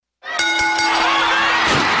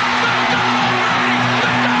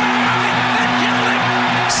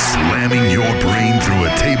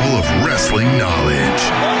wrestling knowledge.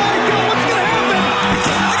 Oh my God, what's going to happen?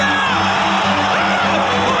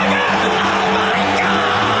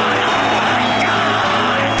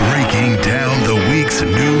 Breaking down the week's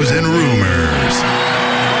news and rumors.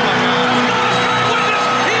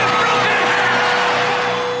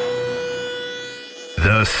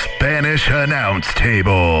 The Spanish Announce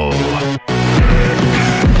Table.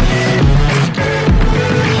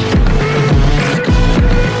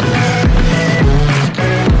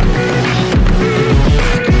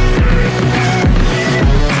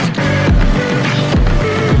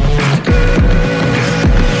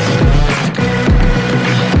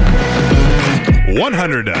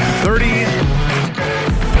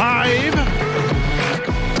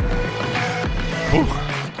 Whew,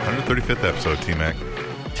 135th episode, T-Mac.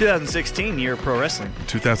 2016 year of pro wrestling.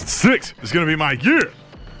 2006 is going to be my year.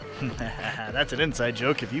 That's an inside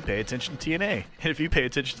joke if you pay attention to TNA. And if you pay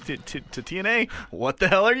attention to TNA, what the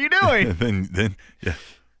hell are you doing? then, yeah,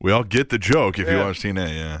 we all get the joke if you watch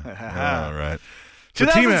TNA. Yeah, all right. So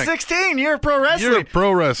 2016 year of pro wrestling. Year of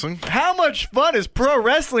pro wrestling. How much fun is pro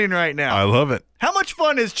wrestling right now? I love it. How much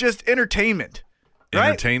fun is just entertainment? Right?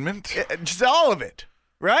 Entertainment? Just all of it,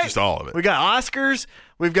 right? Just all of it. We got Oscars.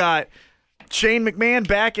 We've got Shane McMahon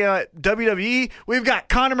back at WWE. We've got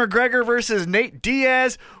Conor McGregor versus Nate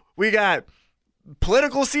Diaz. We got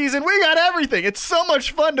political season. We got everything. It's so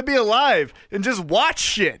much fun to be alive and just watch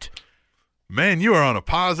shit. Man, you are on a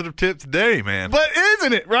positive tip today, man. But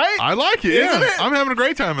isn't it, right? I like it. Isn't Yeah. it? I'm having a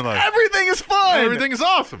great time in life. Everything is fun. Everything is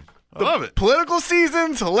awesome. I love it. Political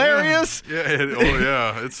season's hilarious.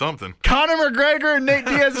 Yeah, it's something. Conor McGregor and Nate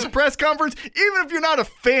Diaz's press conference. Even if you're not a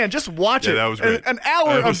fan, just watch it. That was great. An hour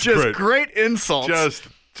That of was just great. great insults.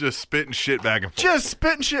 Just spitting shit back and forth. Just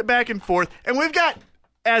spitting shit back and forth. And we've got,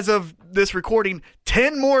 as of this recording,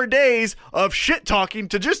 10 more days of shit talking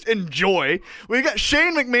to just enjoy. We got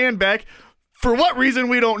Shane McMahon back. For what reason,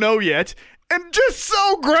 we don't know yet. And just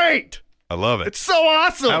so great. I love it. It's so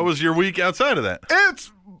awesome. How was your week outside of that?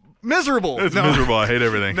 It's miserable. It's miserable. I hate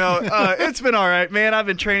everything. No, it's been all right, man. I've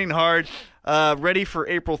been training hard. Ready for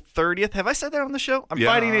April 30th. Have I said that on the show? I'm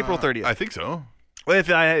fighting April 30th. I think so. Well,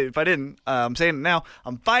 if I didn't, I'm saying it now.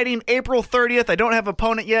 I'm fighting April 30th. I don't have an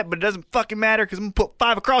opponent yet, but it doesn't fucking matter because I'm going to put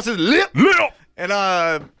 5 across his lip. And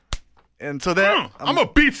so that... I'm going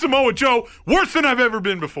to beat Samoa Joe worse than I've ever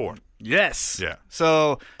been before. Yes. Yeah.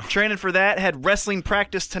 So training for that. Had wrestling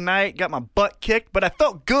practice tonight. Got my butt kicked, but I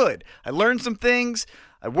felt good. I learned some things.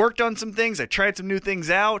 I worked on some things. I tried some new things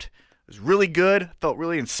out. It was really good. Felt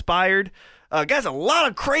really inspired. Guys, a lot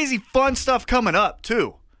of crazy fun stuff coming up,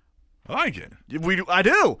 too. I like it. I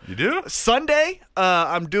do. You do? Sunday,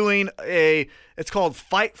 I'm doing it's called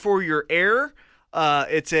Fight for Your Air.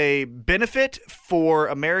 It's a benefit for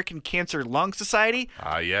American Cancer Lung Society.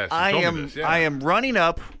 Yes. I am running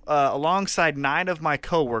up alongside 9 of my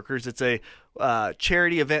coworkers. It's a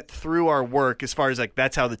charity event through our work as far as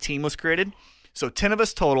that's how the team was created. So 10 of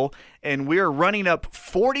us total, and we are running up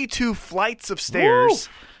 42 flights of stairs.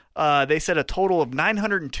 They said a total of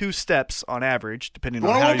 902 steps on average, depending on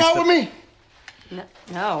how you work out with me?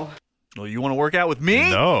 No. Well, you want to work out with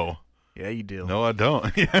me? No. Yeah, you do. No, I don't.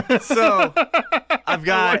 So I've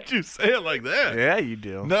got. Why'd you say it like that? Yeah, you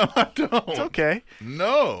do. No, I don't. It's okay.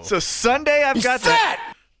 No. So Sunday I've got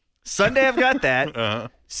that. Sunday I've got that. Uh-huh.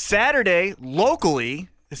 Saturday locally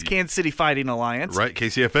is Kansas City Fighting Alliance. Right,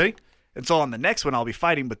 KCFA? And so on the next one I'll be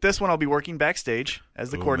fighting, but this one I'll be working backstage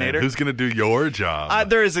as the coordinator. Man, who's going to do your job?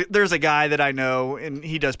 There's a guy that I know, and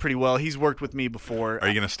he does pretty well. He's worked with me before. Are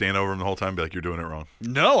you going to stand over him the whole time and be like, you're doing it wrong?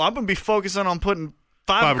 No, I'm going to be focusing on putting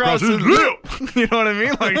 5 across his his lip. You know what I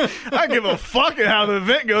mean? Like, I give a fuck at how the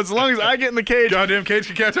event goes as long as I get in the cage. Goddamn cage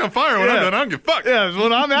can catch on fire when I'm done. I don't give a fuck. Yeah,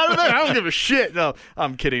 when I'm out of there, I don't give a shit. No,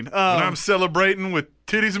 I'm kidding. When I'm celebrating with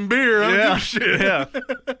titties and beer, I don't give a shit. Yeah.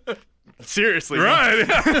 Seriously. Right.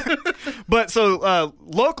 But so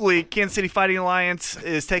locally, Kansas City Fighting Alliance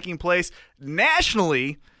is taking place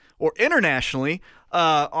nationally or internationally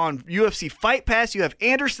on UFC Fight Pass. You have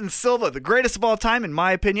Anderson Silva, the greatest of all time, in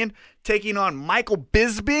my opinion, taking on Michael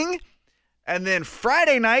Bisping. And then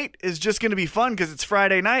Friday night is just going to be fun because it's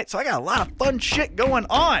Friday night. So I got a lot of fun shit going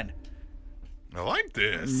on. I like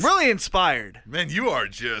this. I'm really inspired. Man, you are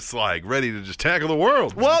just ready to just tackle the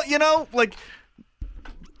world. Well,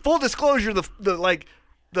 full disclosure, the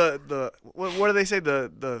what do they say?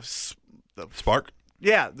 The spark?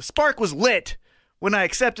 Yeah, the spark was lit when I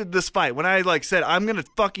accepted this fight. When I said I'm gonna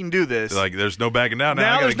fucking do this. There's no backing down.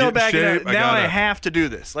 Now there's no backing down. Now I gotta... have to do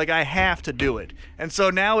this. I have to do it. And so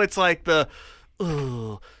now it's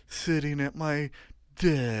sitting at my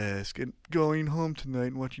desk and going home tonight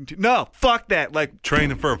and watching TV. No, fuck that.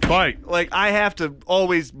 Training for a fight. I have to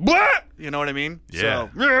always. Blah! You know what I mean? Yeah.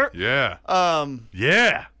 So, Yeah.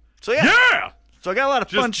 Yeah. So yeah. Yeah. So I got a lot of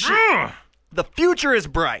fun shit. The future is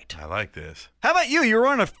bright. I like this. How about you? You're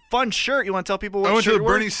wearing a fun shirt. You want to tell people what I went shirt to the you're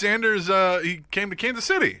wearing? Bernie Sanders. He came to Kansas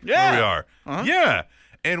City. Yeah. Where we are. Uh-huh. Yeah.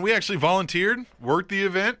 And we actually volunteered, worked the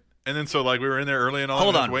event, and then so like we were in there early and all.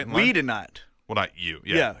 Hold and on. waiting in We line. did not. Well, not you.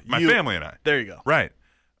 Yeah. Yeah, My you- family and I. There you go. Right.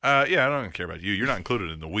 Yeah. I don't care about you. You're not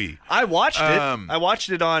included in the we. I watched it. Um, I watched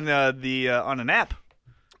it on on an app.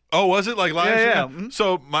 Oh, was it like live? Yeah. Mhm.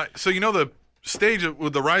 So you know the stage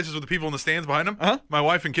with the rises with the people in the stands behind them. Uh-huh. My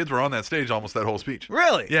wife and kids were on that stage almost that whole speech.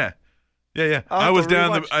 Really? Yeah. I'll I have was to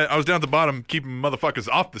down. rewatch. I was down at the bottom, keeping motherfuckers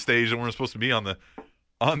off the stage that weren't supposed to be on the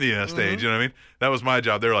stage. You know what I mean? That was my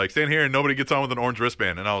job. They were like, stand here and nobody gets on with an orange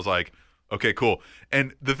wristband, and I was like, okay, cool.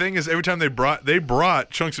 And the thing is, every time they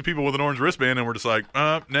brought chunks of people with an orange wristband, and we're just like,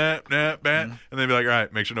 bat, and they'd be like, all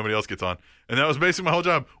right, make sure nobody else gets on. And that was basically my whole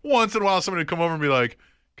job. Once in a while, somebody would come over and be like,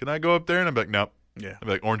 can I go up there? And I'm like, nope. Yeah. I'd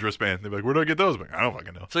be like, orange wristband. They'd be like, where do I get those? I'm like, I don't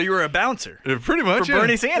fucking know. So you were a bouncer. Pretty much, For yeah.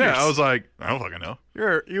 Bernie Sanders. Yeah, I was like, I don't fucking know.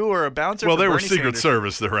 You were a bouncer. Well, for they were Bernie Secret Sanders.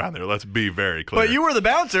 Service around there. Let's be very clear. But you were the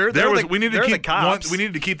bouncer. we needed to the keep cops. we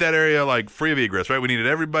needed to keep that area like free of egress, right? We needed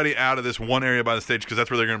everybody out of this one area by the stage because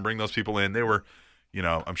that's where they're going to bring those people in. They were,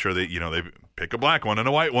 I'm sure they pick a black one and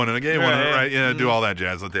a white one and a gay one, right? Yeah, do all that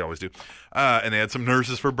jazz that they always do. And they had some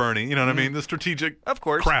nurses for Bernie. You know what I mean? The strategic, Of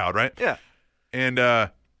course. crowd, right? Yeah. And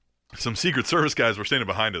some Secret Service guys were standing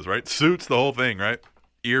behind us, right? Suits, the whole thing, right?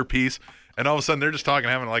 Earpiece. And all of a sudden, they're just talking,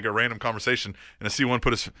 having like a random conversation. And I see one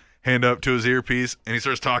put his hand up to his earpiece, and he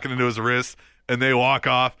starts talking into his wrist, and they walk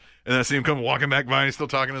off. And then I see him come walking back by, and he's still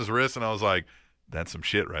talking to his wrist. And I was like, that's some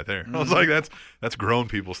shit right there. I was like, that's grown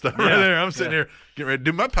people stuff right there. I'm sitting here getting ready to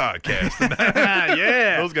do my podcast.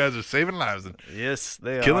 Yeah. Those guys are saving lives and Yes,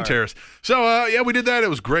 they are. killing terrorists. So, we did that. It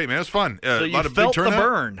was great, man. It was fun. So a you lot of felt big the turnout.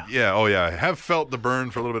 burn. Yeah. Oh, yeah. I have felt the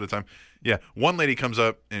burn for a little bit of time. Yeah. One lady comes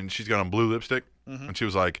up, and she's got on blue lipstick, and she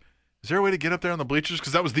was like, is there a way to get up there on the bleachers?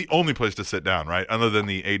 Because that was the only place to sit down, right? Other than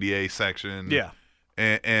the ADA section. Yeah.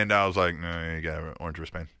 And I was like, no, you got an orange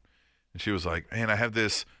wristband. And she was like, man, I have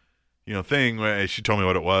this, thing where she told me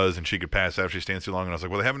what it was, and she could pass out if she stands too long. And I was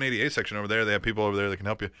like, well, they have an ADA section over there. They have people over there that can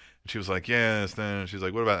help you. And she was like, yes. Then she's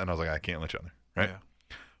like, what about? And I was like, I can't let you on there, right?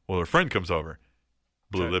 Yeah. Well, her friend comes over,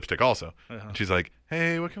 blue lipstick also. And she's like,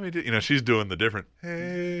 hey, what can we do? She's doing the different,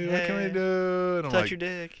 hey, what can we do? And I'm Touch like, your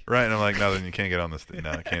dick. right. And I'm like, no, then you can't get on this thing.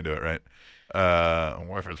 No, I can't do it, right? My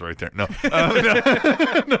wife right there. No.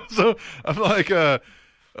 No. So I'm like, yeah,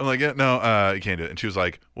 no, you can't do it. And she was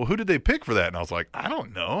like, well, who did they pick for that? And I was like, I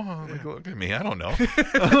don't know. I was like, look at me, I don't know.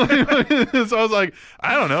 So I was like,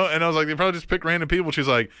 I don't know. And I was like, they probably just picked random people. She's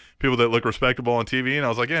like, people that look respectable on TV. And I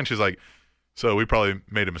was like, yeah. And she's like, so we probably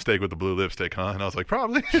made a mistake with the blue lipstick, huh? And I was like,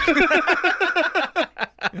 probably. Fuck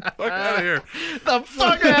out of here. The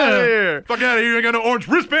fuck out of here. Fuck out of here. You ain't got no orange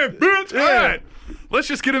wristband, bitch. All right. Let's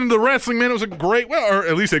just get into the wrestling, man. It was a great, or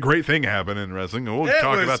at least a great thing happened in wrestling. And we'll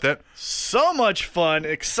talk was about that. So much fun,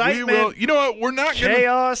 excitement. We will. You know what? We're not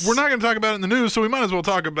Chaos. We're not going to talk about it in the news, so we might as well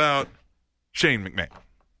talk about Shane McMahon.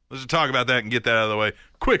 Let's just talk about that and get that out of the way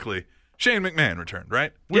quickly. Shane McMahon returned,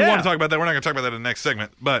 right? We Yeah. want to talk about that. We're not going to talk about that in the next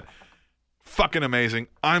segment, but fucking amazing.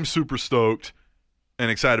 I'm super stoked and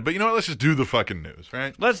excited. But you know what? Let's just do the fucking news,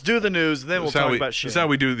 right? Let's do the news, then we'll talk about shit. That's how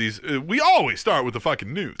we do these. We always start with the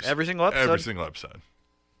fucking news. Every single episode? Every single episode.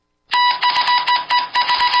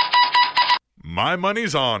 My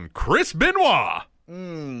money's on Chris Benoit.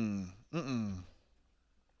 My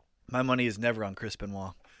money is never on Chris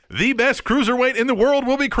Benoit. The best cruiserweight in the world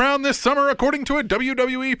will be crowned this summer, according to a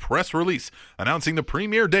WWE press release announcing the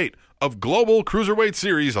premiere date of Global Cruiserweight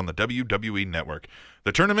Series on the WWE Network.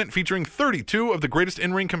 The tournament, featuring 32 of the greatest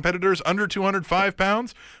in-ring competitors under 205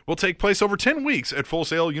 pounds, will take place over 10 weeks at Full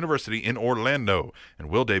Sail University in Orlando and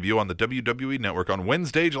will debut on the WWE Network on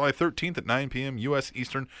Wednesday, July 13th at 9 p.m. U.S.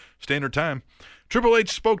 Eastern Standard Time. Triple H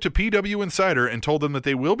spoke to PW Insider and told them that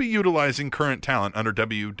they will be utilizing current talent under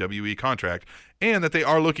WWE contract and that they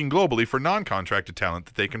are looking globally for non-contracted talent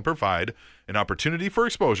that they can provide an opportunity for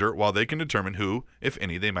exposure while they can determine who, if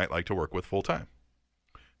any, they might like to work with full-time.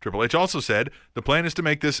 Triple H also said the plan is to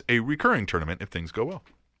make this a recurring tournament if things go well.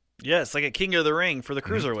 Yes, like a King of the Ring for the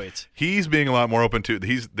cruiserweights. He's being a lot more open to.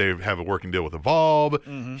 They have a working deal with Evolve.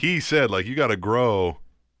 He said you got to grow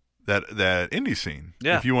that indie scene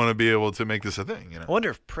if you want to be able to make this a thing. I wonder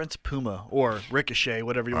if Prince Puma or Ricochet,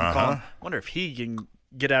 whatever you want to call him, I wonder if he can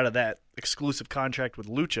get out of that exclusive contract with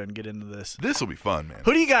Lucha and get into this. This will be fun, man.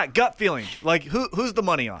 Who do you got? Gut feeling. Like who's the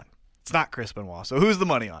money on? It's not Chris Benoit. So who's the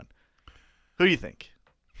money on? Who do you think?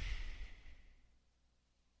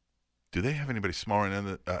 Do they have anybody smaller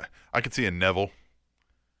than I could see a Neville.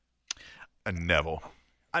 A Neville.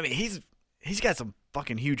 I mean, he's got some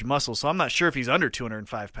fucking huge muscle, so I'm not sure if he's under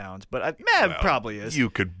 205 pounds, but probably is. You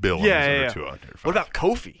could bill him as under 205. What about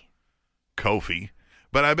Kofi? Kofi?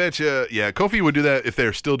 But I bet you, Kofi would do that if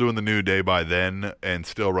they're still doing the New Day by then and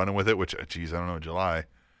still running with it, which, geez, I don't know, July.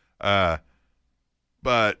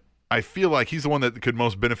 But I feel like he's the one that could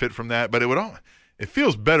most benefit from that. But it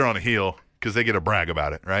feels better on a heel because they get to brag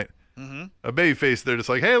about it, right? Mm-hmm. A babyface, they're just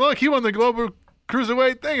like, hey, look, he won the Global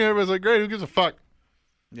Cruiserweight thing. Everybody's like, great, who gives a fuck?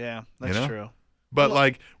 Yeah, that's true. But,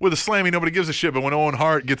 like, with a slammy, nobody gives a shit. But when Owen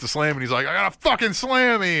Hart gets a slam and he's like, I got a fucking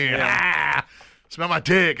slammy. Yeah. Smell my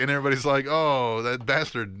dick. And everybody's like, oh, that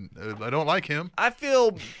bastard, I don't like him. I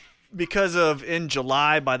feel because of in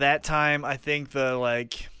July, by that time, I think the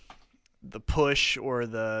push or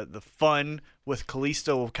the fun with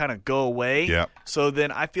Kalisto will kind of go away. Yeah. So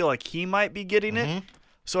then I feel like he might be getting it.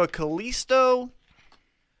 So a Kalisto,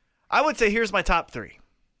 I would say here's my top three.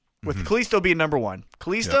 With Kalisto being number one.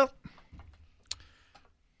 Kalisto,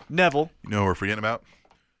 Neville. You know who we're forgetting about?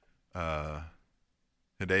 Hideo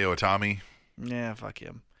Itami. Yeah, fuck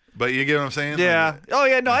him. But you get what I'm saying? Yeah. Oh,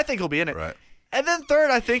 yeah, no, I think he'll be in it. Right. And then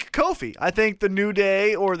third, I think Kofi. I think the New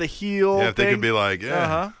Day or the heel if they thing. could be like,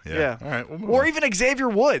 Yeah. All right. Or even Xavier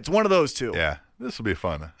Woods, one of those two. Yeah. This will be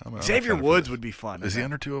fun. Xavier Woods would be fun. Is he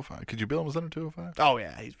under 205? Could you bill him as under 205? Oh,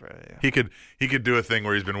 yeah. He's probably, He could do a thing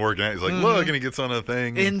where he's been working at. He's like, look, and he gets on a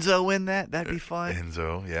thing. Enzo in that. That'd be fun.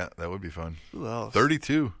 Enzo, yeah, that would be fun. Who else?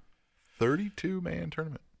 32-man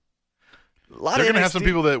tournament. A lot They're of going to have some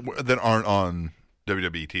people that aren't on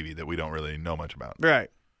WWE TV that we don't really know much about. Right.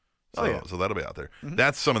 So, so that'll be out there.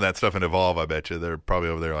 That's some of that stuff in Evolve, I bet you. They're probably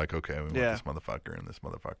over there like, okay, we want this motherfucker and this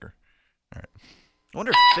motherfucker. All right. I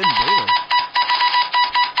wonder if Finn Balor.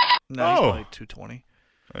 No, he's only 220.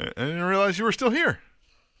 I didn't realize you were still here.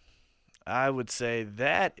 I would say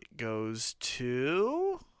that goes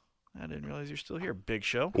to... I didn't realize you're still here. Big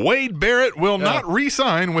Show. Wade Barrett will not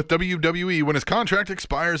re-sign with WWE when his contract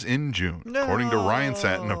expires in June, according to Ryan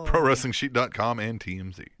Satin of ProWrestlingSheet.com and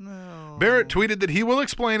TMZ. No. Barrett tweeted that he will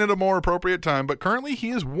explain at a more appropriate time, but currently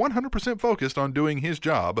he is 100% focused on doing his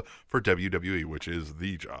job for WWE, which is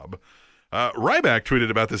the job. Ryback tweeted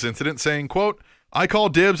about this incident, saying, quote, I call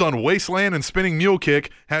dibs on Wasteland and Spinning Mule Kick,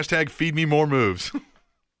 hashtag feed me more moves.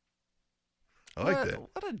 I like that.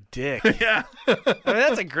 What a dick. Yeah. I mean,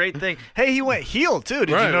 that's a great thing. Hey, he went heel, too. Did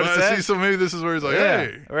you notice that? See, so maybe this is where he's like,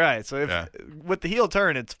 hey. Right. So with the heel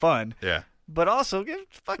turn, it's fun. Yeah. But also,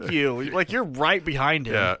 fuck you. Like, you're right behind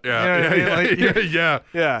him. Yeah. You know what I mean?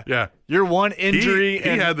 Yeah. You're one injury. He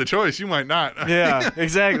had the choice. You might not. Yeah,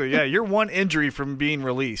 exactly. Yeah, you're one injury from being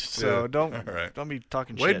released. So don't be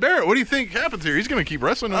talking shit. Wade Barrett, what do you think happens here? He's going to keep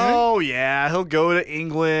wrestling. Oh, yeah. He'll go to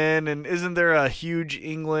England. And isn't there a huge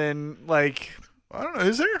England, like... I don't know.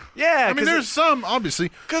 Is there? Yeah. I mean, there's some,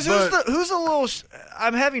 obviously. Because who's the little...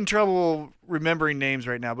 I'm having trouble remembering names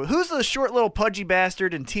right now, but who's the short little pudgy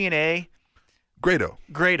bastard in TNA? Grado.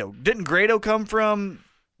 Didn't Grado come from...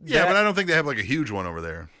 Yeah, but I don't think they have like a huge one over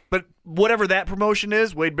there. But whatever that promotion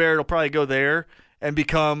is, Wade Barrett will probably go there and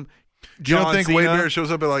become John You don't think Cena. Wade Barrett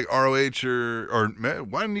shows up at like ROH or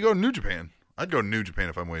why didn't you go to New Japan? I'd go to New Japan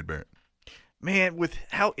if I'm Wade Barrett. Man, with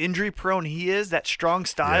how injury prone he is, that strong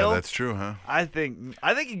style. Yeah, that's true, huh? I think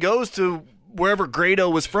he goes to wherever Grado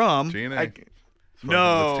was from. TNA.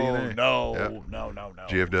 No.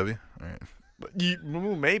 GFW? All right.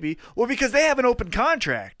 Maybe. Well, because they have an open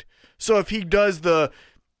contract. So if he does the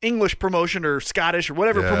English promotion or Scottish or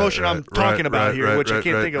whatever promotion I'm talking about here, which I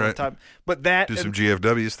can't think of at the time. But that do some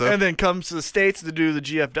GFW stuff. And then comes to the States to do the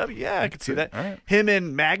GFW. Yeah, I could see that. Right. Him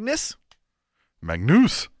and Magnus.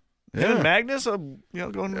 Yeah. Him and Magnus, going.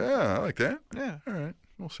 Yeah, I like that. Yeah. All right.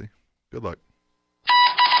 We'll see. Good luck.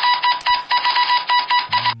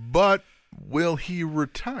 But will he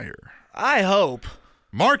retire? I hope.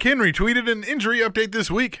 Mark Henry tweeted an injury update this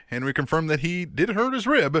week. Henry confirmed that he did hurt his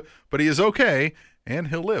rib, but he is okay and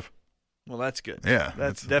he'll live. Well, that's good. Yeah,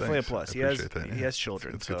 that's definitely a plus. He has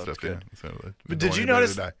children. It's good stuff. Good. But did you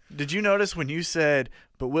notice? Did you notice when you said,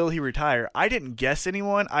 "But will he retire?" I didn't guess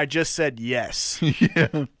anyone. I just said yes.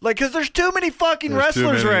 Yeah. Like, because there's too many fucking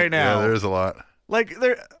wrestlers right now. Yeah, there's a lot. Like,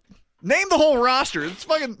 name the whole roster. It's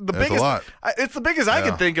fucking the biggest. A lot. It's the biggest I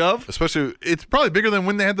can think of. Especially, it's probably bigger than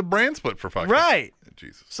when they had the brand split for fucking. Right.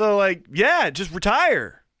 Jesus. So, like, just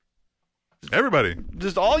retire. Everybody.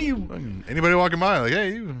 Just all you. Anybody walking by, like,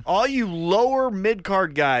 hey, you. All you lower mid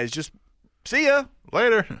card guys, just see ya.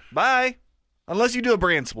 Later. Bye. Unless you do a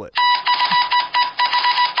brand split.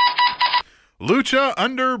 Lucha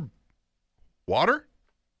under water?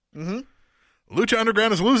 Mm-hmm. Lucha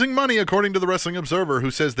Underground is losing money, according to the Wrestling Observer, who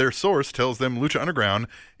says their source tells them Lucha Underground,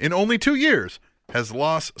 in only 2 years, has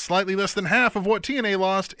lost slightly less than half of what TNA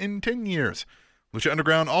lost in 10 years. Lucha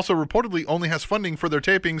Underground also reportedly only has funding for their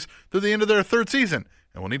tapings through the end of their 3rd season,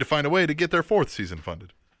 and will need to find a way to get their 4th season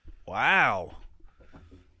funded. Wow.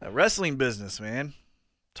 That wrestling business, man.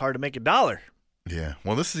 It's hard to make $1. Yeah.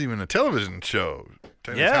 Well, this is even a television show.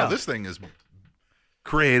 That's Yeah. how this thing is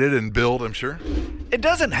created and built, I'm sure. It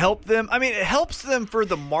doesn't help them. I mean, it helps them for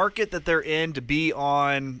the market that they're in to be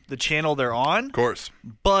on the channel they're on. Of course.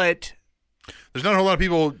 But There's not a whole lot of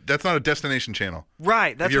people. That's not a destination channel.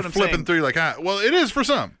 right, that's if you're what I'm flipping saying. through, you're like, well, it is for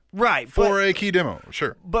some. Right. For a key demo,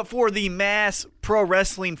 sure. But for the mass pro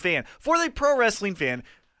wrestling fan,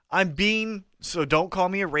 I'm being, so don't call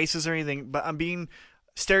me a racist or anything, but I'm being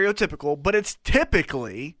stereotypical, but it's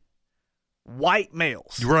typically white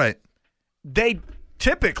males. Right. They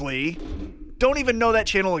typically don't even know that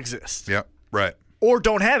channel exists. Yeah, right. Or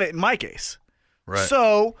don't have it in my case. Right.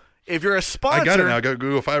 So if you're a sponsor. I got it now. I got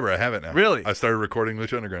Google Fiber. I have it now. Really? I started recording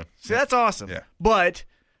Lucha Underground. See, that's awesome. Yeah. But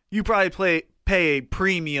you probably pay a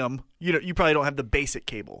premium. You probably don't have the basic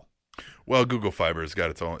cable. Well, Google Fiber's got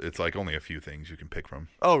its own. It's like only a few things you can pick from.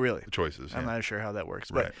 Oh, really? The choices. I'm yeah. not sure how that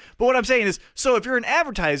works. Right. But what I'm saying is, so if you're an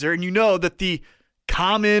advertiser and you know that the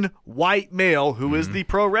common white male who is the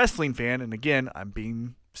pro wrestling fan, and again, I'm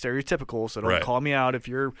being stereotypical, so don't Right. call me out if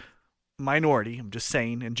you're minority. I'm just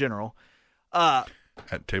saying in general. At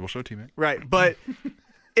Table Show Teammate. Right. But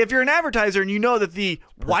if you're an advertiser and you know that the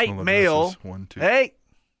white Personal male, addresses, 1, 2. hey,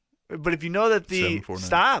 but if you know that the 749.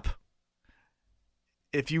 stop.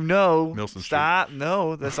 If you know, Milson stop.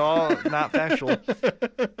 No, that's all not factual.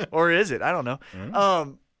 Or is it? I don't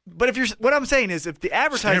know. But if you're, what I'm saying is, if the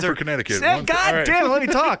advertiser, Stanford, Connecticut. God All right. damn it, let me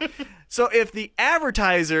talk. So if the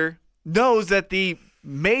advertiser knows that the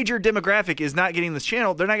major demographic is not getting this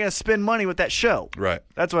channel, they're not going to spend money with that show. Right.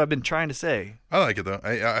 That's what I've been trying to say. I like it though.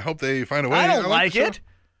 I hope they find a way. I don't like the show. it.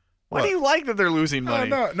 Why What? do you like that they're losing money?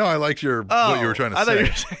 No, I liked what you were trying to I say. thought you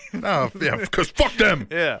were saying. No, yeah, because fuck them.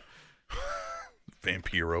 Yeah,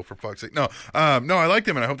 Vampiro, for fuck's sake. No, I like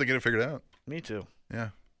them, and I hope they get it figured out. me too. Yeah.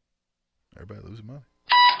 Everybody losing money.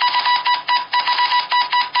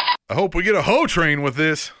 I hope we get a hoe train with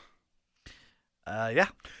this. Yeah.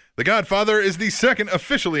 The Godfather is the second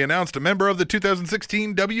officially announced member of the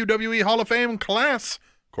 2016 WWE Hall of Fame class,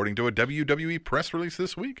 according to a WWE press release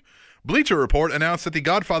this week. Bleacher Report announced that the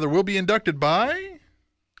Godfather will be inducted by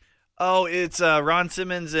Oh, it's Ron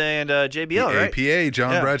Simmons and JBL, the right? APA,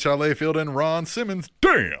 John Yeah. Bradshaw Layfield, and Ron Simmons.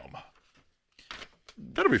 Damn.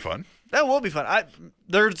 That'll be fun. That will be fun.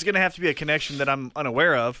 There's going to have to be a connection that I'm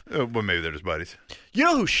unaware of. Well, maybe they're just buddies. You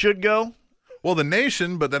know who should go? Well, the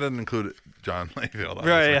Nation, but that doesn't include John Layfield.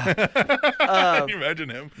 Right, obviously. yeah. Can you imagine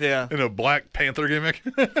him? Yeah. In a Black Panther gimmick?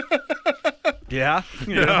 Yeah.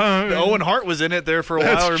 Yeah. Owen Hart was in it there for a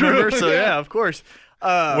That's while, true, remember? So, yeah. yeah, of course.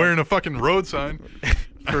 Wearing a fucking road sign.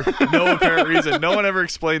 For no apparent reason. No one ever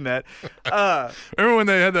explained that. Remember when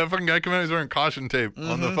they had that fucking guy come out? He's wearing caution tape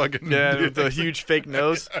on the fucking... Yeah, with the huge fake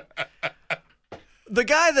nose. The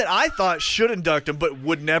guy that I thought should induct him but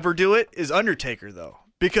would never do it is Undertaker, though.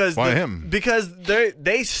 Because Why him? Because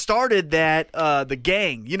they started that the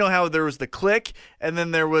gang. You know how there was the Click and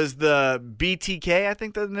then there was the BTK, I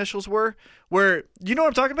think the initials were, where you know what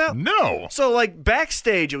I'm talking about? No. So like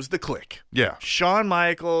backstage it was the Click. Yeah. Shawn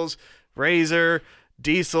Michaels, Razor,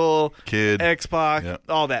 Diesel, Kid. X-Pac, Yeah.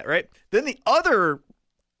 all that, right? Then the other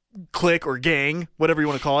clique or gang, whatever you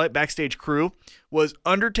want to call it, backstage crew, was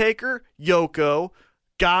Undertaker, Yoko,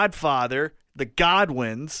 Godfather, the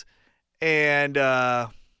Godwins, and I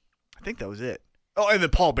think that was it. Oh, and then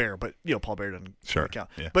Paul Bear, but you know Paul Bear doesn't Sure, count.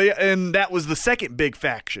 yeah. But yeah, and that was the second big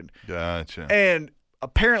faction. Gotcha. And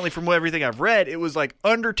apparently, from everything I've read, it was like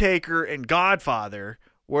Undertaker and Godfather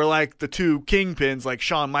were like the two kingpins, like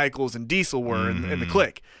Shawn Michaels and Diesel were in the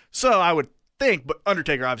clique. So I would think, but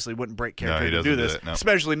Undertaker obviously wouldn't break character he to do doesn't do this, that, no.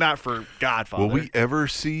 especially not for Godfather. Will we ever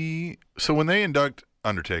see... So when they induct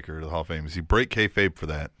Undertaker to the Hall of Fame, does he break kayfabe for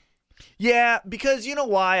that? Yeah, because you know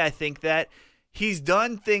why I think that? He's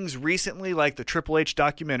done things recently like the Triple H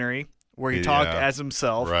documentary where he talked as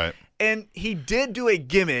himself. Right. And he did do a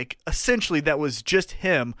gimmick, essentially, that was just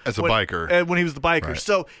him. As a biker. When he was the biker. Right.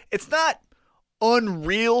 So it's not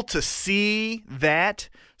unreal to see that.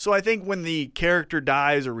 So I think when the character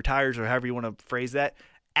dies or retires or however you want to phrase that,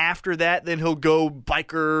 after that, then he'll go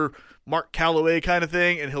biker Mark Calloway kind of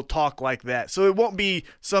thing, and he'll talk like that. So it won't be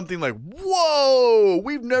something like, whoa,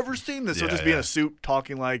 we've never seen this. He'll just be in a suit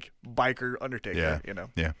talking like biker Undertaker, you know.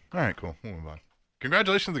 Yeah. All right, cool. We'll move on.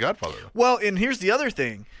 Congratulations to the Godfather. Well, and here's the other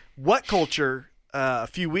thing. What Culture a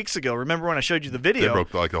few weeks ago, remember when I showed you the video? They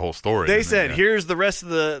broke like the whole story. They didn't said, yeah. here's the rest of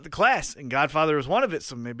the class, and Godfather was one of it,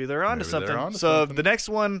 so maybe they're onto Maybe something. they're onto so something. the next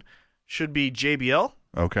one should be JBL.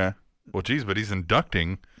 Okay. Well, geez, but he's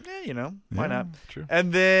inducting. Yeah, why not? True.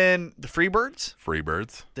 And then the Freebirds.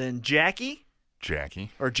 Freebirds. Then Jackie.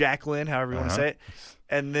 Or Jacqueline, however you want to say it.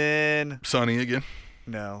 And then Sonny again.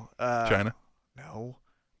 no, China. no.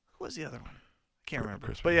 Who was the other one? I can't remember.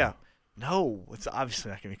 Chris but Benoit. no, it's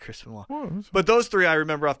obviously not going to be Chris Benoit. Whoa, But those three I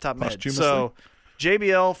remember off the top of my head. Posthumously? So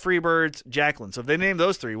JBL, Freebirds, Jacqueline. So if they named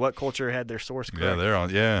those three, what culture had their source correct? Yeah, they're on.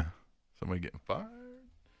 Yeah. Somebody getting fired.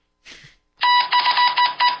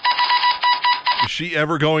 Is she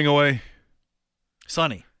ever going away?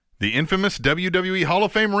 Sonny. The infamous WWE Hall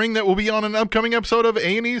of Fame ring that will be on an upcoming episode of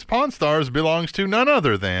A&E's Pawn Stars belongs to none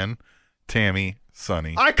other than Tammy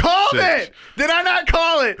Sonny. I called Sitch. it! Did I not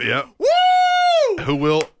call it? Yep. Woo! Who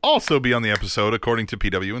will also be on the episode, according to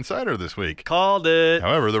PW Insider this week. Called it.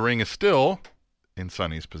 However, the ring is still in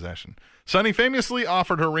Sonny's possession. Sonny famously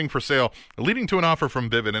offered her ring for sale, leading to an offer from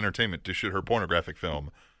Vivid Entertainment to shoot her pornographic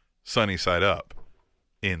film, Sonny Side Up,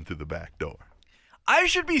 in through the back door. I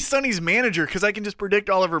should be Sonny's manager because I can just predict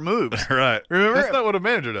all of her moves. Right. Remember? That's not what a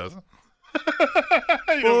manager does.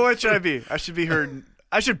 Well, what should I be? I should be her.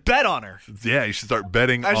 I should bet on her. Yeah, you should start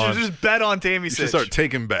betting I on... should just bet on Tammy You Sitch. should start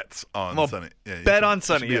taking bets on Well, Sonny. Yeah, you bet should- on you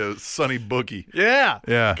Sonny, should be yeah. a Sonny bookie. Yeah.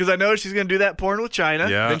 Yeah. Because I know she's going to do that porn with China.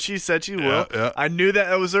 Yeah. Then she said she will. Yeah. I knew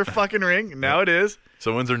that was her fucking ring. Now it is.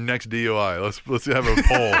 So when's her next DUI? Let's have a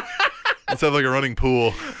poll. Let's have like a running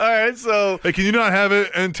pool. All right, so Hey, can you not have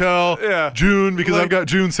it until June because Like- I've got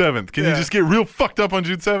June 7th? Can you Yeah. just get real fucked up on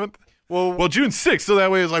June 7th? well, June 6th, so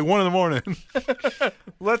that way it's like 1 in the morning.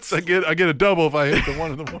 let's I get a double if I hit the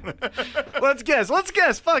 1 in the morning. let's guess. Let's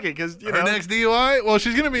guess. Fuck it, because Her next DUI? Well,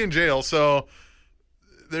 she's going to be in jail, so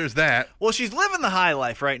there's that. Well, she's living the high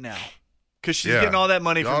life right now because she's Yeah. getting all that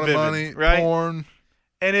money All from the Vivid, money, right? porn,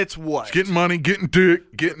 And it's what? she's getting money, getting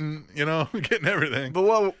dick, getting everything.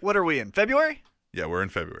 But what are we in? February? Yeah, we're in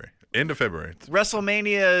February. End of February. It's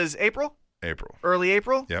WrestleMania is April? April. Early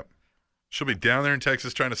April? Yep. She'll be down there in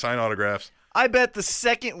Texas trying to sign autographs. I bet the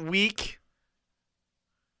second week.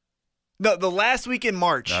 No, the last week in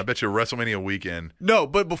March. No, I bet you WrestleMania weekend. No,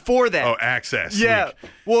 but before that. Oh, Access. yeah. week.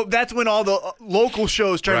 Well, that's when all the local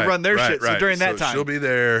shows try to run their shit. So right. during that time. She'll be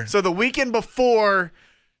there. So the weekend before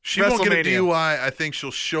She won't get a WrestleMania. DUI. I think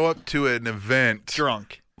she'll show up to an event.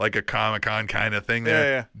 drunk. Like a Comic-Con kind of thing there.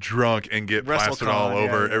 Yeah. Drunk and get plastered all WrestleCon,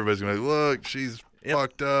 over. yeah. Everybody's going to be like, look, she's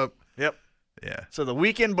fucked up. Yep. Yeah. So the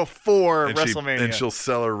weekend before And WrestleMania. and she'll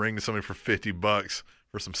sell her ring to somebody for $50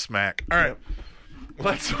 for some smack. All right.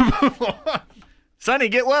 Let's move on. Sonny,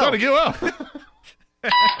 get well. Trying to get well.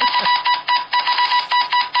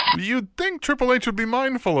 You'd think Triple H would be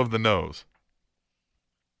mindful of the nose.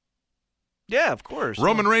 Yeah, of course.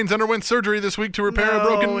 Roman Reigns underwent surgery this week to repair a No,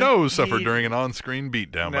 broken nose he- suffered during an on-screen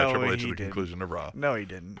beatdown by No, Triple H at he the didn't. conclusion of Raw. No, he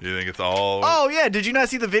didn't. You think it's all... Oh, yeah. Did you not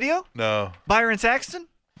see the video? No. Byron Saxton?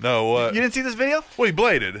 No, what? You didn't see this video? Well, he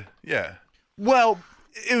bladed. Yeah. Well,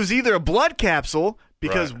 it was either a blood capsule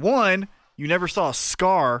because, Right. one, you never saw a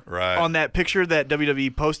scar Right. on that picture that WWE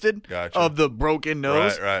posted Gotcha. of the broken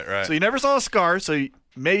nose. Right. So you never saw a scar, so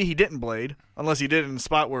maybe he didn't blade, unless he did it in a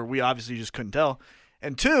spot where we obviously just couldn't tell.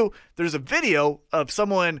 And two, there's a video of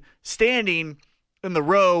someone standing in the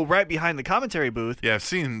row right behind the commentary booth, Yeah, I've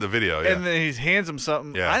seen the video. Yeah. and then he hands him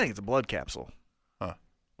something. Yeah. I think it's a blood capsule. Huh.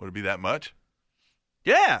 Would it be that much?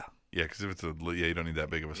 Yeah. Yeah, because if it's you don't need that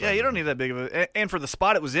big of a size. Yeah, you don't need that big of a... And for the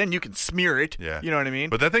spot it was in, you can smear it. Yeah. You know what I mean?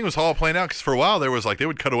 But that thing was all playing out because for a while there was like they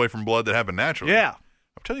would cut away from blood that happened naturally. yeah.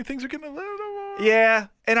 I'm telling you, things are getting a little more. Yeah,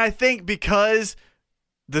 and I think because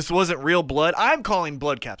this wasn't real blood, I'm calling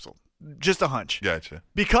blood capsule. Just a hunch. Gotcha.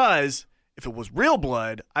 Because if it was real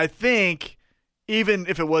blood, I think even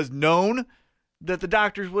if it was known that the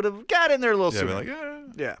doctors would have got in there a little Yeah, sooner. be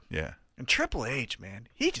like, Yeah. yeah. And Triple H, man,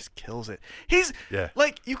 he just kills it. He's Yeah.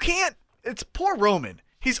 like, you can't, it's poor Roman.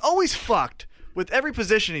 He's always fucked with every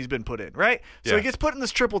position he's been put in, right? So Yeah. he gets put in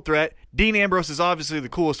this triple threat. Dean Ambrose is obviously the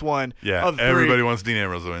coolest one Yeah. of the Everybody three. wants Dean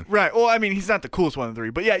Ambrose to win. Right. Well, I mean, he's not the coolest one of the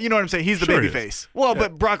three, but yeah, you know what I'm saying. He's the Sure baby he is. face. Well,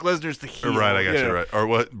 but Brock Lesnar's the heel. Right, I got you. know. Right. Or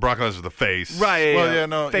what? Brock Lesnar's the face. Right. Well, yeah,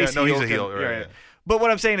 no, Face he's a heel. heel. Right. Yeah. But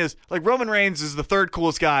what I'm saying is, like, Roman Reigns is the third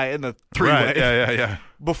coolest guy in the three-way. Right. Yeah.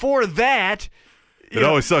 Before that, It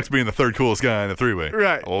always sucks being the third coolest guy in the three-way.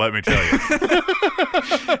 Right. Let me tell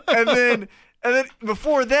you. and then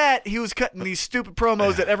before that, he was cutting these stupid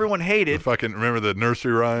promos that everyone The hated. fucking remember the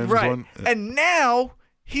nursery rhymes Right. one? And now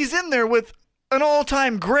he's in there with an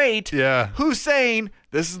all-time great Yeah. who's saying,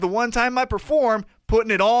 this is the one time I perform,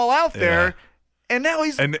 putting it all out there. Yeah. And now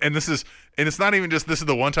he's... And it's not even just this is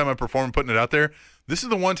the one time I perform putting it out there. This is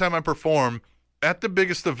the one time I perform at the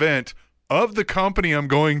biggest event of the company I'm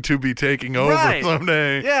going to be taking over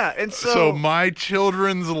someday. Yeah, and so my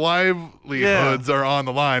children's livelihoods are on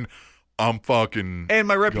the line. I'm fucking and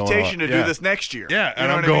my reputation to do this next year. Yeah,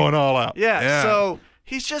 and I'm going all out. Yeah, so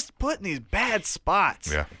he's just putting these bad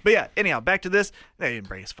spots. Yeah. But yeah, anyhow, back to this. They didn't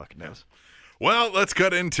break his fucking nose. Well, let's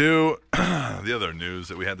cut into the other news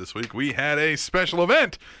that we had this week. We had a special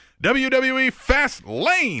event, WWE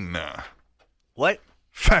Fastlane. What?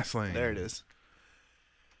 Fastlane. There it is.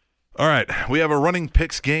 All right, we have a running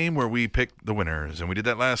picks game where we pick the winners, and we did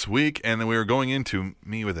that last week, and then we were going into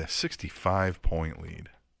me with a 65-point lead.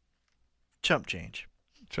 Chump change.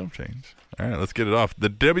 Chump change. All right, let's get it off. The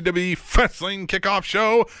WWE Fastlane Kickoff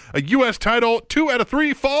Show, a U.S. title 2 out of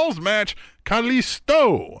 3 falls match,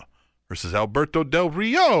 Kalisto versus Alberto Del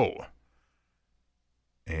Rio.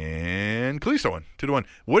 And Kalisto won 2-1.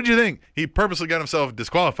 What did you think? He purposely got himself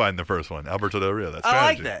disqualified in the first one, Alberto Del Rio. That's I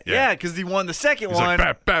like that. Yeah, because he won the second He's one.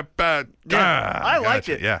 Like, I liked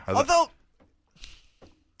it. Yeah. Although,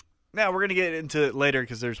 now we're going to get into it later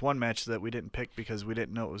because there's one match that we didn't pick because we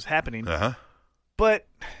didn't know it was happening. Uh-huh. But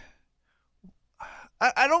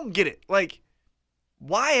I don't get it. Like,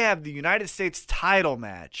 why have the United States title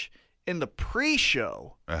match in the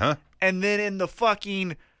pre-show and then in the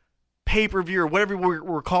fucking pay-per-view or whatever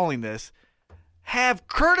we're calling this, have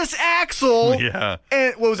Curtis Axel and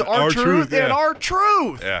what was it, R-Truth and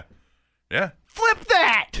R-Truth? Yeah. Flip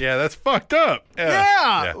that. Yeah, that's fucked up.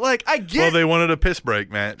 Yeah. Like, I get. Well, they wanted a piss break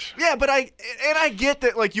match. Yeah, but I get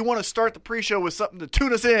that, like, you want to start the pre-show with something to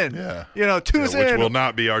tune us in. Yeah. Tune us in. Which will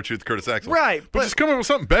not be R-Truth, Curtis Axel. Right. But just come up with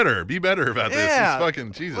something better. Be better about this. It's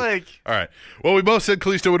fucking Jesus. Like. All right. Well, we both said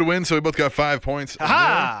Kalisto would win, so we both got 5 points.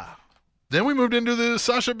 Ha! Then we moved into the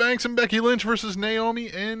Sasha Banks and Becky Lynch versus Naomi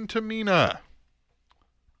and Tamina.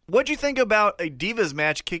 What'd you think about a Divas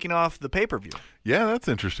match kicking off the pay-per-view? Yeah, that's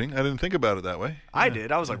interesting. I didn't think about it that way. I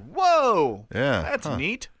did. I was like, whoa. Yeah. That's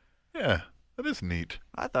neat. Yeah, that is neat.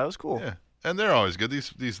 I thought it was cool. Yeah. And they're always good.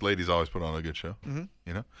 These ladies always put on a good show.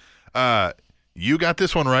 Mm-hmm. You got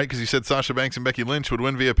this one right because you said Sasha Banks and Becky Lynch would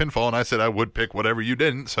win via pinfall, and I said I would pick whatever you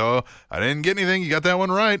didn't, so I didn't get anything. You got that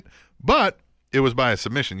one right. But it was by a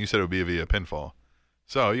submission. You said it would be via pinfall.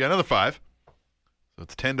 So you got another 5. So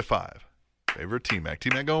it's 10-5. Favorite T-Mac.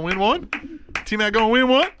 T-Mac going to win one? T-Mac going to win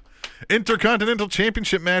one? Intercontinental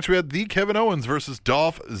Championship match. We had the Kevin Owens versus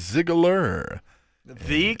Dolph Ziggler.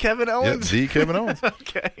 The Kevin Owens? Yeah, the Kevin Owens.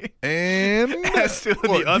 Okay. And as to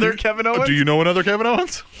the other Kevin Owens? Do you know another Kevin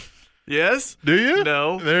Owens? Yes. Do you?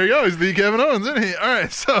 No. There you go. He's the Kevin Owens, isn't he? All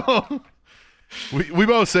right, so we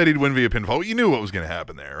both said he'd win via pinfall. You knew what was going to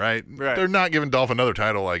happen there, right? Right. They're not giving Dolph another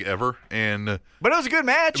title like ever, but it was a good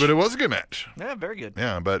match. But it was a good match. Yeah, very good.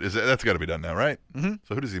 Yeah, but that's got to be done now, right? Mm-hmm.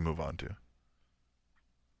 So who does he move on to?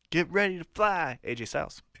 Get ready to fly, AJ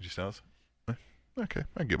Styles. AJ Styles. Okay,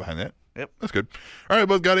 I can get behind that. Yep, that's good. All right,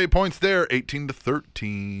 both got 8 points there.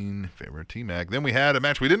 18-13. Favorite T-Mac. Then we had a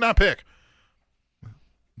match we did not pick.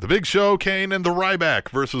 The Big Show, Kane, and the Ryback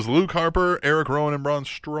versus Luke Harper, Eric Rowan, and Braun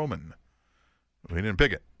Strowman. We didn't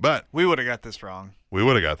pick it, but we would have got this wrong. We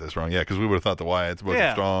would have got this wrong, yeah, because we would have thought the Wyatts were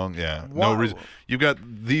strong. Yeah, no reason. You've got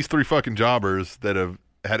these 3 fucking jobbers that have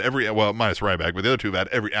had minus Ryback, but the other 2 have had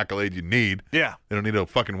every accolade you need. Yeah, they don't need to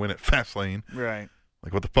fucking win at Fastlane. Right.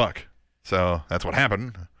 Like, what the fuck? So that's what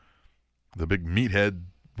happened. The big meathead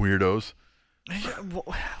weirdos.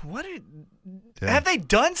 Have they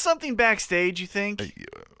done something backstage, you think?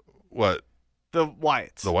 What? The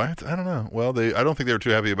Wyatts. The Wyatts? I don't know. Well, I don't think they were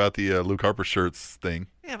too happy about the Luke Harper shirts thing.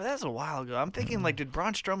 Yeah, but that was a while ago. I'm thinking, did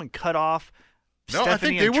Braun Strowman cut off No, Stephanie I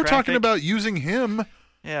think they were talking about using him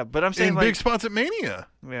but I'm saying in big spots at Mania.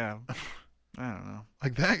 Yeah. I don't know.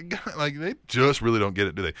 Like that guy, they just really don't get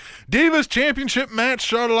it, do they? Divas Championship match,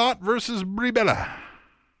 Charlotte versus Brie Bella.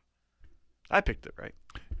 I picked it right.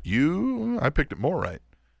 I picked it more right.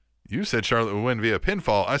 You said Charlotte would win via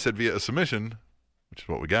pinfall. I said via a submission, which is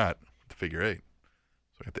what we got, the figure 8. So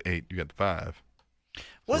I got the 8, you got the 5.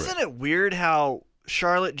 Wasn't it weird how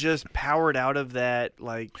Charlotte just powered out of that,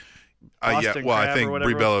 Boston yeah, well, I think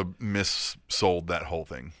Brie Bella missold that whole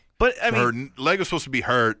thing. But, her leg was supposed to be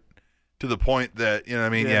hurt to the point that, you know what I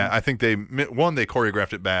mean? Yeah, I think they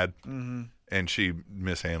choreographed it bad, and she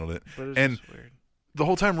mishandled it. But it was just weird. The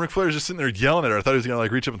whole time Ric Flair's just sitting there yelling at her. I thought he was going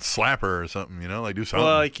to reach up and slap her or something, do something.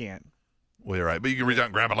 Well, he can't. Well, you're right. But you can reach out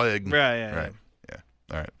and grab a leg. Right, yeah. Right. Yeah.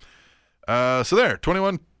 All right. So there,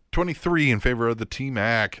 21-23 in favor of the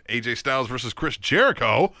T-Mac. AJ Styles versus Chris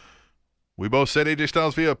Jericho. We both said AJ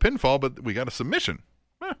Styles via pinfall, but we got a submission.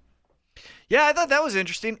 Yeah, I thought that was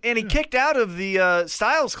interesting. And he kicked out of the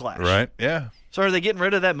Styles Clash. Right, yeah. So are they getting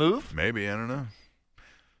rid of that move? Maybe, I don't know.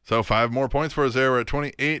 So 5 more points for us there. We're at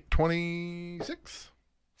 28-26.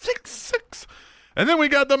 6-6. And then we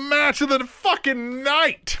got the match of the fucking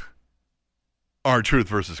night. R-Truth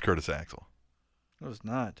versus Curtis Axel. It was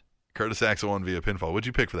not. Curtis Axel won via pinfall. What'd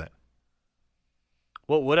you pick for that?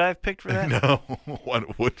 What would I have picked for that? No.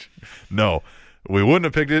 What would you? No. We wouldn't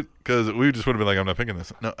have picked it because we just would have been like, I'm not picking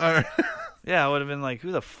this. No. All right. Yeah, I would have been like,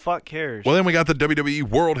 who the fuck cares? Well, then we got the WWE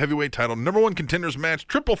World Heavyweight Title #1 contenders match,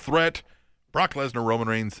 triple threat. Brock Lesnar, Roman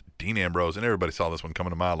Reigns, Dean Ambrose, and everybody saw this one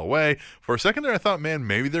coming a mile away. For a second there, I thought, man,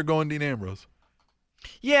 maybe they're going Dean Ambrose.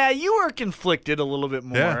 Yeah, you were conflicted a little bit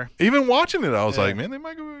more. Yeah. Even watching it, I was like, man, they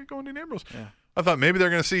might go going Dean Ambrose. Yeah. I thought maybe they're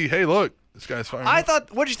going to see, hey, look, this guy's firing.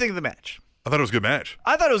 What did you think of the match? I thought it was a good match.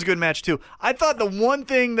 I thought it was a good match, too. I thought the one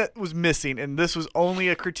thing that was missing, and this was only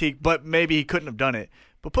a critique, but maybe he couldn't have done it,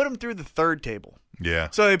 but put him through the third table. Yeah.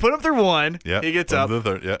 So they put him through one, Yep. he gets Put him up. through the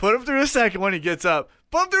third, yeah. Put him through the second one, he gets up.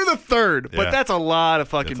 Put him through the third. Yeah. But that's a lot of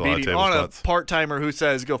fucking It's a lot of beating table on spots. a part-timer who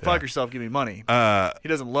says, go fuck Yeah. yourself, give me money. He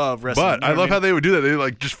doesn't love wrestling. But you know I what love how mean? they would do that. They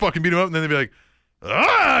like just fucking beat him up, and then they'd be like,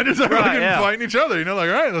 just Right, fucking yeah. fighting each other. You know, like,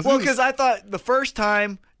 all right, let's Well, do this. because I thought the first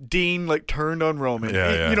time Dean like turned on Roman.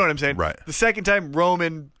 Yeah, yeah. You know what I'm saying? Right. The second time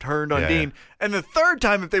Roman turned on Yeah, Dean. yeah. And the third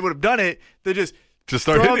time, if they would have done it, they just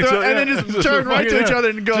start throw hitting each them- other. and then yeah. just turn right to fucking, each yeah. other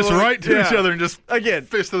and go Just like- right to each yeah. other and just Again,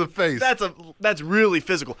 fist to the face. That's really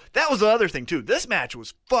physical. That was the other thing too. This match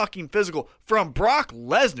was fucking physical from Brock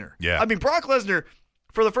Lesnar. Yeah. I mean, Brock Lesnar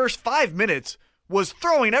for the first 5 minutes was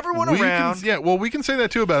throwing everyone around. We can say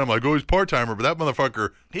that too about him. Like, oh, he's part-timer, but that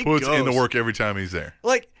motherfucker He puts in the goes. work every time he's there.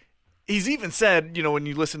 Like, he's even said, when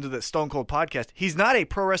you listen to the Stone Cold podcast, he's not a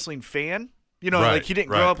pro wrestling fan. Right, like he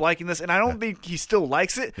didn't right. grow up liking this, and I don't think he still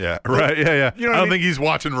likes it. Yeah, But- right, yeah. You know what I don't mean? think he's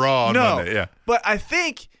watching Raw on No, Monday, yeah. but I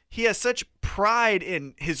think he has such pride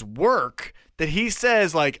in his work that he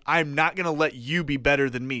says, like, I'm not going to let you be better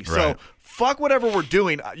than me. So Right. fuck whatever we're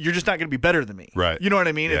doing. You're just not going to be better than me. Right. You know what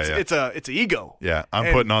I mean? Yeah, it's yeah. it's an ego. Yeah, I'm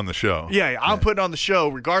And- putting on the show. Yeah, I'm putting on the show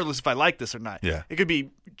regardless if I like this or not. Yeah. It could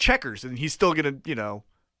be checkers, and he's still going to,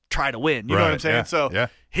 try to win. You know what Right, I'm saying? yeah, So yeah.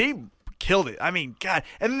 he killed it. I mean, God.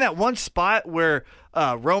 And then that one spot where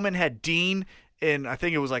Roman had Dean in, I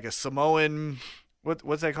think it was like a Samoan,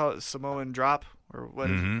 what's that called? Samoan drop? Or what?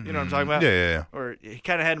 You know what I'm talking about? Yeah. Or he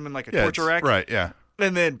kind of had him in like a Yeah, torture rack. right, yeah.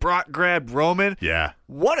 And then Brock grabbed Roman. Yeah.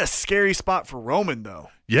 What a scary spot for Roman, though.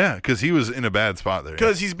 Yeah, because he was in a bad spot there.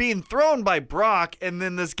 Because he's being thrown by Brock, and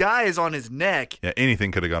then this guy is on his neck. Yeah,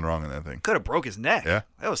 anything could have gone wrong in that thing. Could have broke his neck. Yeah.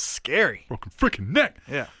 That was scary. Broken freaking neck.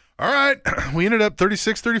 Yeah. All right, we ended up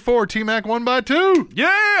 36-34. T-Mac won by 2.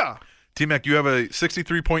 Yeah. T-Mac, you have a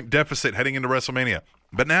 63-point deficit heading into WrestleMania.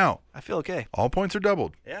 But now, I feel okay. all points are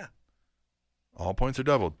doubled. Yeah. All points are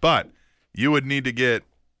doubled. But you would need to get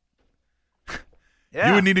Yeah.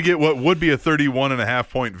 you would need to get what would be a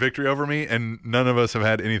 31.5-point victory over me, and none of us have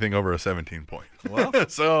had anything over a 17-point. Well,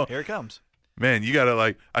 so here it comes. man, you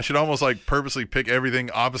gotta I should almost purposely pick everything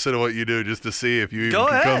opposite of what you do just to see if you even Go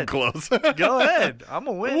can ahead. come close. Go ahead. I'm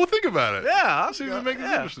going to win. We'll think about it. Yeah, I'll see if we make this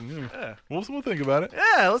interesting. Yeah. We'll think about it.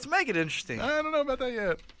 Yeah, let's make it interesting. I don't know about that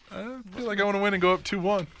yet. I feel like I want to win and go up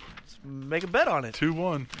 2-1. Make a bet on it.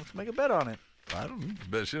 2-1. Let's make a bet on it. I don't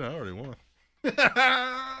bet shit. I already won.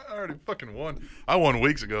 I already fucking won. I won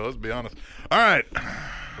weeks ago. Let's be honest. All right.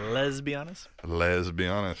 Let's be honest. Let's be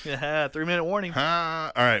honest. Yeah, 3-minute warning.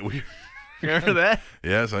 All right. Remember that?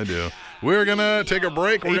 Yes, I do. We're gonna take a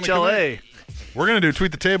break. We're gonna come in. HLA. We're going to do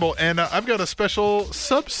Tweet the Table, and I've got a special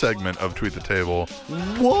sub-segment of Tweet the Table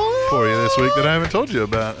What? for you this week that I haven't told you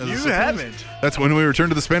about. as a You surprise. haven't. That's when we return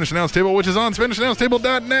to the Spanish Announce Table, which is on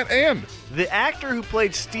SpanishAnnounceTable.net, and The actor who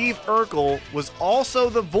played Steve Urkel was also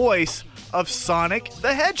the voice of Sonic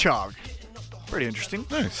the Hedgehog. Pretty interesting.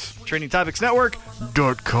 nice.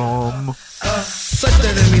 TrainingTopicsNetwork.com.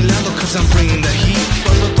 Salte de mi lado, cause I'm bringing the heat.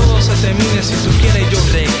 Cuando todo se termine, si tú quieres, yo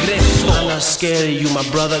regreso. I'm not scared of you, my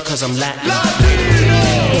brother, cause I'm Latin.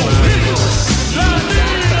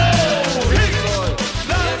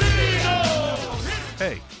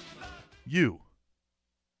 Hey, you.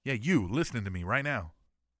 Yeah, you listening to me right now.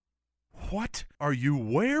 What are you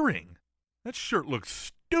wearing? That shirt looks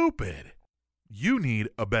stupid. You need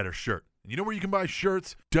a better shirt. You know where you can buy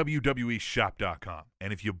shirts? WWEshop.com.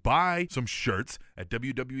 And if you buy some shirts at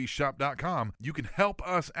WWEshop.com, you can help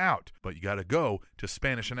us out. But you got to go to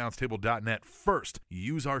SpanishAnnounceTable.net first. You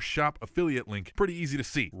use our shop affiliate link. Pretty easy to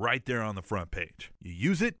see right there on the front page. You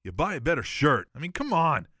use it, you buy a better shirt. I mean, come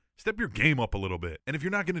on. Step your game up a little bit. And if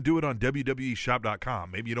you're not going to do it on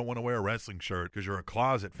WWEshop.com, maybe you don't want to wear a wrestling shirt because you're a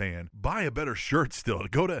closet fan, buy a better shirt still.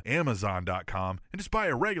 Go to Amazon.com and just buy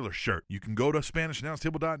a regular shirt. You can go to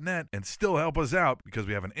SpanishAnnounceTable.net and still help us out because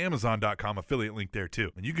we have an Amazon.com affiliate link there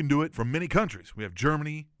too. And you can do it from many countries. We have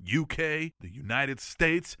Germany, UK, the United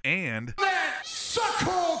States, and That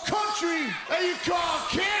suckhole country that you call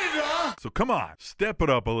Canada. so come on, step it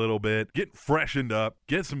up a little bit, get freshened up,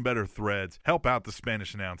 get some better threads, help out the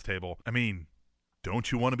Spanish Announce Table. I mean,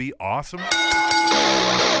 don't you want to be awesome?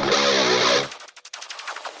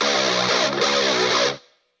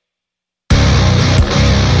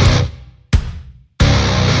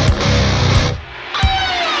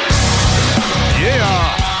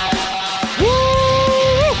 Yeah! Woo!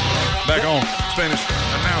 Back on Spanish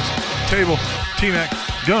Announce Table, T-Mac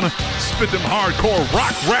gonna spit them hardcore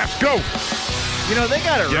rock raps. Go! You know, they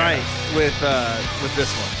got it Yeah. right with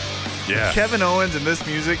this one. Yeah. Kevin Owens and this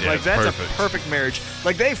music, Yeah, like it's that's perfect. a perfect marriage.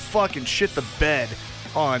 Like they fucking shit the bed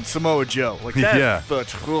on Samoa Joe. Like that, Yeah.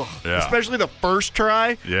 Yeah. Especially the first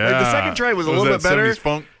try. Yeah. Like the second try was a little that bit better. 70s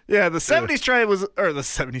funk? Yeah, the 70s try was, or the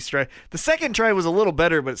 70s try. The second try was a little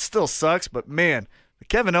better, but it still sucks. But man,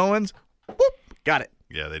 Kevin Owens, whoop, got it.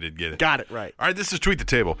 Yeah, they did get it. Got it right. All right, this is Tweet the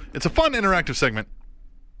Table. It's a fun interactive segment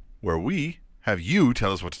where we have you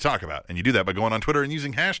tell us what to talk about. And you do that by going on Twitter and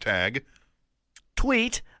using hashtag.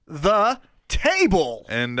 Tweet the table.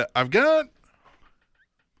 And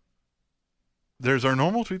there's our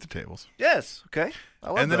normal Tweet the Tables. Yes. Okay. I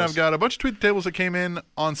love And then those. I've got a bunch of Tweet the Tables that came in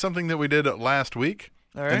on something that we did last week.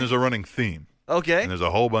 All right. And there's a running theme. Okay. And there's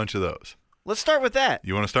a whole bunch of those. Let's start with that.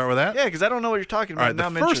 You want to start with that? Yeah, because I don't know what you're talking All about. right, the Now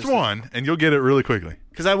I'm first interested. one, and you'll get it really quickly.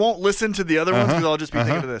 Because I won't listen to the other ones because I'll just be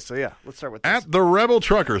thinking uh-huh. of this. So yeah, let's start with this. At the Rebel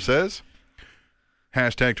Trucker says,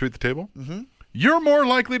 hashtag Tweet the Table. Mm-hmm. You're more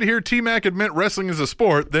likely to hear T-Mac admit wrestling is a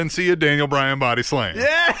sport than see a Daniel Bryan body slam.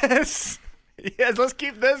 Yes. Yes, let's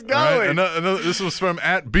keep this All going. right, another, this was from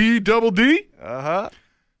at B-double-D. Uh-huh.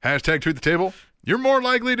 Hashtag Tweet the Table. You're more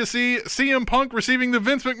likely to see CM Punk receiving the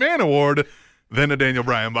Vince McMahon Award than a Daniel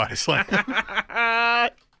Bryan body slam.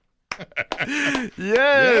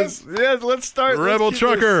 Yes. Yes, let's start. Rebel let's keep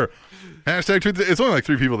Trucker. Hashtag Tweet the It's only like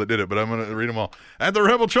 3 people that did it, but I'm going to read them all. At the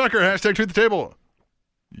Rebel Trucker. Hashtag Tweet the Table.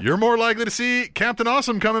 You're more likely to see Captain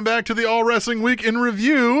Awesome coming back to the All Wrestling Week in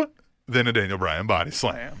review than a Daniel Bryan body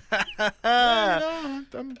slam.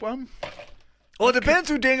 Well, it depends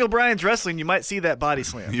who Daniel Bryan's wrestling. You might see that body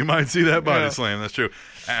slam. You might see that body Yeah. slam. That's true.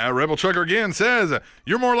 Rebel Trucker again says,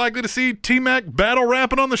 you're more likely to see T-Mac battle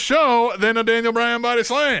rapping on the show than a Daniel Bryan body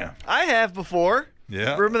slam. I have before.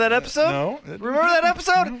 Yeah. Remember that episode? No. Remember that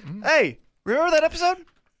episode? Hey, remember that episode?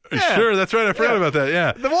 Yeah. Sure, that's right. I forgot Yeah. about that.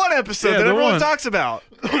 Yeah. The one episode Yeah, that the everyone one. talks about.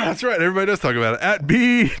 That's right. Everybody does talk about it. At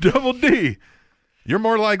B-double-D, you're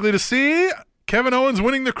more likely to see Kevin Owens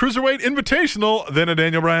winning the Cruiserweight Invitational than a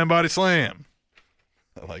Daniel Bryan body slam.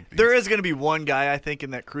 I like these. There is going to be one guy, I think,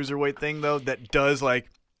 in that cruiserweight thing, though, that does, like,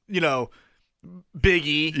 you know, Big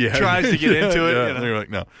E tries to get into it. Yeah, You know? They're like,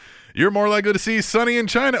 no. You're more likely to see Sonny and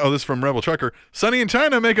China. Oh, this is from Rebel Trucker. Sonny and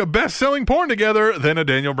China make a best-selling porn together than a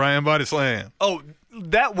Daniel Bryan body slam. Oh,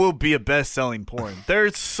 that will be a best-selling porn.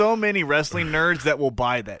 There's so many wrestling nerds that will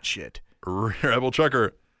buy that shit. Rebel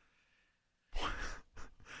Trucker.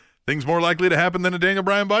 Things more likely to happen than a Daniel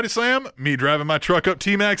Bryan body slam? Me driving my truck up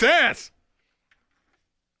T-Mac's ass.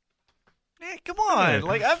 Hey, come on.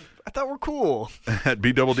 Like, I thought we're cool. At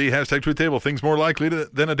B-double-D, hashtag Truth Table, things more likely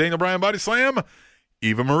than a Daniel Bryan body slam?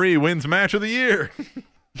 Eva Marie wins match of the year.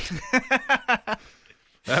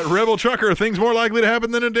 At Rebel Trucker, things more likely to happen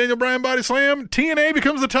than a Daniel Bryan body slam? TNA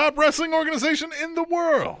becomes the top wrestling organization in the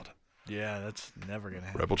world. Yeah, that's never going to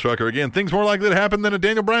happen. Rebel Trucker again, things more likely to happen than a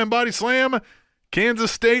Daniel Bryan body slam?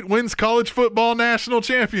 Kansas State wins college football national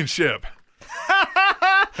championship.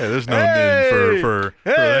 Hey, there's no need for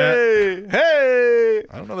that. Hey!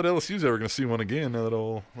 I don't know that LSU's ever going to see one again now that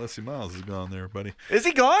old Leslie Miles is gone there, buddy. Is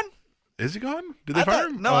he gone? Is he gone? Did they I fire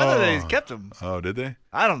thought, him? no, I thought they kept him. Oh, did they?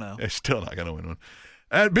 I don't know. They're still not going to win one.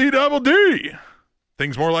 At B-double-D,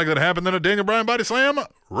 things more likely to happen than a Daniel Bryan body slam?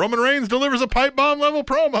 Roman Reigns delivers a pipe bomb level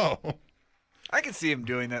promo. I can see him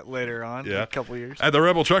doing that later on in a couple years. At the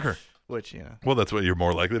Rebel Trucker. Which, you know. Well, that's what you're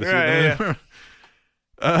more likely to see. Right,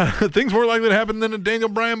 yeah. Things more likely to happen than a Daniel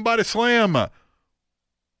Bryan body slam.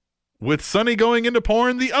 With Sonny going into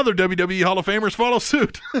porn, the other WWE Hall of Famers follow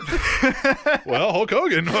suit. Well, Hulk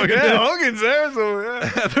Hogan. Yeah, Hogan's there, so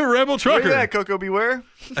yeah. The Rebel Trucker. Look at that, Coco Beware.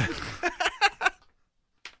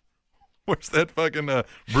 Where's that fucking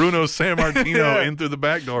Bruno Sammartino in through the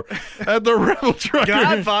back door? At the Rebel Trucker.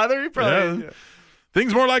 Godfather, he probably. Yeah.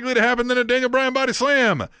 Things more likely to happen than a Daniel Bryan body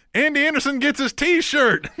slam. Andy Anderson gets his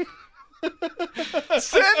T-shirt.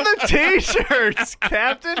 Send the T-shirts,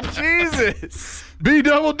 Captain Jesus. B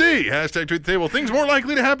double D, hashtag tweet the table. Things more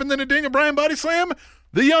likely to happen than a Daniel Bryan body slam.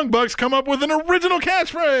 The Young Bucks come up with an original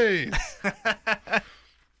catchphrase.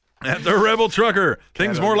 At the Rebel Trucker,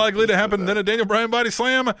 things more likely to happen than a Daniel Bryan body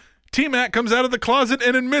slam. T-Mac comes out of the closet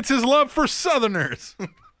and admits his love for Southerners.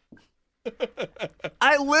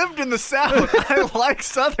 I lived in the South. I like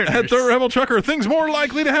Southerners. At the Rebel Trucker, things more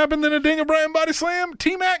likely to happen than a Daniel Bryan body slam.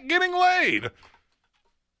 T-Mac getting laid.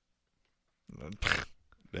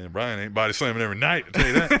 Daniel Bryan ain't body slamming every night, I'll tell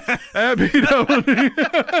you that. At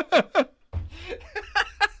BWD.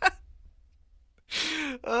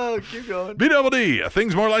 Oh, keep going. BWD,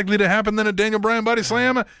 things more likely to happen than a Daniel Bryan body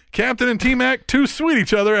slam. Captain and T-Mac too sweet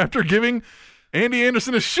each other after giving Andy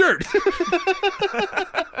Anderson a shirt.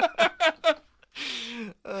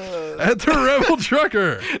 At the Rebel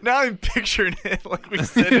Trucker. Now I'm picturing it like we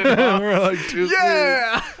said it. We're like too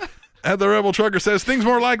Yeah. sweet. At the Rebel Trucker says, things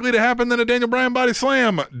more likely to happen than a Daniel Bryan body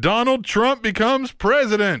slam. Donald Trump becomes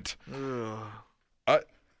president.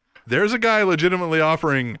 There's a guy legitimately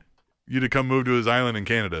offering you to come move to his island in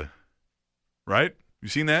Canada. Right? You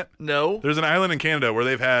seen that? No. There's an island in Canada where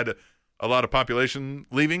they've had a lot of population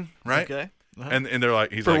leaving, right? Okay. Uh-huh. And they're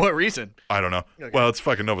like, he's For like, what reason? I don't know. Okay. Well, it's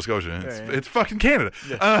fucking Nova Scotia. Yeah. It's fucking Canada.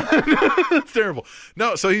 Yeah. It's terrible.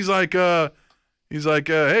 No, so he's like,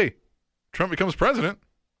 hey, Trump becomes president.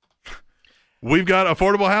 We've got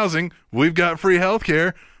affordable housing. We've got free health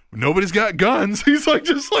care. Nobody's got guns. He's like,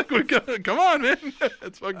 just like, we got, come on, man.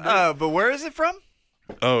 It's fucking But where is it from?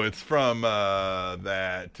 Oh, it's from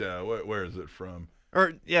where is it from?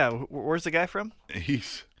 Or, yeah, where's the guy from?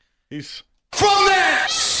 He's From that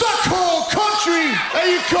suckhole country that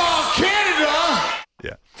you call Canada.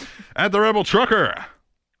 yeah. At the Rebel Trucker.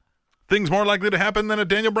 Things more likely to happen than a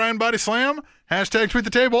Daniel Bryan body slam. Hashtag tweet the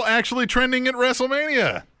table actually trending at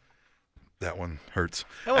WrestleMania. That one hurts.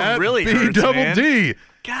 That one At really hurts, man. BWD.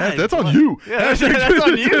 God, that's on what? you. Yeah, Hashtag that's tweet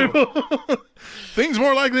on the you. table. Things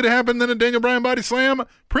more likely to happen than a Daniel Bryan body slam.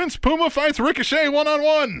 Prince Puma fights Ricochet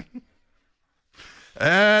one-on-one.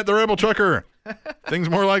 At the Rebel Trucker. Things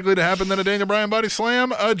more likely to happen than a Daniel Bryan body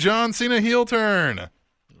slam. A John Cena heel turn.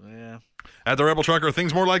 Yeah. At the Rebel Trucker,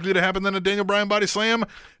 things more likely to happen than a Daniel Bryan body slam.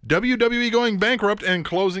 WWE going bankrupt and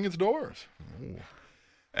closing its doors. Ooh.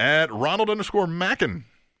 At Ronald_Mackin.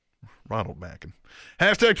 Ronald Mackin.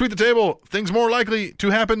 Hashtag tweet the table. Things more likely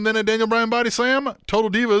to happen than a Daniel Bryan body slam. Total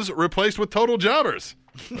Divas replaced with Total Jobbers.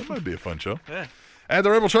 That might be a fun show. Yeah. At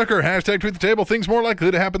the Rebel Trucker, hashtag tweet the table. Things more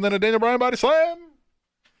likely to happen than a Daniel Bryan body slam.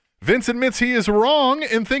 Vince admits he is wrong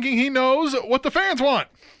in thinking he knows what the fans want.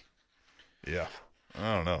 Yeah.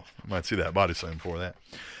 I don't know. I might see that body slam for that.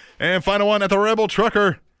 And final one at the Rebel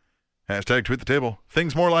Trucker. Hashtag tweet the table.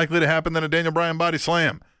 Things more likely to happen than a Daniel Bryan body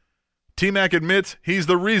slam. T-Mac admits he's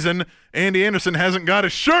the reason Andy Anderson hasn't got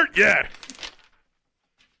his shirt yet.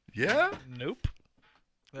 Yeah? Nope.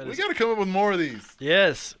 We got to come up with more of these.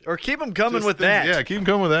 Yes. Or keep them coming Just with things- that. Yeah, keep them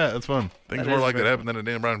coming with that. That's fun. Things That more is likely to very happen than a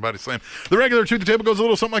Daniel Bryan body slam. The regular Truth the Table goes a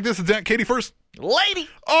little something like this. It's at Katie first. Lady.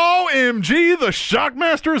 OMG, the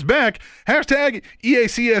Shockmaster is back. Hashtag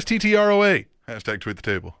EACSTTROA. Hashtag Tweet the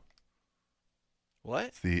Table. What?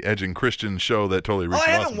 It's the Edge and Christian show that totally reeks Oh, I of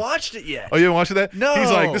haven't awesomeness. watched it yet. Oh, you haven't watched that? No.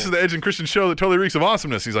 He's like, this is the Edge and Christian show that totally reeks of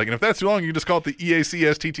awesomeness. He's like, and if that's too long, you can just call it the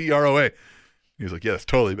EACSTTROA. He's like, yeah, that's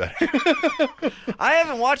totally bad. I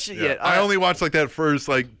haven't watched it yet. I only watched like that first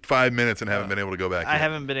 5 minutes and haven't been able to go back I yet.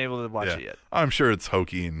 haven't been able to watch Yeah. it yet. I'm sure it's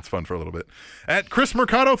hokey and it's fun for a little bit. At Chris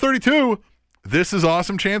Mercado 32, this is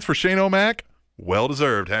awesome chance for Shane O'Mac. Well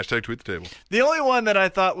deserved. Hashtag Tweet the Table. The only one that I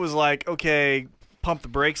thought was like, okay, pump the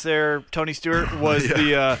brakes there, Tony Stewart, was Yeah.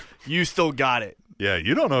 the you still got it. Yeah,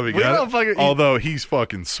 you don't know if he We got don't it. fucking- Although he's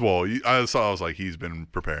fucking swole. I was like, he's been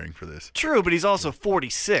preparing for this. True, but he's also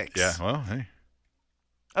 46. Yeah, well, hey.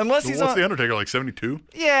 Unless he's What's on. The Undertaker, like 72?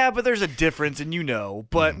 Yeah, but there's a difference, and you know.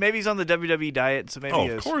 But maybe he's on the WWE diet, so maybe Oh,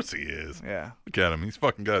 he of is. course he is. Yeah. Look at him. He's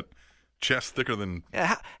fucking got chest thicker than...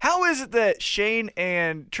 Yeah. How is it that Shane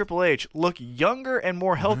and Triple H look younger and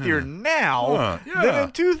more healthier now yeah. than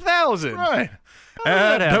in 2000? Right. How did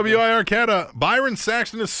that At happen? WIR Cata, Byron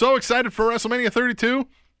Saxton is so excited for WrestleMania 32.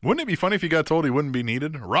 Wouldn't it be funny if he got told he wouldn't be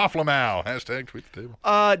needed? Rafflemow. Hashtag Tweet the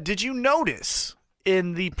Table. Did you notice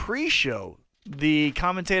in the pre-show the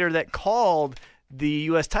commentator that called the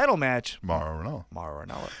U.S. title match, Mauro Mauro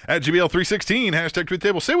Ranallo? At GBL316, hashtag Tweet the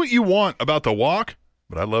Table. Say what you want about the walk,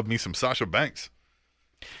 but I love me some Sasha Banks.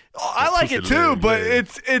 Oh, I like it pussy too, leg, but leg.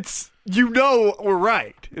 it's we're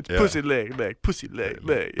right. It's Yeah. pussy leg, pussy leg.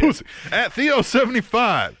 Yeah. Pussy. At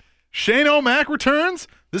Theo75, Shane O'Mac returns.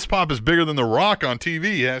 This pop is bigger than The Rock on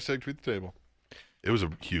TV. Hashtag Tweet the Table. It was a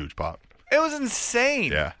huge pop. It was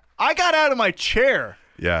insane. Yeah. I got out of my chair.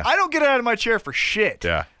 Yeah. I don't get out of my chair for shit.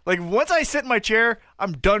 Yeah. Like, once I sit in my chair,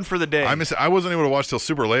 I'm done for the day. I wasn't able to watch till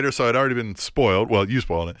super later, so I'd already been spoiled. Well, you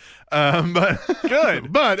spoiled it. But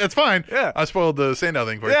Good. But it's fine. Yeah. I spoiled the Sandow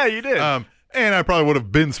thing for you. Yeah, you did. And I probably would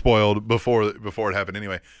have been spoiled before it happened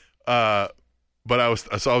anyway. But I was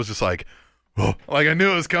just like, oh, like I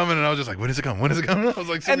knew it was coming, and I was just like, when is it coming? When is it coming? I was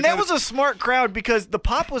like, and that was a smart crowd because the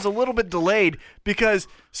pop was a little bit delayed because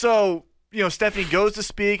Stephanie goes to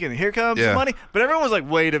speak and here comes the money, but everyone was like,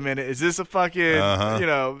 wait a minute, is this a fucking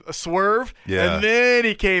a swerve? Yeah. And then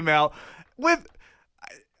he came out with.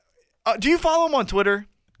 Do you follow him on Twitter?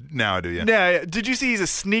 Now I do, yeah. Yeah. Did you see he's a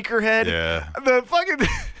sneakerhead? Yeah. The fucking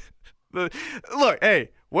look, hey,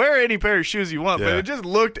 wear any pair of shoes you want, but Yeah. it just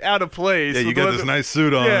looked out of place. Yeah, you got this nice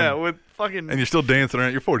suit on. Yeah, with fucking. And you're still dancing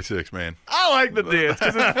around. You're 46, man. I like the dance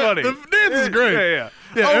because it's funny. The dance is great. Yeah.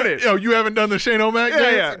 Own it. You haven't done the Shane O'Mac dance?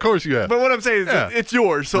 Yeah. Of course you have. But what I'm saying is it's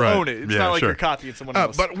yours, so Right. own it. It's Yeah, not like sure. you're copying someone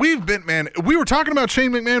else. But we were talking about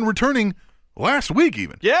Shane McMahon returning last week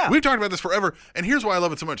even. Yeah. We've talked about this forever. And here's why I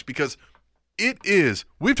love it so much, because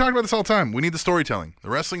we've talked about this all the time. We need the storytelling. The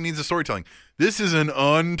wrestling needs the storytelling. This is an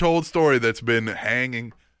untold story that's been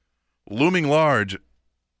looming large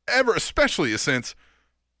especially since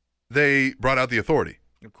they brought out the Authority.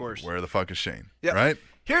 Of course. Where the fuck is Shane? Yep. Right?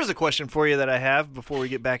 Here's a question for you that I have before we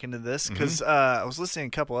get back into this, because I was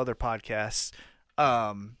listening to a couple other podcasts.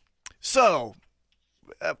 Fastlane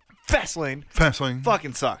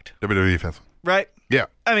fucking sucked, WWE Fastlane. right? Yeah.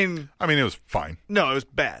 I mean, it was fine, no, it was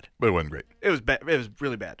bad. but it wasn't great. It was bad. It was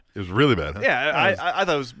really bad. It was really bad, huh? Yeah, I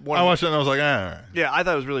thought it was one. I watched it and I was like, ah. Yeah, I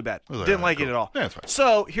thought it was really bad. was like, Didn't all right, like it cool. at all. Yeah, it's fine.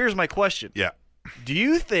 So here's my question. Yeah. Do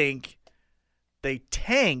you think they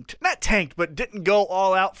not tanked, but didn't go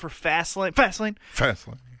all out for Fastlane?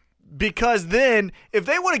 Fastlane. Because then, if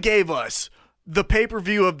they would have gave us the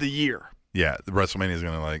pay-per-view of the year, Yeah, the WrestleMania is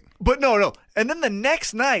going to but no, and then the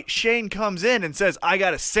next night Shane comes in and says, "I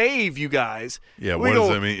got to save you guys." Yeah, We what go,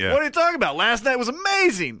 does that mean? Yeah. What are you talking about? Last night was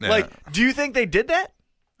amazing. Yeah. Like, do you think they did that?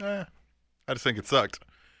 I just think it sucked.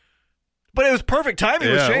 But it was perfect timing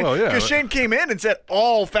with Yeah, Shane well, yeah. because Shane came in and said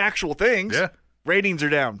all factual things. Yeah. Ratings are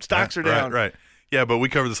down, stocks are down. Right. Yeah, but we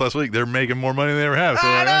covered this last week. They're making more money than they ever have. So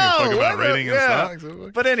I I don't give a know. fuck about rating and Yeah.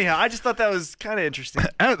 stocks. But anyhow, I just thought that was kind of interesting.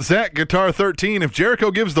 At Zach Guitar 13, if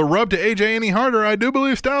Jericho gives the rub to AJ any harder, I do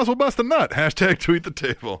believe Styles will bust a nut. # tweet the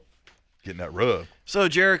table. Getting that rub. So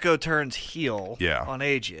Jericho turns heel Yeah. on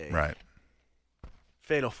AJ. Right.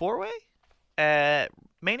 Fatal 4-way at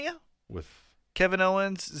Mania? With Kevin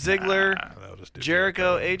Owens, Ziggler, they'll just do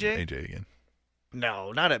Jericho, AJ? AJ again.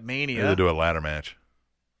 No, not at Mania. They'll do a ladder match.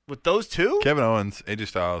 With those two? Kevin Owens, AJ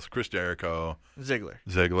Styles, Chris Jericho, Ziggler.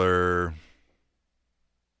 Ziggler.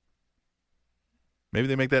 Maybe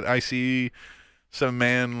they make that IC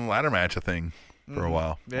 7-man ladder match a thing for a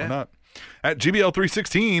while. Yeah. Why not? At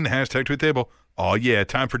GBL316, # tweet table. Oh, yeah,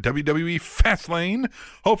 time for WWE Fastlane.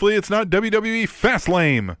 Hopefully it's not WWE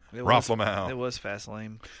Fastlame. It Rofflemau. was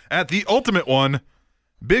Fastlane. At the Ultimate One,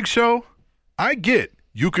 Big Show, I get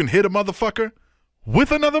you can hit a motherfucker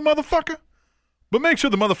with another motherfucker, but make sure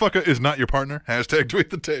the motherfucker is not your partner. # tweet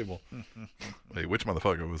the table. Wait, which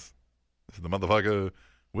motherfucker was? Is it the motherfucker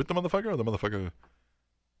with the motherfucker or the motherfucker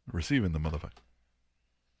receiving the motherfucker?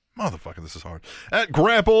 Motherfucker, this is hard. At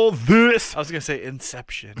Grapple This, I was going to say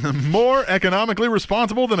Inception. more economically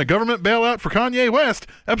responsible than a government bailout for Kanye West.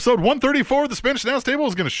 Episode 134 of the Spanish Announce Table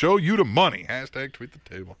is going to show you the money. # tweet the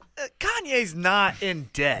table. Kanye's not in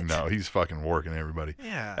debt. No, he's fucking working everybody.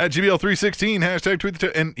 Yeah. At GBL316, # tweet the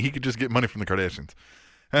table. And he could just get money from the Kardashians.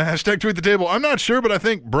 # tweet the table. I'm not sure, but I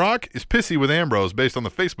think Brock is pissy with Ambrose based on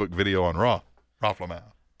the Facebook video on Raw. Rofflemau.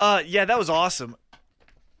 Yeah, that was awesome.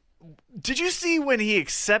 Did you see when he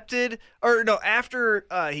accepted, or no, after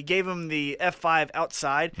he gave him the F5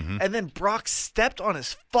 outside, and then Brock stepped on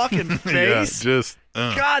his fucking face? Yeah, just.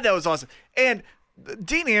 God, that was awesome. And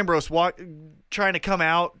Dean Ambrose trying to come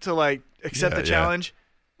out to like accept the challenge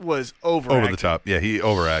was Over the top. Yeah, he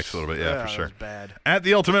overacts a little bit. Yeah, for that sure. was bad. At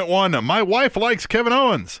the Ultimate One, my wife likes Kevin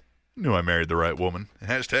Owens. Knew I married the right woman. #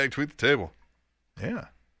 tweet the table. Yeah.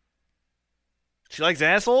 She likes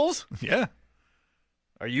assholes? Yeah.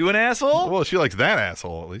 Are you an asshole? Well, she likes that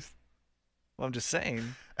asshole at least. Well, I'm just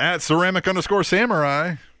saying. At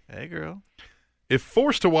ceramic_samurai. Hey, girl. If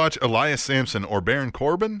forced to watch Elias Sampson or Baron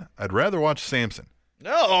Corbin, I'd rather watch Sampson.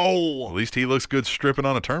 No. At least he looks good stripping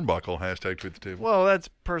on a turnbuckle. # tweet the table. Well, that's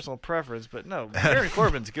personal preference, but no, Baron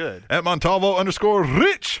Corbin's good. At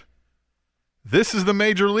Montalvo_Rich. This is the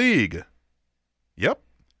major league. Yep.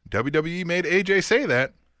 WWE made AJ say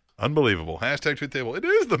that. Unbelievable. # tweet the table. It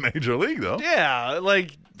is the major league, though. Yeah,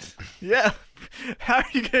 like, yeah. How are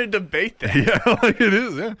you going to debate that? Yeah, like it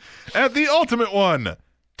is, yeah. At the Ultimate One,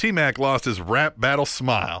 T-Mac lost his rap battle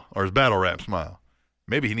smile, or his battle rap smile.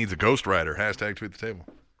 Maybe he needs a Ghost Rider. Hashtag tweet the table.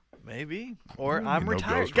 Maybe. Or I'm no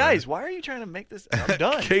retired. Ghost Guys, Rider. why are you trying to make this? I'm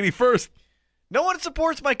done. Katie First. No one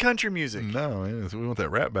supports my country music. No, man, we want that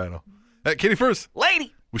rap battle. Katie First.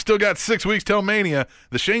 Lady. We still got 6 weeks till Mania.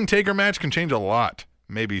 The Shane Taker match can change a lot.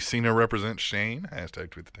 Maybe Cena represents Shane.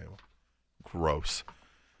 Hashtag tweet the table. Gross.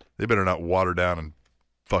 They better not water down and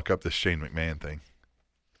fuck up this Shane McMahon thing.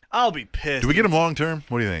 I'll be pissed. Do we get him long term?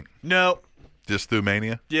 What do you think? No. Just through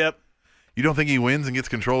Mania? Yep. You don't think he wins and gets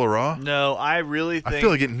control of Raw? No, I really think. I feel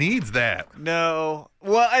like it needs that. No.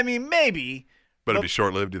 Well, I mean, maybe. But it'd be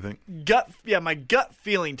short-lived, do you think? My gut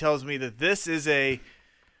feeling tells me that this is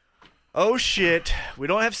oh shit, we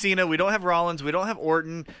don't have Cena, we don't have Rollins, we don't have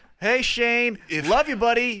Orton. Hey Shane, love you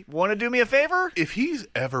buddy, want to do me a favor? If he's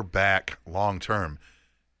ever back long-term,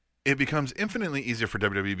 it becomes infinitely easier for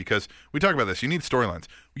WWE because we talk about this. You need storylines.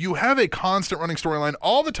 You have a constant running storyline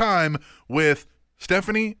all the time with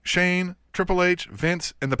Stephanie, Shane, Triple H,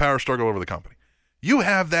 Vince, and the power struggle over the company. You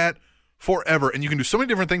have that forever, and you can do so many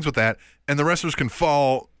different things with that, and the wrestlers can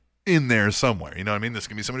fall in there somewhere. You know what I mean? This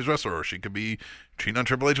can be somebody's wrestler, or she could be cheating on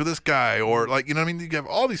Triple H with this guy, or like, you know what I mean? You have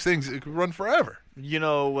all these things that could run forever. You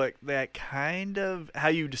know what? That kind of how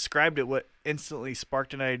you described it, what instantly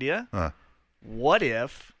sparked an idea? What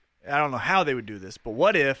if, I don't know how they would do this, but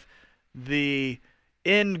what if the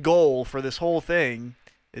end goal for this whole thing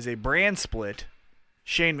is a brand split?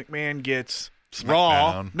 Shane McMahon gets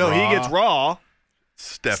Raw. No, he gets Raw.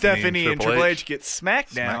 Stephanie and Triple H get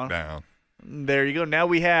SmackDown. There you go. Now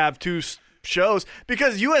we have two shows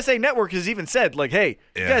because USA Network has even said, like, hey,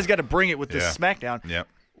 you guys got to bring it with this SmackDown. Yeah.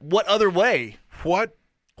 What other way? What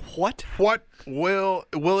will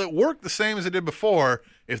it work the same as it did before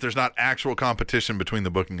if there's not actual competition between the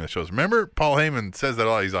booking of the shows? Remember, Paul Heyman says that a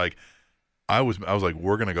lot. He's like, I was like,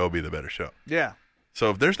 we're gonna go be the better show. Yeah. So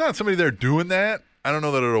if there's not somebody there doing that, I don't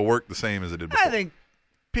know that it'll work the same as it did before. I think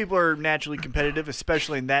people are naturally competitive,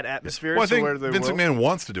 especially in that atmosphere. Well, I think Vince McMahon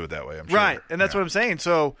wants to do it that way. I'm sure. Right, and that's what I'm saying.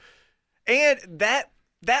 So, and that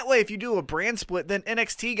way, if you do a brand split, then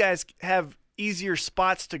NXT guys have easier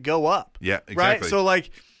spots to go up. Yeah, exactly. Right. So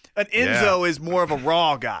like, an Enzo is more of a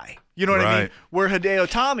Raw guy. You know what I mean? Where Hideo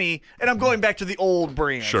Itami, and I'm going back to the old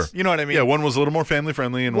brands. Sure. You know what I mean? Yeah, one was a little more family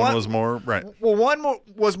friendly, and one was more right. Well, one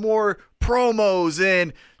was more promos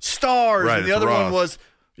and stars, and the other one was,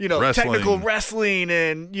 technical wrestling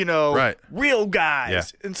and, real guys. Yeah.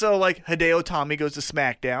 And so, like, Hideo Itami goes to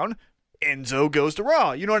SmackDown, Enzo goes to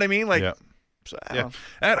Raw. You know what I mean? Like, so, I don't know.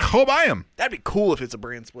 At Hobayam. That'd be cool if it's a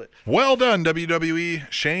brand split. Well done, WWE.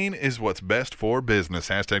 Shane is what's best for business.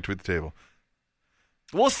 Hashtag tweet the table.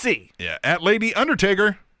 We'll see. Yeah. At Lady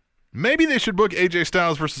Undertaker. Maybe they should book AJ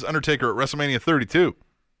Styles versus Undertaker at WrestleMania 32.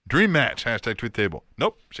 Dream match. Hashtag tweet the table.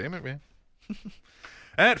 Nope. Shame it, man.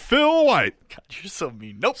 At Phil White. God, you're so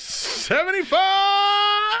mean. Nope. 75.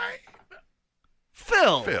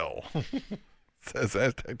 Phil. Says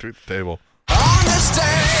hashtag tweet the table.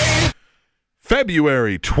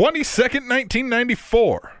 February 22nd,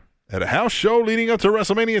 1994. At a house show leading up to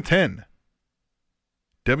WrestleMania 10.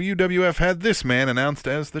 WWF had this man announced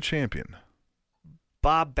as the champion.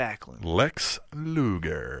 Bob Backlund. Lex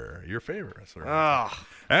Luger. Your favorite wrestler. Oh.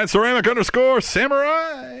 At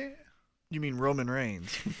ceramic_samurai. You mean Roman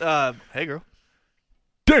Reigns. Hey, girl.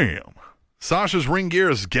 Damn. Sasha's ring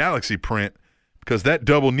gear is galaxy print because that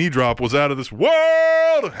double knee drop was out of this world.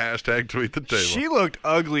 Hashtag tweet the table. She looked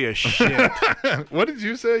ugly as shit. What did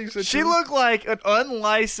you say? You said she looked like an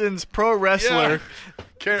unlicensed pro wrestler.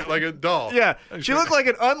 Yeah. Like a doll. Yeah. She looked like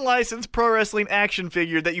an unlicensed pro wrestling action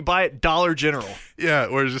figure that you buy at Dollar General. Yeah,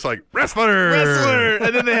 where it's just like, wrestler.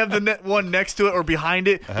 And then they have the one next to it or behind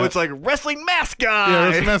it where it's like, wrestling mask guy. Yeah,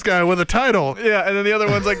 wrestling mask guy with a title. Yeah, and then the other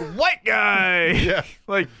one's like, white guy. Yeah.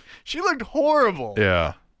 Like, she looked horrible.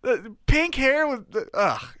 Yeah. The pink hair was,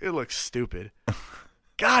 it looked stupid.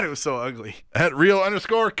 God, it was so ugly. At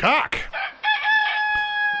real_cock.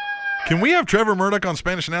 Can we have Trevor Murdoch on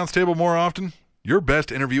Spanish Announce Table more often? Your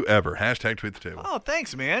best interview ever. Hashtag tweet the table. Oh,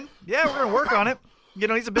 thanks, man. Yeah, we're going to work on it.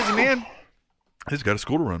 He's a busy man. He's got a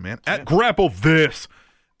school to run, man. At Grapple This.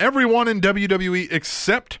 Everyone in WWE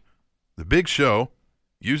except the Big Show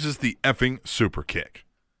uses the effing super kick.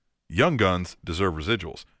 Young Guns deserve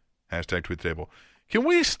residuals. Hashtag tweet the table. Can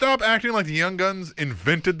we stop acting like the Young Guns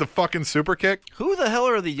invented the fucking super kick? Who the hell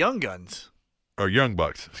are the Young Guns? or Young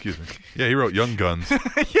Bucks, excuse me. Yeah, he wrote Young Guns.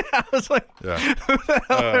 Yeah, I was like, Yeah. who the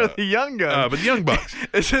hell are the Young Guns? But the Young Bucks.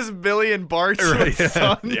 It's just Billy and Bart's Right, yeah.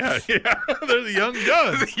 sons. Yeah. They're the Young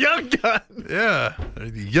Guns. Young Guns. Yeah, they're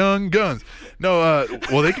the Young Guns. No,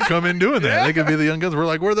 well, they could come in doing that. They could be the Young Guns. We're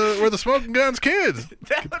like, we're the Smoking Guns kids.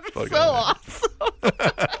 That would be fuck so outta awesome.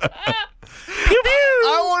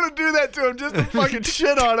 I want to do that to him just to fucking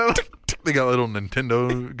shit on him. They got little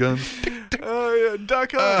Nintendo guns. Oh, yeah,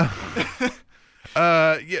 Duck Hunt.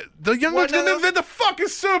 Yeah, the Young Bucks didn't invent the fucking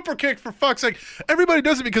super kick, for fuck's sake. Everybody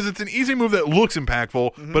does it because it's an easy move that looks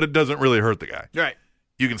impactful, but it doesn't really hurt the guy. Right.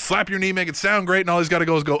 You can slap your knee, make it sound great, and all he's got to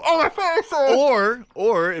go is go, oh, my face.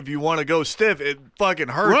 Or if you want to go stiff, it fucking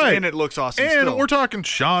hurts Right. and it looks awesome And still. we're talking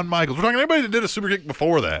Shawn Michaels. We're talking anybody that did a super kick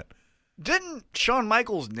before that. Didn't Shawn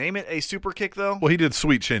Michaels name it a super kick, though? Well, he did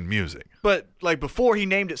Sweet Chin Music. But, like, before he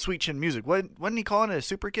named it Sweet Chin Music, wasn't he calling it a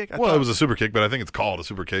super kick? Well, it was a super kick, but I think it's called a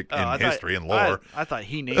super kick in history and lore. I thought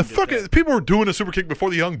he named it that. People were doing a super kick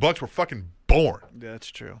before the Young Bucks were fucking born. Yeah,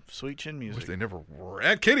 that's true. Sweet Chin Wish Music. they never were.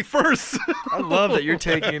 At Katie first. I love that you're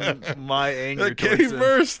taking my anger At Katie towards him.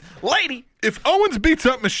 first. Lady! If Owens beats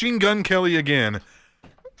up Machine Gun Kelly again,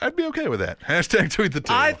 I'd be okay with that. Hashtag tweet the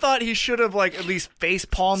table. I thought he should have, like, at least face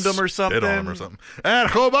palmed him or something. Spit on him or something. At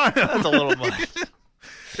Hobart. That's a little much.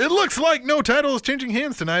 It looks like no title is changing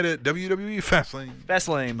hands tonight at WWE Fastlane. That's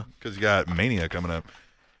lame. Because you got Mania coming up.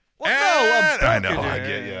 Well, I know. I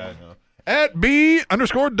get you. I know. At B_double_D.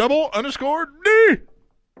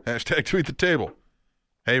 Hashtag tweet the table.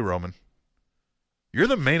 Hey, Roman. You're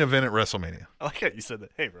the main event at WrestleMania. I like how you said that.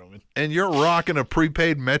 Hey, Roman. And you're rocking a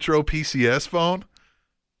prepaid Metro PCS phone?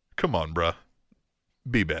 Come on, bruh.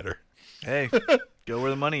 Be better. Hey, go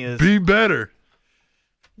where the money is. Be better.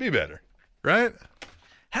 Be better. Right?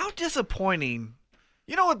 How disappointing.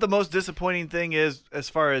 You know what the most disappointing thing is as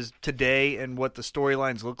far as today and what the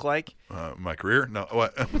storylines look like? My career? No.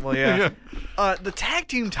 What? Well, yeah. The tag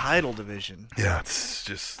team title division. Yeah, it's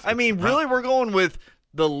just... I mean, really, we're going with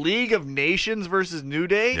the League of Nations versus New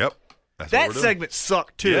Day? Yep. That's That what we're doing. segment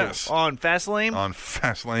sucked, too. Yes. On Fastlane. On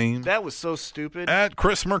Fastlane. That was so stupid. At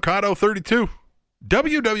Chris Mercado 32.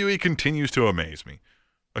 WWE continues to amaze me.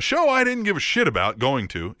 A show I didn't give a shit about going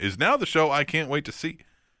to is now the show I can't wait to see.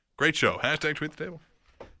 Great show. Hashtag tweet the table.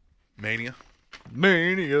 Mania.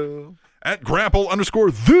 At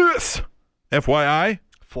grapple_this. FYI.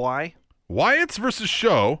 Why? Wyatt's versus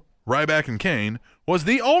Show, Ryback and Kane, was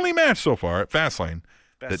the only match so far at Fastlane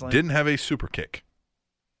that didn't have a super kick.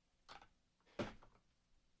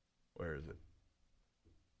 Where is it?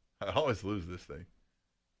 I always lose this thing.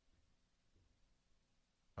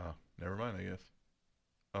 Oh, never mind, I guess.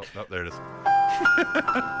 Oh, no, there it is.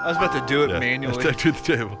 I was about to do it manually. Hashtag to the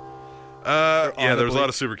table. Yeah, there was a audibly. lot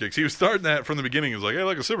of super kicks. He was starting that from the beginning. He was like, hey,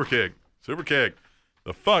 look, a super kick. Super kick.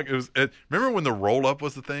 The fuck? It was. Remember when the roll-up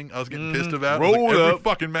was the thing I was getting pissed about? It was Roll every up.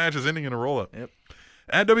 fucking match is ending in a roll-up. Yep.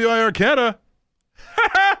 At WI Arcata,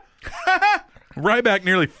 Ryback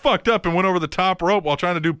nearly fucked up and went over the top rope while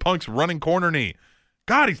trying to do Punk's running corner knee.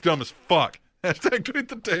 God, he's dumb as fuck. Hashtag tweet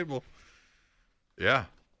the table. Yeah,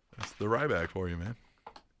 that's the Ryback for you, man.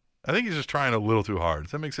 I think he's just trying a little too hard.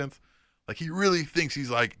 Does that make sense? Like, he really thinks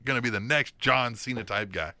he's, like, going to be the next John Cena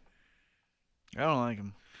type guy. I don't like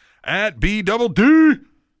him. At B_D.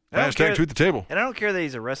 Hashtag tweet the table. And I don't care that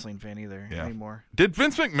he's a wrestling fan either anymore. Did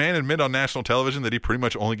Vince McMahon admit on national television that he pretty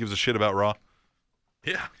much only gives a shit about Raw?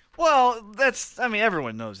 Yeah. Well,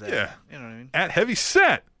 everyone knows that. Yeah. You know what I mean? At Heavy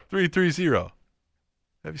Set 330.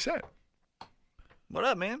 Heavy Set. What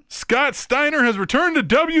up, man? Scott Steiner has returned to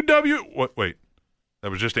WWE. What? Wait.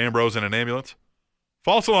 That was just Ambrose in an ambulance?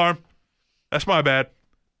 False alarm. That's my bad.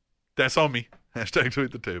 That's on me. Hashtag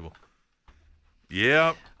tweet the table.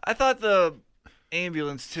 Yeah. I thought the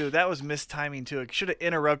ambulance, too, that was mistiming, too. It should have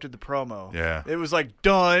interrupted the promo. Yeah. It was like,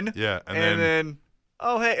 done. Yeah. And then,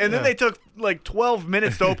 oh, hey. And then they took like 12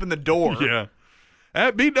 minutes to open the door. Yeah.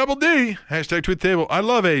 At B_D. Hashtag tweet the table. I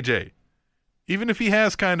love AJ. Even if he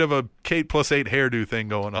has kind of a Kate +8 hairdo thing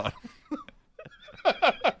going on.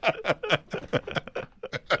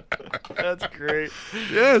 That's great.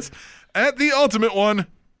 Yes. At the ultimate one,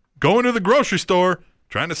 going to the grocery store,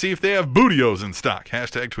 trying to see if they have Bootios in stock.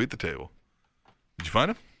 Hashtag tweet the table. Did you find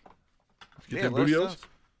them? Get them let us Bootios?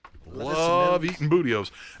 know. Love eating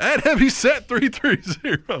Bootios. At Heavy Set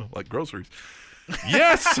 330. Like groceries.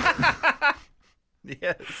 Yes.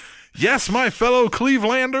 Yes. Yes, my fellow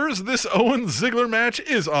Clevelanders, this Owen Ziggler match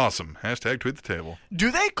is awesome. Hashtag tweet the table.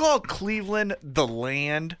 Do they call Cleveland the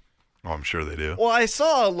land? Oh, I'm sure they do. Well, I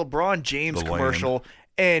saw a LeBron James The commercial,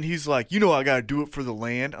 and he's like, I got to do it for the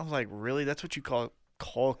land. I was like, really? That's what you call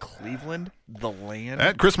Call Cleveland the land.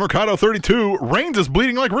 At Chris Mercado 32, Reigns is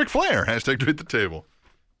bleeding like Ric Flair. Hashtag tweet the table.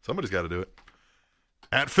 Somebody's got to do it.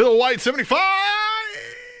 At Phil White 75.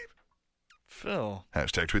 Phil.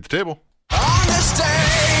 Hashtag tweet the table.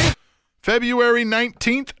 February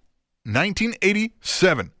 19th,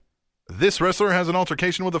 1987. This wrestler has an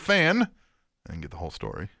altercation with a fan. I didn't get the whole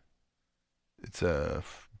story. It's a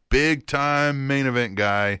big-time main event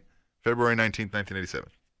guy. February 19th, 1987.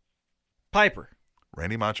 Piper.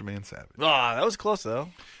 Randy Macho Man Savage. Ah, that was close, though.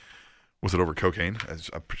 Was it over cocaine?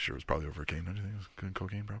 I'm pretty sure it was probably over cocaine. Don't you think it was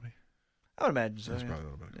cocaine, probably? I would imagine so. It's Yeah. probably a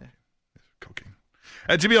little bit of cocaine.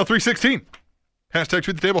 At GBL 316. Hashtag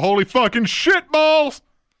tweet the table. Holy fucking shit balls.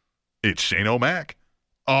 It's Shane O'Mac.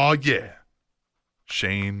 Oh, yeah.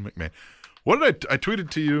 Shane McMahon. What did I tweeted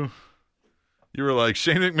to you? You were like,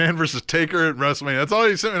 Shane McMahon versus Taker at WrestleMania. That's all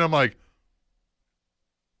you sent me. And I'm like,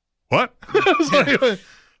 what?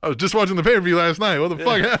 I was just watching the pay-per-view last night. What the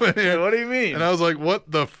fuck happened here? What do you mean? And I was like, what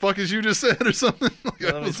the fuck is you just said or something? Like,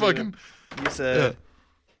 I was fucking... You said...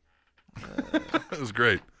 It was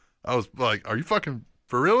great. I was like, are you fucking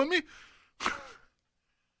for real in me?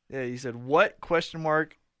 Yeah, you said, what? Question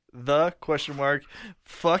mark. The question mark.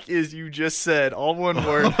 Fuck is you just said. All one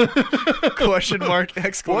word. Question mark.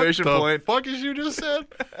 Exclamation point. What the fuck is you just said?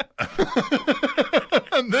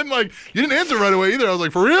 And then, like, you didn't answer right away either. I was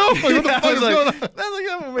like, for real? Like, what the fuck is going on? I was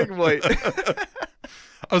like, I'm going to make him wait.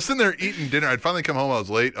 I was sitting there eating dinner. I'd finally come home. I was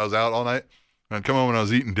late. I was out all night. And I'd come home and I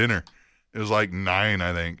was eating dinner. It was like 9,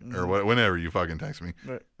 I think, or whenever you fucking text me.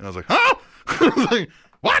 Right. And I was like, huh? I was like,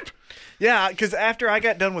 what? Yeah, because after I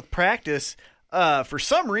got done with practice, for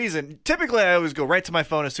some reason, typically I always go right to my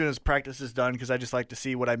phone as soon as practice is done because I just like to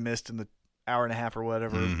see what I missed in the hour and a half or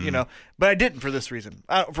whatever, you know. But I didn't for this reason,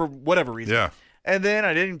 for whatever reason. Yeah. And then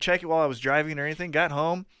I didn't check it while I was driving or anything. Got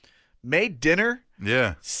home, made dinner.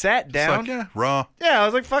 Yeah. Sat down. It's like, yeah, Raw. Yeah, I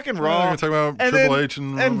was like fucking We're raw. going to talk about Triple H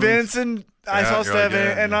and Vince and I saw you're Steph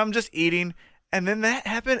like, and I'm just eating. And then that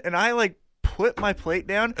happened, and I like put my plate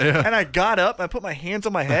down, Yeah. and I got up, and I put my hands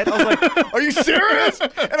on my head. I was like, "Are you serious?"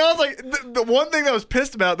 And I was like, "The one thing that I was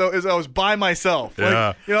pissed about though is I was by myself." Like,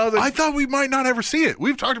 Yeah. you know, I was like, I thought we might not ever see it.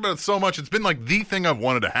 We've talked about it so much. It's been like the thing I've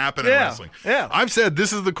wanted to happen in Yeah. wrestling. Yeah. I've said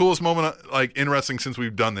this is the coolest moment like in wrestling since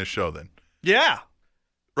we've done this show then. "Yeah."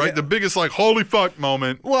 Right? Yeah. The biggest like holy fuck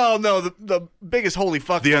moment. Well, no, the biggest holy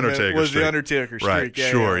fuck The moment Undertaker was streak. the Undertaker streak. Right. Yeah,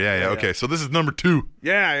 Sure. Yeah. Okay. So this is number 2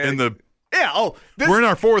 Yeah. in the Yeah. Oh, we're in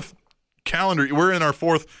our 4th calendar. We're in our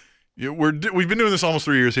 4th. We've been doing this almost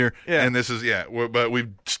 3 years here. Yeah. And this is but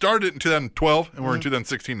we've started it in 2012 and we're in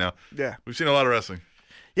 2016 now. Yeah. We've seen a lot of wrestling.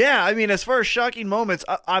 Yeah, I mean, as far as shocking moments,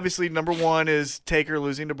 obviously number 1 is Taker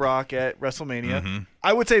losing to Brock at WrestleMania.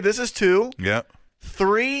 I would say this is 2. Yeah.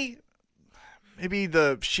 3, maybe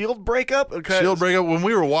the Shield breakup. Shield breakup when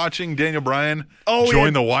we were watching Daniel Bryan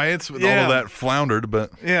join the Wyatts with all of that floundered,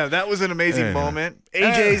 but Yeah, that was an amazing Yeah. moment.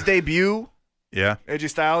 AJ's debut. yeah. AJ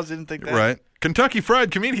Styles didn't think that. Right. Kentucky Fried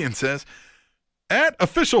Comedian says, at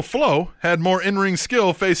Official Flow had more in-ring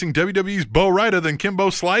skill facing WWE's Bo Rida than Kimbo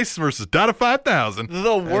Slice versus Dada 5000.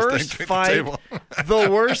 The worst Hashtag fight. tweet the table. The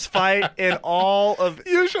worst fight in all of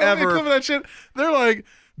You showed me a ever. clip of that shit. They're like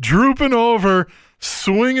drooping over,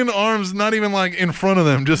 swinging arms, not even like in front of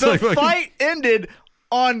them. Just The like fight ended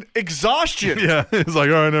on exhaustion. Yeah, it's like,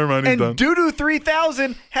 all right, never mind, he's done. And Doodoo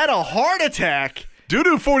 3000 had a heart attack.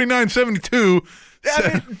 Doodoo 4972. I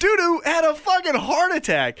mean, Doodoo had a fucking heart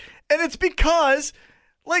attack. And it's because,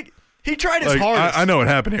 like, he tried his Like, hardest. I know what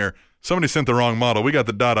happened here. Somebody sent the wrong model. We got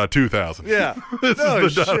the Dada 2000. Yeah. This No,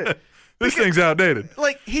 is the Dada. shit. This thing's outdated.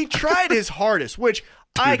 Like, he tried his hardest, which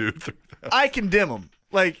Doodoo 3000. I condemn him.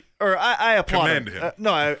 Like, or I applaud Commend him.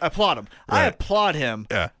 No, I applaud him. I Right. applaud him.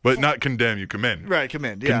 Yeah, but not condemn. You commend. Right,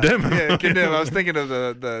 commend. Yeah. Condemn him. Yeah, condemn. I was thinking of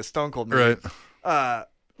the Stone Cold movie. Right.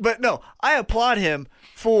 But no, I applaud him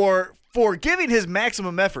for giving his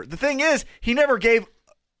maximum effort. The thing is, he never gave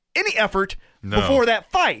any effort before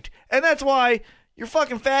that fight. And that's why your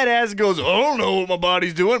fucking fat ass goes, I don't know what my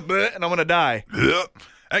body's doing, but and I'm going to die.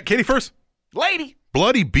 At Katie first. Lady.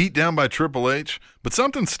 Bloody beat down by Triple H, but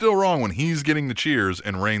something's still wrong when he's getting the cheers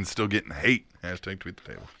and Reigns still getting hate. Hashtag tweet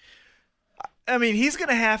the table. I mean, he's going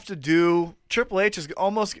to have to do, Triple H is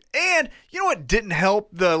almost, and you know what didn't help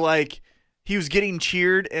the, like, he was getting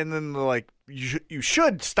cheered and then the, like, you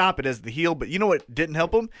should stop it as the heel, but you know what didn't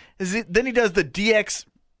help him? Then he does the DX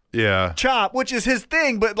Yeah. chop, which is his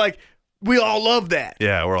thing, but, like, we all love that.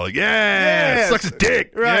 Yeah, we're all like, yeah, Yes. sucks his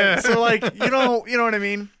dick. Right. Yeah. So, like, you know what I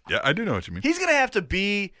mean? Yeah, I do know what you mean. He's gonna have to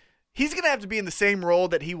be in the same role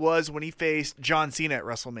that he was when he faced John Cena at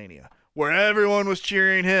WrestleMania, where everyone was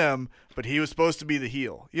cheering him, but he was supposed to be the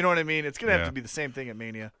heel. You know what I mean? It's gonna have to be the same thing at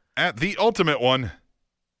Mania. At the ultimate one,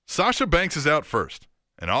 Sasha Banks is out first,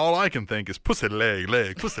 and all I can think is pussy leg,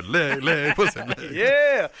 pussy leg, pussy leg.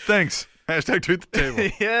 Yeah. Thanks. Hashtag tweet the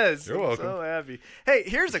table. Yes. You're welcome. So happy. Hey,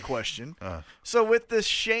 here's a question. So with this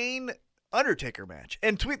Shane Undertaker match,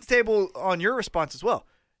 and tweet the table on your response as well,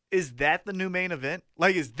 is that the new main event?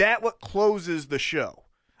 Like, is that what closes the show?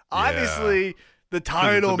 Obviously, the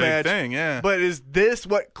title big match. thing, yeah. But is this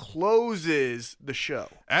what closes the show?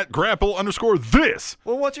 At grapple_this.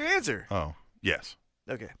 Well, what's your answer? Oh, yes.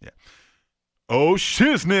 Okay. Yeah. Oh,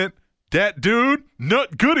 shiznit. Dat dude,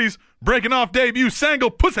 nut goodies, breaking off debut single,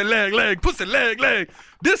 pussy leg, pussy leg.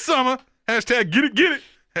 This summer, hashtag get it.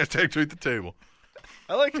 Hashtag tweet the table.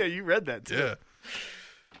 I like how you read that, too. Yeah.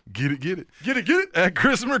 Get it. At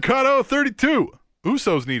Chris Mercado 32.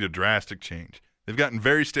 Usos need a drastic change. They've gotten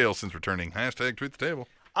very stale since returning. Hashtag tweet the table.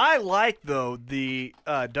 I like, though, the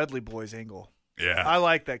Dudley Boys angle. Yeah. I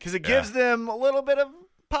like that because it gives them a little bit of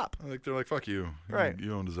pop. I think they're like, fuck you. Right. You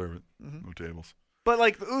don't deserve it. No tables. But,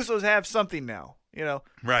 like, the Usos have something now, you know?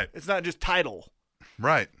 Right. It's not just title.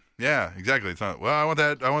 Right. Yeah, exactly. It's not, well, I want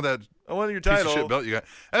that I want your piece title. of shit belt you got.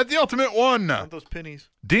 At the Ultimate One. I want those pennies.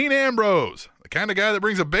 Dean Ambrose, the kind of guy that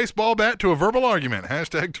brings a baseball bat to a verbal argument.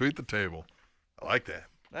 Hashtag tweet the table. I like that.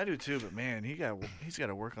 I do too, but man, he's got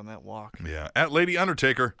to work on that walk. Yeah. At Lady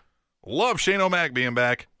Undertaker, love Shane O'Mac being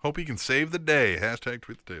back. Hope he can save the day. Hashtag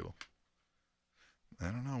tweet the table.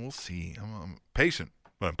 I don't know. We'll see. I'm patient,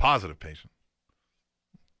 but I'm positive patient.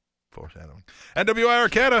 Foreshadowing. At WI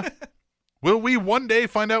Arcata, will we one day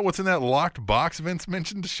find out what's in that locked box Vince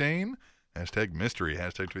mentioned to Shane? Hashtag mystery.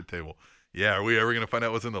 Hashtag tweet the table. Yeah, are we ever going to find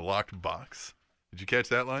out what's in the locked box? Did you catch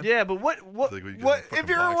that line? Yeah, but what Like we got what fucking if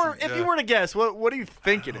you boxes, were to guess, what do you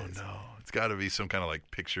think it is? No, it's got to be some kind of like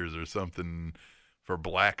pictures or something for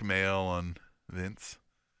blackmail on Vince.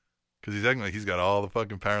 Because he's acting like he's got all the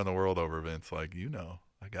fucking power in the world over Vince. Like,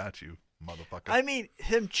 I got you, motherfucker. I mean,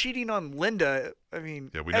 him cheating on Linda. I mean,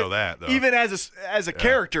 Yeah, we know that, though. Even as a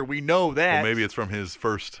character, we know that. Well, maybe it's from his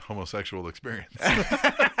first homosexual experience.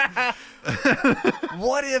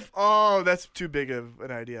 What if? Oh, that's too big of an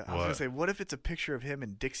idea. I was What? gonna say, what if it's a picture of him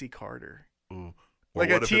and Dixie Carter, Ooh. Or like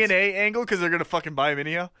a what if it's- TNA angle, because they're gonna fucking buy him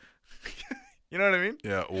anyhow. You know what I mean?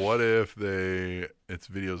 Yeah, what if it's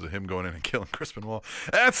videos of him going in and killing Chris Benoit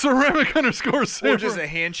at ceramic_samurai. Or just a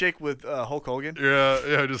handshake with Hulk Hogan.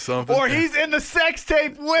 Yeah, just something. Or he's in the sex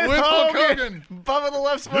tape with Hulk Hogan. Hogan. Bubba the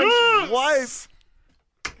Love Sponge's Yes! wife.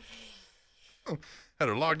 Had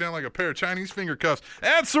her locked down like a pair of Chinese finger cuffs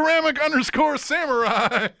at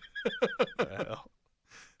ceramic_samurai.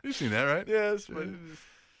 You've seen that, right? Yes, but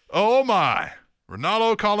Oh my.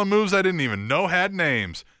 Ronaldo calling moves I didn't even know had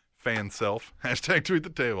names. Fan self. Hashtag tweet the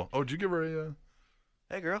table. Oh, did you give her a...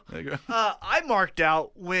 hey, girl. There you go. I marked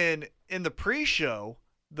out when in the pre-show,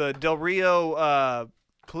 the Del Rio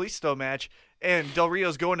Kalisto match, and Del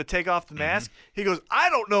Rio's going to take off the mask. He goes,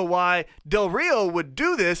 I don't know why Del Rio would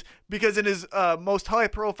do this, because in his most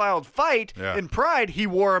high-profile fight in Pride, he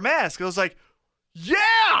wore a mask. I was like, yeah!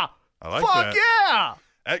 I like Fuck that. yeah!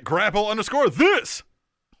 At grapple_this.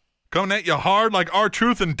 Coming at you hard like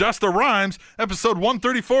R-Truth and Dust the Rhymes. Episode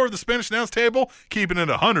 134 of the Spanish Announce Table. Keeping it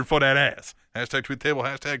 100 for that ass. Hashtag tweet table.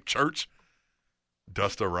 Hashtag church.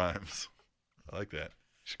 Dust the Rhymes. I like that.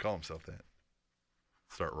 He should call himself that.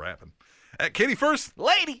 Start rapping. At Katie First.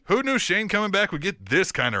 Lady! Who knew Shane coming back would get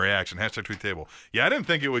this kind of reaction? Hashtag tweet table. Yeah, I didn't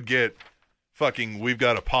think it would get fucking, we've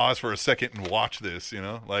got to pause for a second and watch this, you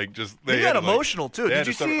know? Like, just... He got emotional, too. they had Did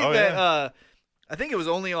you to start- see oh, that? yeah. I think it was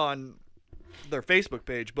only on their Facebook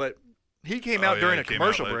page, but he came out yeah, during he a came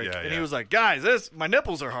commercial out, break, yeah, and yeah. he was like, guys, my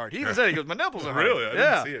nipples are hard. He even said, he goes, my nipples are hard. Really? I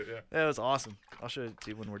didn't see it, yeah. That was awesome. I'll show it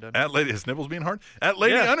to you when we're done. At Lady, his nipples being hard. At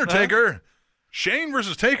Lady Yeah, Undertaker, Shane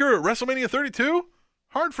versus Taker at WrestleMania 32.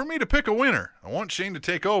 Hard for me to pick a winner. I want Shane to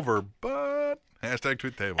take over, but hashtag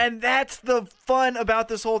tweet table. And that's the fun about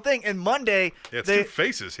this whole thing. And Monday, Yeah, it's two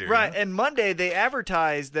faces here. right? you know? And Monday they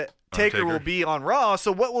advertised that Taker Taker. will be on Raw.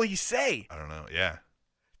 So what will he say? I don't know. Yeah.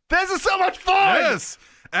 This is so much fun. Yes.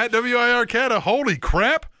 At WIR Cata, holy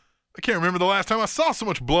crap. I can't remember the last time I saw so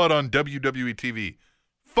much blood on WWE TV.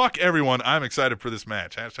 Fuck everyone. I'm excited for this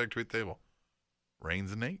match. Hashtag tweet table.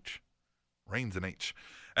 Reigns and H. Reigns and H.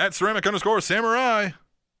 At ceramic_samurai.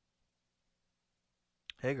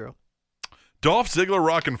 Hey, girl. Dolph Ziggler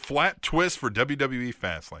rocking flat twist for WWE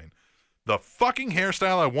Fastlane. The fucking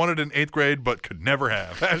hairstyle I wanted in 8th grade but could never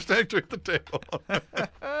have. Hashtag tweet the table.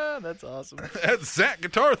 That's awesome. At Zach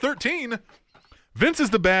Guitar 13. Vince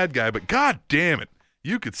is the bad guy, but god damn it.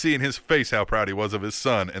 You could see in his face how proud he was of his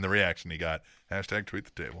son and the reaction he got. Hashtag tweet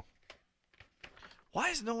the table. Why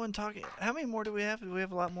is no one talking? How many more do we have? Do we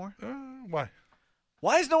have a lot more? Why?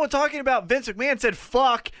 Why is no one talking about Vince McMahon said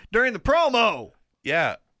fuck during the promo?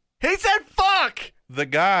 Yeah. He said fuck! The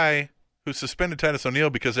guy who suspended Titus O'Neil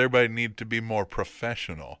because everybody needed to be more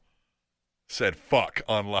professional said fuck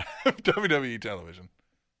on live WWE television.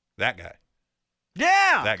 That guy.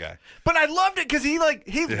 Yeah! That guy. But I loved it because he lost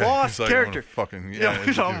he's like, "I wanna character. fucking,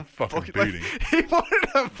 He's a fucking beating. Like, he wanted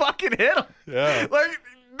to fucking hit him. Yeah. Like,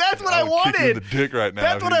 that's what I I'll kick you in wanted. the dick right now.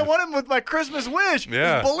 That's what I wanted with my Christmas wish.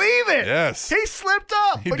 Yeah. Was believe it. Yes. He slipped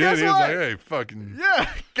up. He but did. guess He was what? like, hey, fucking. Yeah,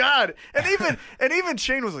 God. And even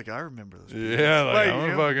Shane was like, I remember this. Yeah, like, I'm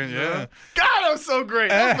you- fucking, yeah. God, that was so great.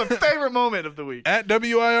 That was my favorite moment of the week. At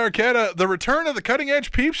WI Arcata, the return of the Cutting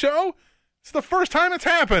Edge Peep Show. It's the first time it's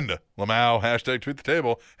happened. Lamau, hashtag tweet the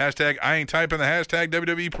table. Hashtag I ain't typing the hashtag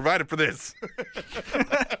WWE provided for this.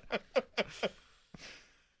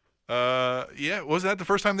 Yeah, was that the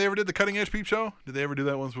first time they ever did the Cutting Edge Peep Show? Did they ever do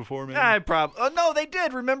that once before, man? I probably. Oh, no, they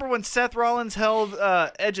did. Remember when Seth Rollins held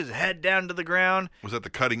Edge's head down to the ground? Was that the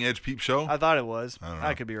Cutting Edge Peep Show? I thought it was. I don't know.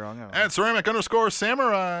 I could be wrong. I don't know. At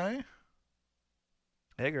ceramic_samurai.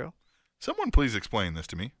 Hey, girl. Someone please explain this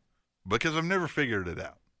to me, because I've never figured it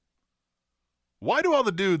out. Why do all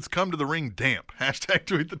the dudes come to the ring damp? Hashtag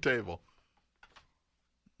tweet the table.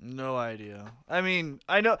 No idea. I mean,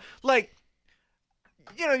 I know, like,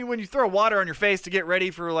 you know, when you throw water on your face to get ready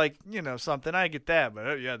for, like, you know, something, I get that.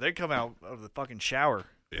 But, yeah, they come out of the fucking shower.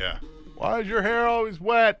 Yeah. Why is your hair always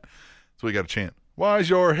wet? So we got to chant. Why is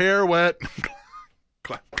your hair wet?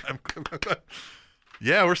 Clap, clap, clap, clap, clap.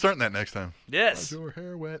 Yeah, we're starting that next time. Yes. Why is your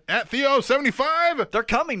hair wet? At Theo75. They're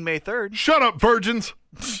coming May 3rd. Shut up, virgins.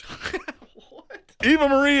 Eva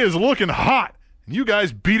Marie is looking hot, and you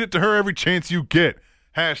guys beat it to her every chance you get.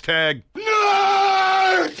 Hashtag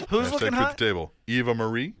nerd. Who's Hashtag looking tweet hot? the table. Eva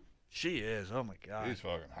Marie. She is. Oh, my God. She's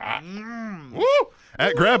fucking hot. Woo!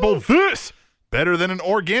 At Grapple this. Better than an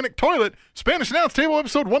organic toilet. Spanish Announce Table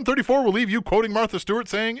episode 134 will leave you quoting Martha Stewart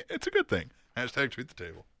saying, it's a good thing. Hashtag tweet the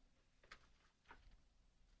table.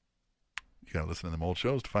 You got to listen to them old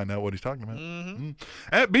shows to find out what he's talking about.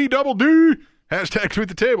 At BDD. Hashtag tweet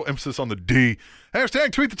the table. Emphasis on the D.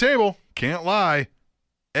 Hashtag tweet the table. Can't lie.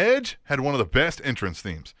 Edge had one of the best entrance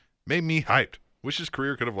themes. Made me hyped. Wish his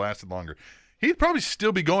career could have lasted longer. He'd probably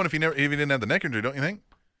still be going if he didn't have the neck injury, don't you think?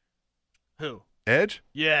 Who? Edge?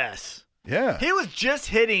 Yes. Yeah. He was just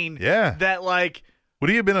hitting Yeah. that, like, Would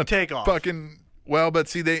he have been a Takeoff. fucking well? But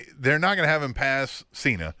see, they're not going to have him pass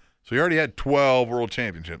Cena, so he already had 12 world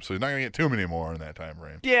championships, so he's not going to get too many more in that time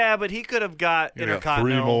frame. yeah, but he could have got He could have got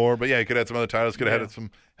Intercontinental. 3 more, but yeah, he could have had some other titles. Could have had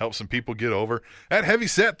help some people get over. At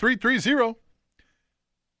Heavyset 330,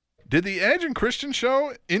 did the Edge and Christian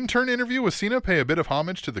show intern interview with Cena pay a bit of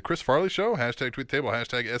homage to the Chris Farley show? Hashtag tweet the table.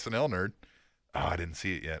 Hashtag SNL nerd. Oh, I didn't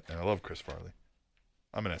see it yet, and I love Chris Farley.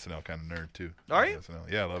 I'm an SNL kind of nerd too. Are you?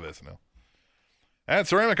 SNL. Yeah, I love SNL. At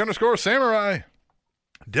ceramic_samurai,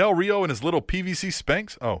 Del Rio and his little PVC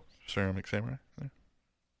Spanx. Oh, ceramic samurai. There.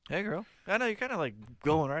 Hey, girl. I know you're kind of like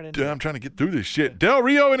going right into Dude, I'm trying to get through this shit. Del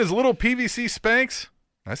Rio and his little PVC Spanx.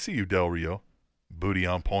 I see you, Del Rio. Booty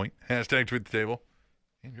on point. Hashtag tweet the table.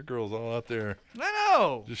 And your girl's all out there I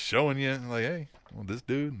know. just showing you, like, hey, well, this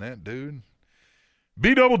dude and that dude.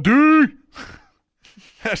 BDD.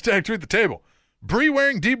 Hashtag tweet the table. Bree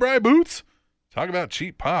wearing D-Bry boots. Talk about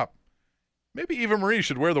cheap pop. Maybe Eva Marie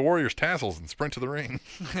should wear the Warriors tassels and sprint to the ring.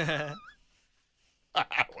 I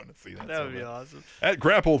want to see that. That so would be bad. awesome. At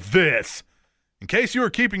Grapple this. In case you are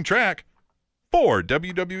keeping track, 4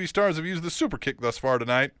 WWE stars have used the super kick thus far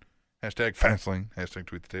tonight. Hashtag Fastlane. Hashtag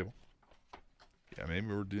tweet the table. Yeah, maybe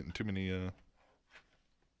we're getting too many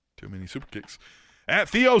super kicks. At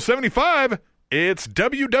Theo75, it's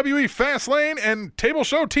WWE Fastlane and Table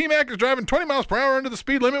Show T-Mac is driving 20 miles per hour under the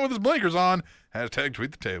speed limit with his blinkers on. Hashtag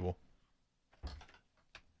tweet the table.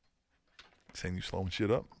 Saying you slowing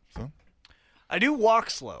shit up, son? I do walk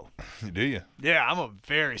slow. Do you? Yeah, I'm a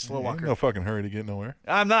very slow Ain't walker. no fucking hurry to get nowhere.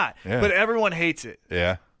 I'm not. Yeah. But everyone hates it.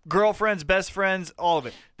 Yeah. Girlfriends, best friends, all of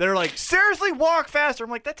it. They're like, seriously, walk faster. I'm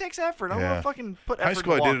like, that takes effort. I don't Yeah. want to fucking put effort High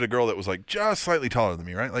school, to I walk. dated a girl that was like just slightly taller than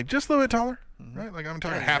me, right? Like just a little bit taller, right? Like I'm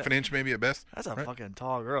talking Yeah, half yeah. an inch maybe at best. That's a right? fucking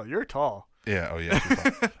tall girl. You're tall. Yeah. Oh yeah.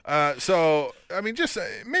 she's tall. So I mean, just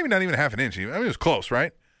maybe not even half an inch. Even. I mean, it was close,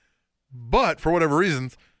 right? But for whatever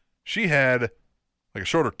reasons, she had like a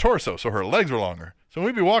shorter torso, so her legs were longer. So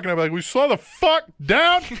we'd be walking, I'd be like, "We slow the fuck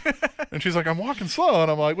down," and she's like, "I'm walking slow," and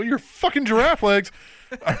I'm like, "Well, your fucking giraffe legs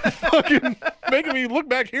are fucking making me look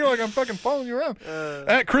back here like I'm fucking following you around."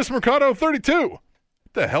 At Chris Mercado 32, what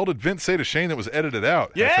the hell did Vince say to Shane that was edited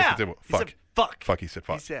out? Yeah. Hashtag the table. He said Fuck. fuck. Fuck. He said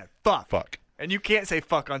fuck. He said fuck. Fuck. And you can't say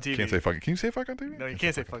fuck on TV. Can't say fuck. Can you say fuck on TV? No, you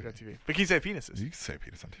can't say fuck on TV. But can you say penises? You can say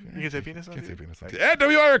penis on TV. You can say penis on Can't TV? say penis on TV. At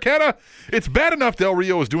WI Arcata, it's bad enough Del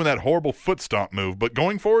Rio is doing that horrible foot stomp move, but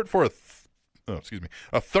going for it for excuse me.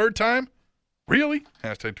 A third time? Really?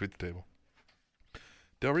 Hashtag tweet the table.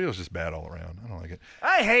 Del Rio's just bad all around. I don't like it.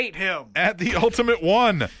 I hate him. At the ultimate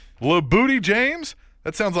one, LaBooty James?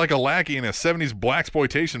 That sounds like a lackey in a 70s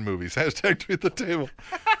blaxploitation movies. Hashtag tweet the table.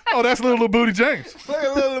 Oh, that's little LaBooty James. Look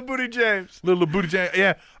at little Booty James. Little LaBooty James.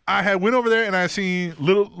 Yeah, I went over there and I seen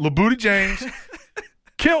little LaBooty James.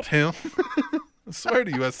 Killed him. I swear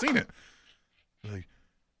to you, I've seen it. Like,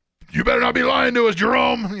 you better not be lying to us,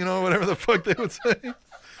 Jerome. You know, whatever the fuck they would say.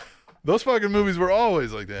 Those fucking movies were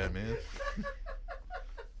always like that, man.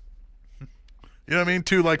 You know what I mean?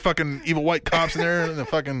 Two like fucking evil white cops in there, and the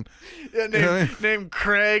fucking named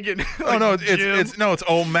Craig and it's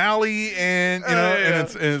O'Malley and and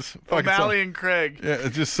it's fucking O'Malley and Craig. Yeah,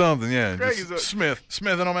 it's just something. Yeah, Craig just is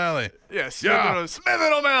Smith and O'Malley. Yeah, Smith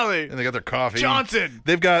and O'Malley. And they got their coffee. Johnson.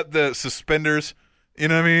 They've got the suspenders. You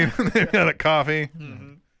know what I mean? They've got a coffee.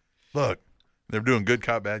 Mm-hmm. Look, they're doing good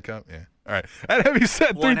cop, bad cop. Yeah. All right. At Heavy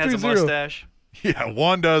Set 330. One has a mustache. Yeah,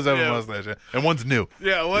 one does have a mustache, and one's new.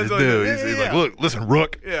 Yeah, one's new. He's like, look, listen,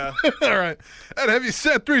 Rook. Yeah. All right. At Heavy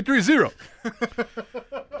Set 330.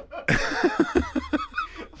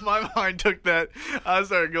 My mind took that. I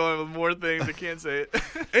started going with more things. I can't say it.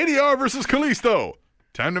 ADR versus Kalisto.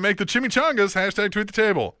 Time to make the chimichangas. Hashtag tweet the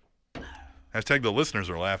table. Hashtag the listeners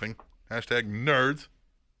are laughing. Hashtag nerds.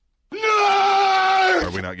 Nerds!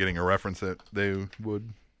 Are we not getting a reference that they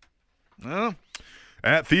would? No.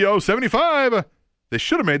 At Theo75, they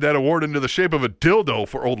should have made that award into the shape of a dildo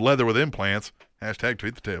for old leather with implants. Hashtag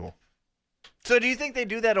tweet the table. So do you think they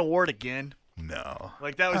do that award again? No.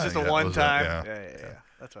 Like that was just a one time? Yeah.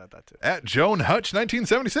 That's what I thought too. At Joan Hutch,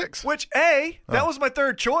 1976. Which, that was my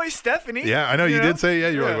third choice, Stephanie. Yeah, I know you did say,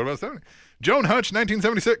 you're like, what about Stephanie? Joan Hutch,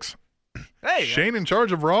 1976. Hey. Shane in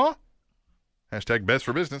charge of Raw. Hashtag best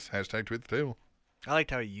for business. Hashtag tweet the table. I liked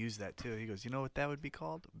how he used that too. He goes, you know what that would be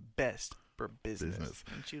called? Best for business.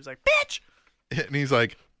 And she was like, bitch. And he's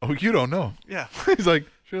like, oh, you don't know. Yeah. He's like,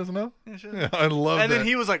 she doesn't know? Yeah, she doesn't. Yeah, I love that. And then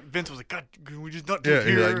he was like, Vince was like, God, can we just not do it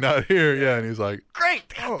he's here? like, not here. Yeah, and he's like, great.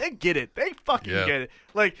 God, they get it. They fucking get it.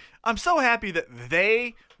 Like, I'm so happy that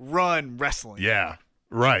they run wrestling. Yeah,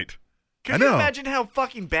 right. Can you imagine how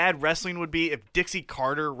fucking bad wrestling would be if Dixie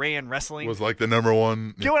Carter ran wrestling? Was like the number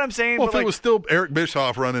one. Get what I'm saying? Well, if it was still Eric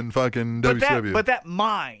Bischoff running fucking WCW. But that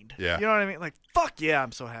mind. Yeah. You know what I mean? Like, fuck yeah,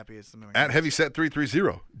 I'm so happy it's the movie. At Heavy Set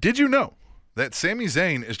 330. Did you know that Sami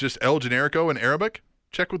Zayn is just El Generico in Arabic?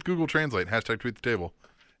 Check with Google Translate. Hashtag tweet the table.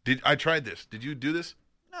 I tried this. Did you do this?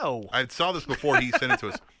 No. I saw this before he sent it to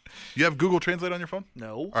us. You have Google Translate on your phone?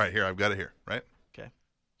 No. All right, here. I've got it here, right? Okay.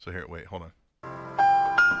 So here, wait, hold on.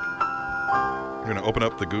 You're going to open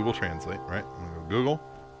up the Google Translate, right? I'm going to go Google.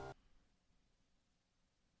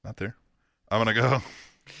 Not there. I'm going to go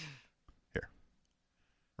here.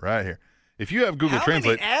 Right here. If you have Google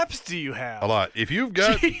Translate. How many apps do you have? A lot. If you've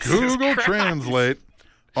got Jesus Google Christ. Translate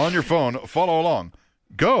on your phone, follow along.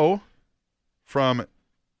 Go from,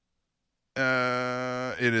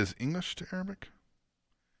 it is English to Arabic.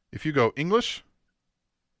 If you go English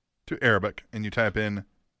to Arabic and you type in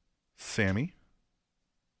Sami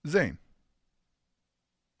Zayn.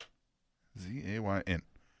 Zayn,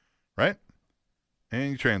 right?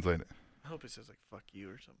 And you translate it. I hope it says like fuck you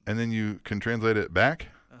or something. And then you can translate it back.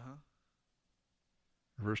 Uh-huh.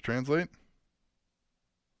 Reverse translate.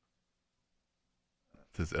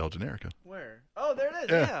 It says El Generico. Where? Oh, there it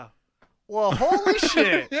is. Yeah. Well, holy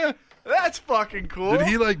shit. Yeah. That's fucking cool. Did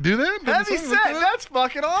he like do that? Heavy Set. That's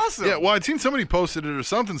fucking awesome. Yeah, well, I'd seen somebody posted it or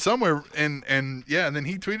something somewhere, and then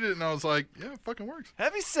he tweeted it, and I was like, yeah, it fucking works.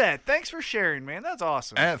 Heavy Set. Thanks for sharing, man. That's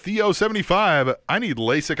awesome. At Theo75, I need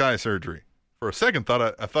LASIK eye surgery. For a second,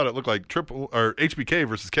 I thought it looked like HBK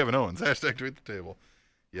versus Kevin Owens. Hashtag tweet the table.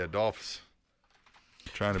 Yeah, Dolph's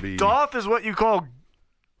trying to be. Dolph is what you call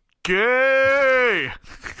gay.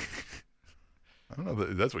 I don't know.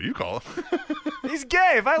 That's what you call it. He's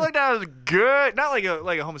gay. If I looked at him as good, not like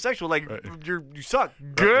a homosexual, like right. you suck.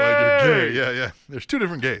 Gay. Like you're gay. Yeah. There's two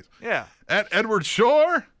different gays. Yeah. At Edward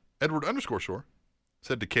 _Shore,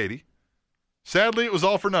 said to Katie, sadly, it was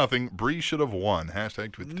all for nothing. Bree should have won.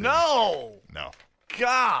 Hashtag tweet the table. No.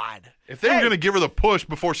 God. If they were going to give her the push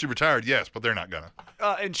before she retired, yes, but they're not going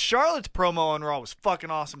to. And Charlotte's promo on Raw was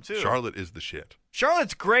fucking awesome, too. Charlotte is the shit.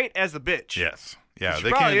 Charlotte's great as the bitch. Yes. Yeah, She they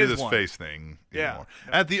can't probably do is this one. face thing anymore.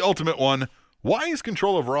 Yeah. At the ultimate one, why is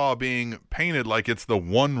control of Raw being painted like it's the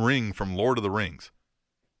one ring from Lord of the Rings?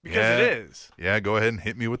 Because it is. Yeah, go ahead and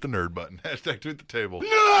hit me with the nerd button. Hashtag tweet the table.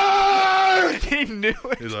 Nerd! He knew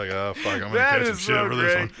it. He's like, oh, fuck, I'm going to That catch some is shit so for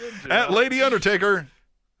this great. one. Good job. At Lady Undertaker,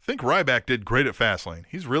 think Ryback did great at Fastlane.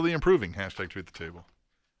 He's really improving. Hashtag tweet the table.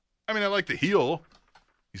 I mean, I like the heel.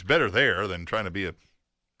 He's better there than trying to be a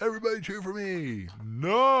Everybody cheer for me.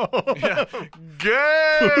 No.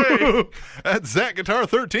 Gay. At Zach Guitar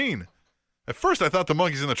 13. At first, I thought the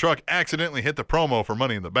monkeys in the truck accidentally hit the promo for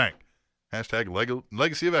Money in the Bank. Hashtag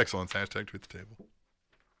Legacy of Excellence. Hashtag Tweet the Table.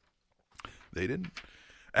 They didn't.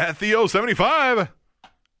 At Theo75.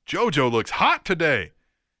 JoJo looks hot today.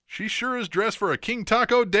 She sure is dressed for a King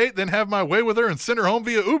Taco date, then have my way with her and send her home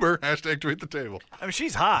via Uber. Hashtag Tweet the Table. I mean,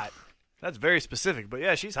 she's hot. That's very specific, but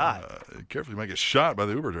yeah, she's hot. Careful, you might get shot by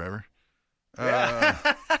the Uber driver. Yeah.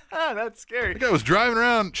 That's scary. The guy was driving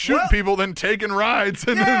around shooting people, then taking rides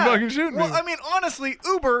and then fucking shooting people. I mean, honestly,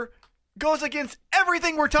 Uber goes against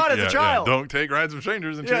everything we're taught as a child. Yeah. Don't take rides from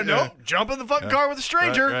strangers and shit. No. Jump in the fucking car with a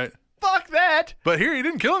stranger. Right. Fuck that. But here, he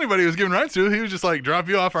didn't kill anybody he was giving rides to. He was just like, drop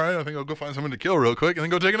you off. All right, I think I'll go find someone to kill real quick and then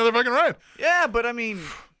go take another fucking ride. Yeah, but I mean,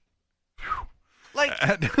 like,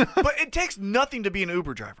 but it takes nothing to be an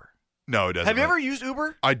Uber driver. No, it doesn't. Have you ever used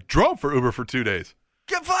Uber? I drove for Uber for 2 days.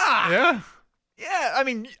 Get fucked. Yeah. Yeah, I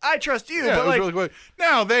mean, I trust you, Yeah, but it was like, really quick.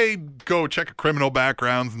 Now, they go check criminal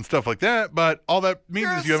backgrounds and stuff like that, but all that means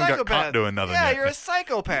is you haven't got caught doing nothing Yeah, yet. you're a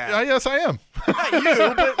psychopath. Yes, I am. Not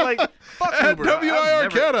you, but like, fuck At Uber. WI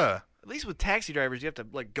Arcata. At least with taxi drivers, you have to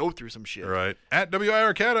like go through some shit. Right. At WI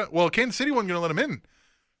Arcata. Well, Kansas City wasn't going to let him in.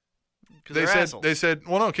 They said,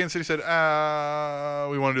 well, no, Kansas City said,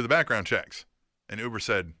 we want to do the background checks. And Uber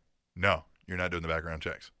said, no, you're not doing the background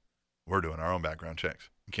checks. We're doing our own background checks.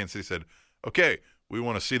 And Kansas City said, okay, we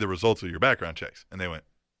want to see the results of your background checks. And they went,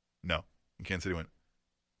 no. And Kansas City went,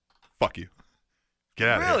 fuck you. Get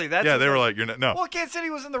out of here. Really? Yeah, they were like, you're not, no. Well, Kansas City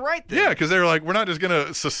was in the right thing. Yeah, because they were like, we're not just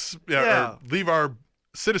going to leave our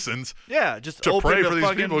citizens just to open pray the for these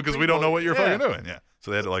fucking people because we don't know what you're Yeah. fucking doing. Yeah.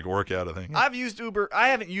 So they had to like work out a thing. I've used Uber. I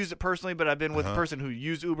haven't used it personally, but I've been with a person who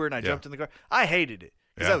used Uber, and I jumped in the car. I hated it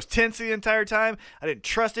because Yeah. I was tense the entire time. I didn't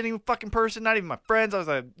trust any fucking person, not even my friends. I was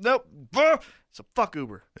like, nope. So fuck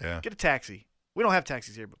Uber. Yeah. Get a taxi. We don't have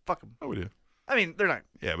taxis here, but fuck them. Oh, we do. I mean, they're not.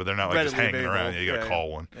 Yeah, but they're not like just readily hanging around. available. Yeah, you got to Yeah,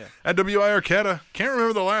 call one. yeah. At WI Arcata, can't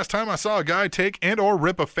remember the last time I saw a guy take and or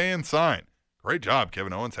rip a fan sign. Great job,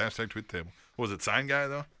 Kevin Owens. Hashtag Tweet the Table. Was it sign guy,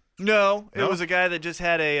 though? No, it No? was a guy that just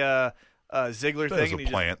had a Ziggler That was thing. a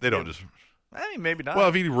plant. They don't just... I mean, maybe not. Well,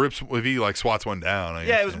 if he like swats one down. I yeah,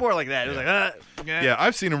 guess, it was more like that. It was like, Yeah,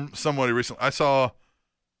 I've seen him somewhat recently. I saw...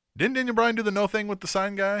 Didn't Daniel Bryan do the no thing with the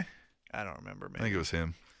sign guy? I don't remember, man. I think it was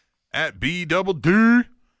him. At B-double-D.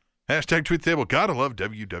 Hashtag Tweet the Table. Gotta love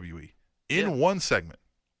WWE. In one segment,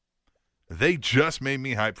 they just made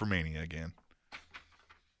me hype for Mania again.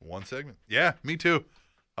 One segment? Yeah, me too.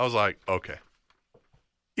 I was like, okay.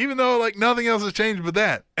 Even though like nothing else has changed but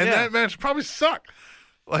that. And that match probably sucked.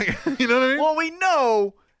 Like, you know what I mean? Well, we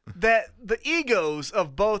know that the egos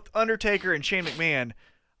of both Undertaker and Shane McMahon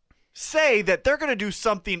say that they're going to do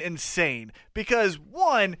something insane because,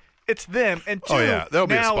 one, it's them, and two, there'll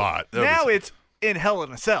be a spot. It's in Hell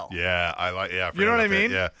in a Cell. Yeah, I like. Yeah, I You know what I forgot about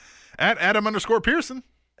mean? that, Yeah. At Adam_Pearson.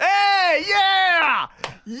 Hey, yeah!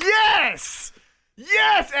 Yes!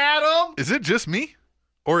 Yes, Adam! Is it just me?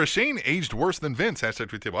 Or is Shane aged worse than Vince? Hashtag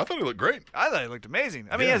Tweet the Table. I thought he looked great. I thought he looked amazing.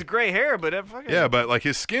 I mean, he has gray hair, but Yeah, but like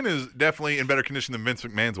his skin is definitely in better condition than Vince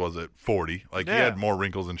McMahon's was at 40. Like he had more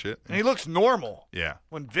wrinkles and shit. And he looks normal. Yeah.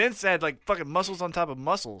 When Vince had like fucking muscles on top of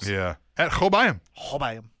muscles. Yeah. At Chobayim.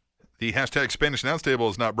 Chobayim. The hashtag Spanish announce table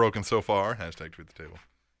is not broken so far. Hashtag Tweet the Table.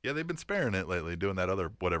 Yeah, they've been sparing it lately, doing that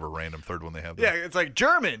other whatever random third one they have there. Yeah, it's like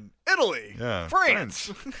German, Italy,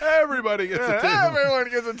 France. Everybody gets a table. Everyone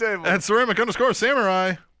gets a table. At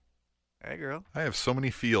Ceramic_Samurai. Hey, girl. I have so many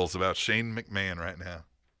feels about Shane McMahon right now.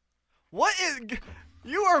 What is...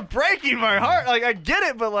 You are breaking my heart. Like, I get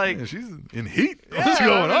it, but like... Yeah, she's in heat. What's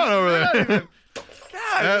going on over there?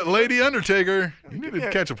 God. At Lady Undertaker. You need to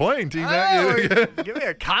catch a plane, T-Mac. Give me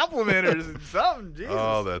a compliment or something. Jesus.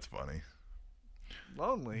 Oh, that's funny.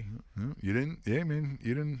 Lonely. You didn't, yeah, man.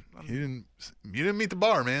 You didn't meet the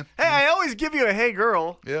bar, man. Hey, I always give you a hey,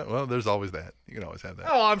 girl. Yeah, well, there's always that. You can always have that.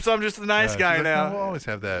 Oh, I'm just a nice guy she's like, now. No, we'll always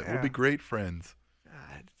have that. Yeah. We'll be great friends.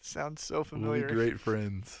 God, it sounds so familiar. We'll be great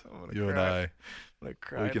friends. You cry. and I. I'm gonna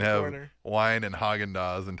cry We in can the have corner. wine and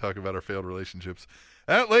Haagen-Dazs and talk about our failed relationships.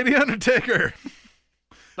 At Lady Undertaker.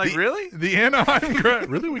 Like, really? The Anaheim crowd.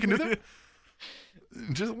 Really? We can do that?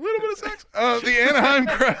 Just a little bit of sex? The Anaheim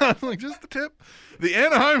crowd. Like, just the tip. The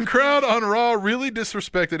Anaheim crowd on Raw really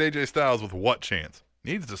disrespected AJ Styles with what chance?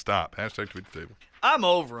 Needs to stop. Hashtag Tweet the Table. I'm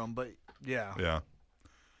over him, but yeah. Yeah.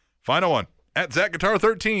 Final one. At Zach Guitar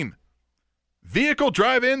 13. Vehicle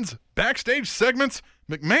drive-ins, backstage segments,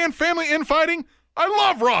 McMahon family infighting. I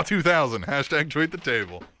love Raw 2000. Hashtag Tweet the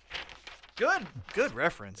Table. Good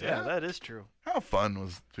reference. Yeah, that is true. How fun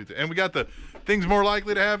was Tweet the... And we got the things more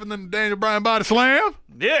likely to happen than Daniel Bryan body slam.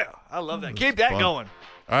 Yeah, I love that. Keep that fun. going.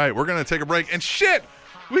 All right, we're going to take a break. And shit,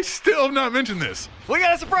 we still have not mentioned this. We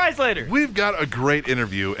got a surprise later. We've got a great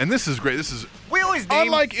interview, and this is great. This is We always name.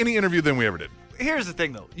 unlike any interview than we ever did. Here's the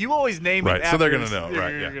thing, though. You always name Right, it. so they're after gonna know,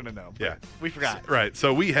 right, You're yeah. gonna know. Yeah. We forgot. Right,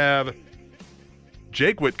 so we have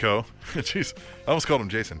Jake Whitco. Jeez, I almost called him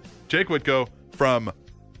Jason. Jake Whitco from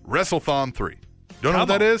WrestleThon 3. Don't know what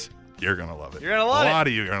that is? You're going to love it. You're gonna love A it. lot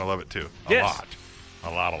of you are going to love it, too. A Yes. lot. A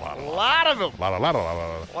lot. A lot of them. A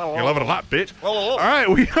lot. You love it a lot, bitch. Well. All right,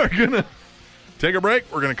 we are going to take a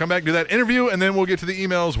break. We're going to come back to that interview, and then we'll get to the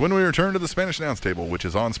emails when we return to the Spanish Announce Table, which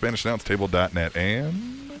is on SpanishAnnounceTable.net.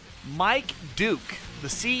 And Mike Duke, the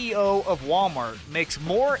CEO of Walmart, makes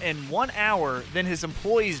more in 1 hour than his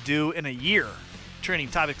employees do in a year.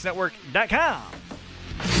 TrainingTopicsNetwork.com.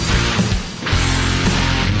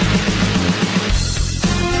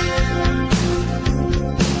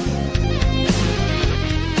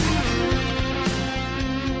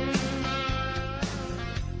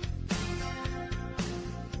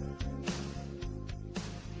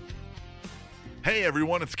 hey,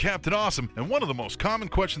 everyone, it's Captain Awesome, and one of the most common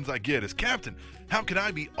questions I get is, Captain, how can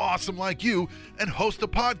I be awesome like you and host a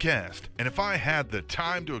podcast? And if I had the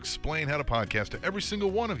time to explain how to podcast to every single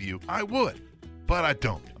one of you, I would. But I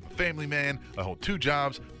don't. I'm a family man. I hold 2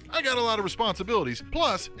 jobs. I got a lot of responsibilities.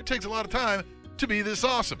 Plus, it takes a lot of time to be this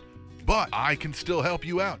awesome. But I can still help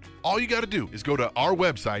you out. All you got to do is go to our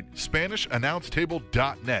website,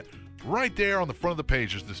 SpanishAnnounceTable.net. Right there on the front of the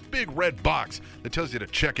page, there's this big red box that tells you to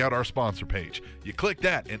check out our sponsor page. You click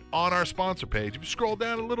that, and on our sponsor page, if you scroll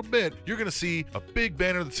down a little bit, you're going to see a big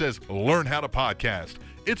banner that says, Learn How to Podcast.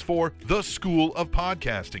 It's for the School of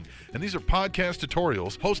Podcasting. And these are podcast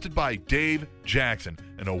tutorials hosted by Dave Jackson,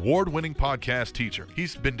 an award-winning podcast teacher.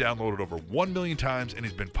 He's been downloaded over 1 million times, and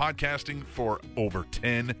he's been podcasting for over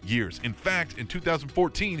 10 years. In fact, in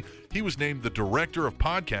 2014, he was named the Director of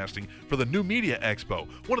Podcasting for the New Media Expo,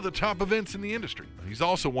 one of the top events in the industry. He's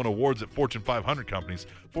also won awards at Fortune 500 companies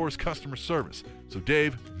for his customer service. So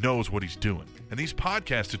Dave knows what he's doing. And these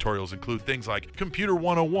podcast tutorials include things like Computer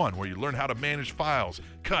 101, where you learn how to manage files,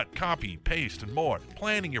 cut, copy, paste, and more.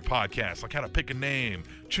 Planning your podcast, like how to pick a name,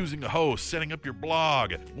 choosing a host, setting up your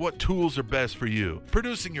blog, what tools are best for you.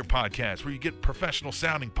 Producing your podcast, where you get professional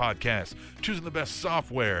sounding podcasts, choosing the best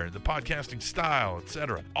software, the podcasting style,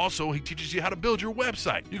 etc. Also, he teaches you how to build your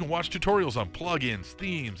website. You can watch tutorials on plugins,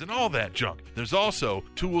 themes, and all that junk. There's also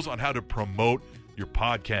tools on how to promote your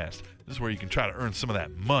podcast. This is where you can try to earn some of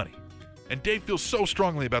that money. And Dave feels so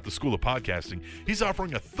strongly about the School of Podcasting, he's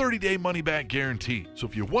offering a 30-day money-back guarantee. So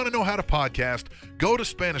if you want to know how to podcast, go to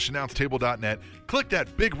SpanishAnnounceTable.net, click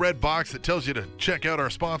that big red box that tells you to check out our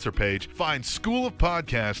sponsor page, find School of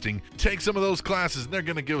Podcasting, take some of those classes, and they're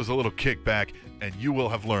going to give us a little kickback, and you will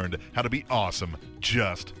have learned how to be awesome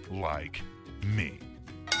just like me.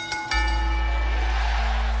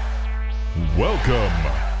 Welcome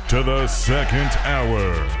to the second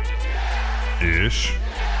hour-ish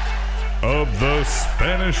of the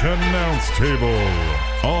Spanish Announce Table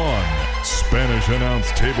on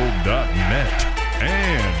SpanishAnnounceTable.net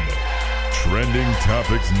and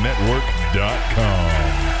TrendingTopicsNetwork.com.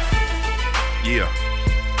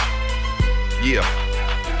 Yeah.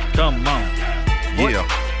 Come on. Yeah.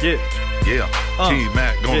 Yeah.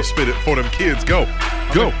 T-Mac gonna spit it for them kids. Go.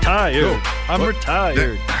 Retired. I'm What?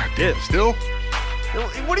 retired. Damn, still?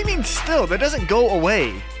 What do you mean still? That doesn't go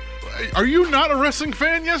away. Are you not a wrestling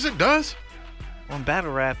fan? Yes, it does. Well, in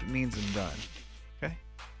battle rap, it means I'm done. Okay?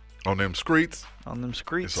 On them streets, On them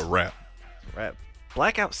streets. it's a wrap. Rap.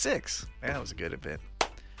 Blackout 6. Man, that was a good event.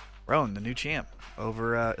 Roan, the new champ,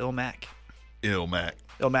 over Ilmac. Ilmac.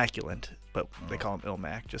 Ilmaculent, but they call him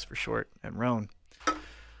Ilmac just for short. And Roan.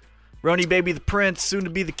 Rony Baby the Prince, soon to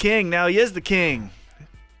be the king. Now he is the king.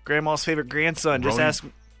 Grandma's favorite grandson. Just Rony ask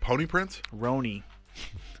Pony Prince? Rony.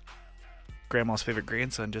 Grandma's favorite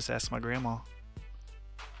grandson. Just ask my grandma.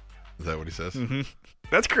 Is that what he says? Mm-hmm.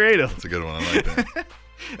 That's creative. That's a good one. I like that.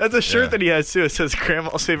 That's a shirt Yeah. that he has too. It says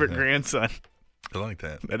Grandma's favorite grandson. I like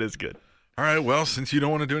that. That is good. All right. Well, since you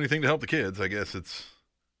don't want to do anything to help the kids, I guess it's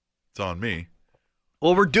on me.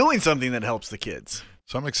 Well, we're doing something that helps the kids.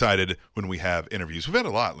 So I'm excited when we have interviews. We've had a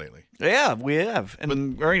lot lately. Yeah, we have.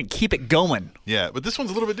 And we're going to keep it going. Yeah, but this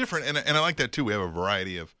one's a little bit different, and I like that too. We have a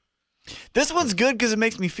variety of. This one's good because it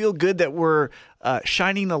makes me feel good that we're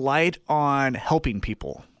shining a light on helping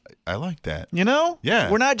people. I like that. You know?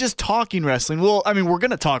 Yeah. We're not just talking wrestling. Well, I mean, we're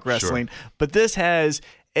going to talk wrestling, but this has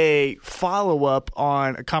a follow-up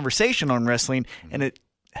on a conversation on wrestling, and it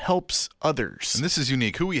helps others. And this is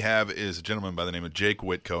unique. Who we have is a gentleman by the name of Jake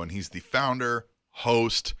Whitco, and he's the founder,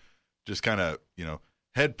 host, just kind of,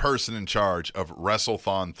 head person in charge of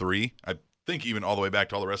WrestleThon 3. I think even all the way back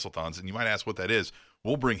to all the WrestleThons. And you might ask what that is.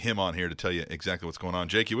 We'll bring him on here to tell you exactly what's going on.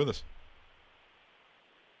 Jake, you with us?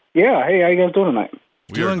 Yeah. Hey, how you guys doing tonight?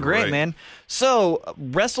 We are Doing great, man. So,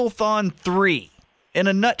 WrestleThon 3, in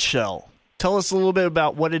a nutshell, tell us a little bit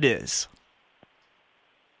about what it is.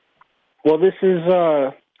 Well, this is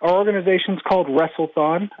our organization's called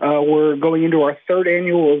WrestleThon. We're going into our third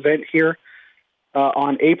annual event here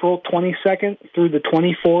on April 22nd through the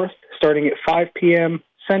 24th, starting at 5 p.m.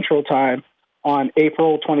 Central Time on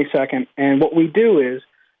April 22nd. And what we do is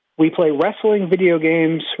we play wrestling video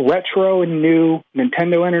games, retro and new,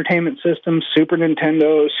 Nintendo Entertainment System, Super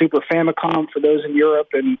Nintendo, Super Famicom for those in Europe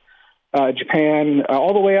and Japan,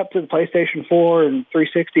 all the way up to the PlayStation 4 and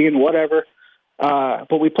 360 and whatever.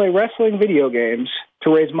 But we play wrestling video games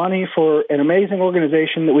to raise money for an amazing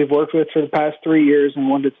organization that we've worked with for the past 3 years and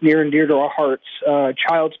one that's near and dear to our hearts,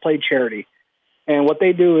 Child's Play Charity. And what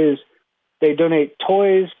they do is they donate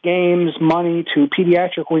toys, games, money to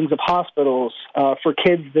pediatric wings of hospitals for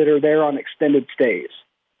kids that are there on extended stays.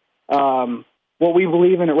 What we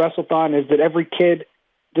believe in at WrestleThon is that every kid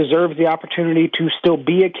deserves the opportunity to still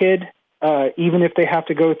be a kid, even if they have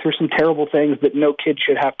to go through some terrible things that no kid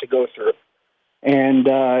should have to go through. And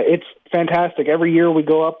it's fantastic. Every year we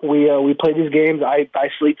go up, we play these games. I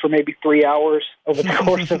sleep for maybe 3 hours over the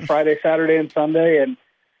course of Friday, Saturday, and Sunday, and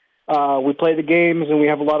we play the games, and we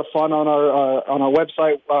have a lot of fun on our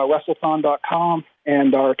website, WrestleThon.com,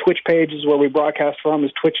 and our Twitch page is where we broadcast from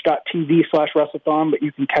is twitch.tv/WrestleThon, but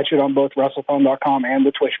you can catch it on both WrestleThon.com and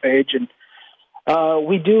the Twitch page. And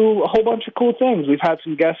we do a whole bunch of cool things. We've had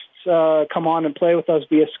some guests come on and play with us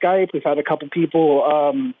via Skype. We've had a couple people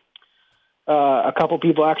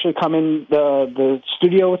actually come in the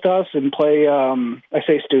studio with us and play. I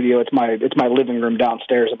say studio; it's my living room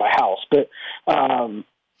downstairs at my house. But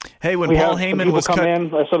hey, when we Paul have some Heyman people was come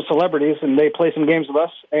in, some celebrities, and they play some games with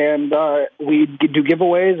us, and we do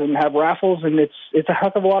giveaways and have raffles, and it's a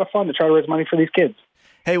heck of a lot of fun to try to raise money for these kids.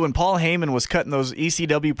 Hey, when Paul Heyman was cutting those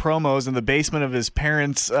ECW promos in the basement of his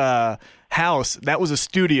parents' house, that was a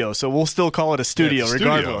studio, so we'll still call it a studio,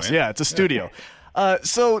 regardless. Man. Yeah, it's a studio.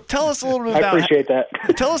 So tell us a little bit I about. appreciate that.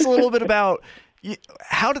 Tell us a little bit about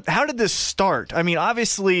how did this start? I mean,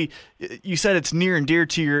 obviously, you said it's near and dear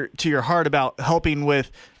to your heart about helping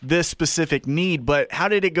with this specific need, but how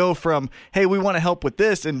did it go from, hey, we want to help with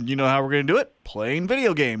this, and you know how we're going to do it? Playing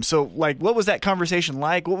video games. So, like, what was that conversation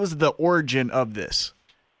like? What was the origin of this?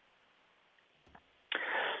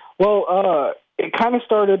 Well, it kind of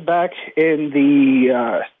started back in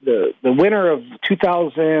the winter of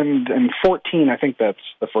 2014. I think that's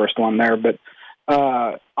the first one there. But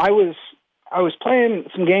I was playing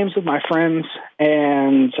some games with my friends,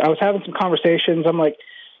 and I was having some conversations. I'm like,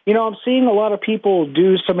 I'm seeing a lot of people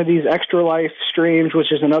do some of these Extra Life streams,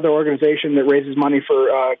 which is another organization that raises money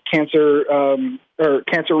for cancer or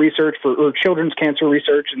cancer research or children's cancer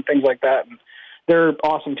research and things like that. And they're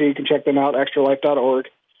awesome too. You can check them out, extralife.org.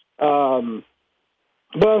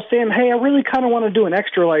 But I was saying, hey, I really kind of want to do an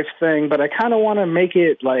Extra Life thing, but I kind of want to make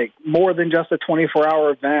it like more than just a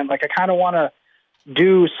 24-hour event. Like I kind of want to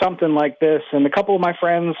do something like this. And a couple of my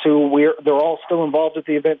friends they're all still involved at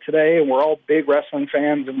the event today, and we're all big wrestling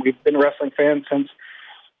fans, and we've been wrestling fans since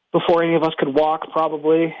before any of us could walk,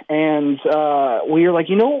 probably. And we were like,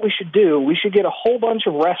 you know what we should do? We should get a whole bunch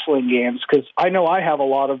of wrestling games, because I know I have a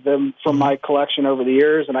lot of them from my collection over the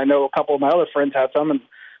years, and I know a couple of my other friends have some, and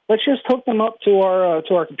let's just hook them up to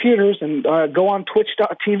our computers and go on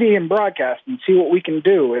twitch.tv and broadcast and see what we can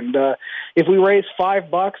do. And if we raise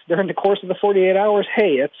 $5 during the course of the 48 hours,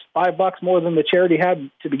 hey, it's $5 more than the charity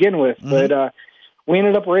had to begin with. Mm-hmm. But we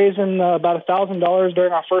ended up raising about $1,000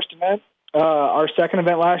 during our first event. Our second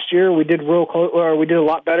event last year, we did we did a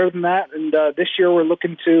lot better than that. And this year, we're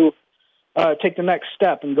looking to take the next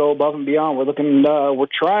step and go above and beyond. We're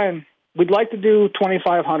trying. We'd like to do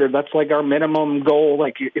 2,500. That's like our minimum goal.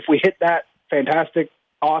 Like if we hit that, fantastic,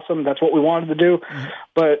 awesome. That's what we wanted to do. Mm-hmm.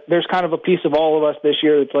 But there's kind of a piece of all of us this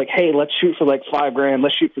year that's like, hey, let's shoot for like $5,000.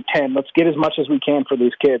 Let's shoot for 10. Let's get as much as we can for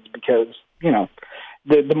these kids, because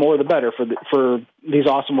the more the better for these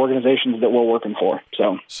awesome organizations that we're working for.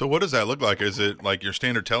 So what does that look like? Is it like your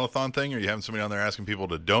standard telethon thing? Are you having somebody on there asking people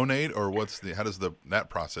to donate, or how does that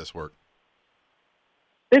process work?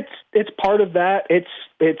 It's part of that. It's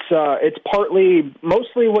partly,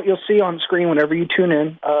 mostly what you'll see on screen whenever you tune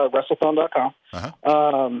in, WrestleThon.com.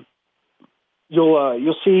 Uh-huh.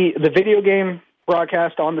 You'll see the video game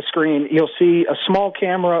broadcast on the screen. You'll see a small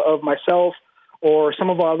camera of myself or some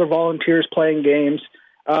of our other volunteers playing games.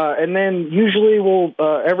 And then usually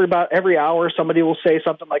every hour somebody will say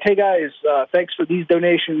something like, hey guys, thanks for these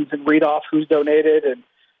donations, and read off who's donated. And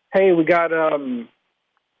hey, we got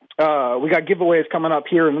we got giveaways coming up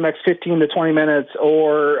here in the next 15 to 20 minutes,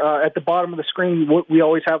 or at the bottom of the screen, we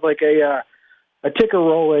always have like a ticker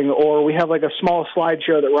rolling, or we have like a small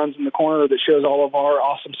slideshow that runs in the corner that shows all of our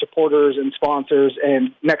awesome supporters and sponsors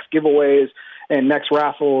and next giveaways and next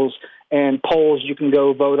raffles and polls you can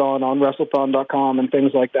go vote on WrestleThon.com and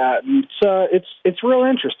things like that. And it's real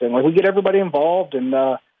interesting. Like, we get everybody involved, and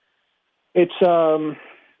it's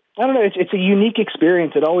I don't know. It's a unique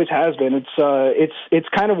experience. It always has been. It's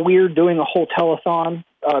kind of weird doing a whole telethon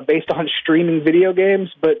based on streaming video games,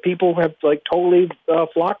 but people have like totally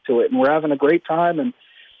flocked to it, and we're having a great time. And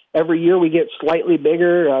every year we get slightly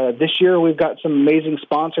bigger. This year we've got some amazing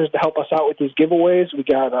sponsors to help us out with these giveaways. We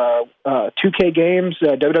got 2K Games,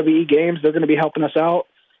 WWE Games. They're going to be helping us out.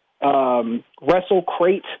 Wrestle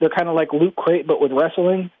Crate. They're kind of like Loot Crate, but with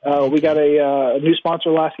wrestling. We got a new sponsor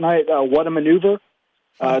last night, What a Maneuver.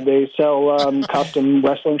 They sell custom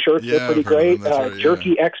wrestling shirts. Yeah, They're pretty I've heard great. of them. That's right,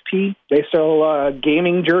 Jerky XP. They sell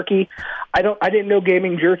gaming jerky. I didn't know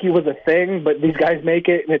gaming jerky was a thing, but these guys make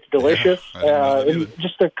it, and it's delicious. I didn't know that either. And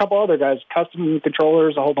just a couple other guys, custom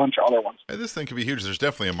controllers, a whole bunch of other ones. Hey, this thing could be huge. There's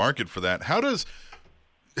definitely a market for that. Have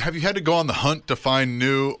you had to go on the hunt to find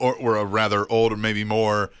new or a rather old or maybe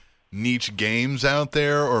more niche games out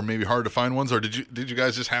there, or maybe hard to find ones, or did you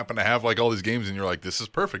guys just happen to have like all these games and you're like, this is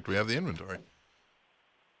perfect, we have the inventory?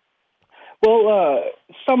 Well,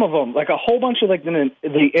 some of them, like a whole bunch of like the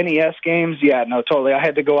NES games. Yeah, no, totally. I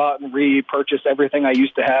had to go out and repurchase everything I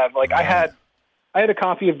used to have. Like I had a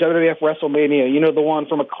copy of WWF WrestleMania. You know, the one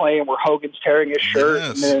from Acclaim where Hogan's tearing his shirt,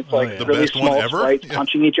 Yes. and then it's like The really best one small ever? sprites Yeah.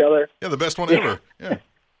 punching each other. Yeah, the best one ever. Yeah.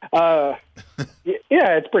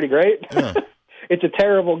 Yeah, it's pretty great. Yeah. It's a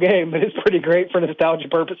terrible game, but it's pretty great for nostalgia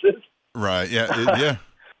purposes. Right. Yeah. Yeah.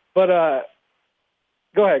 But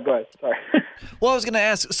go ahead. Sorry. Well, I was going to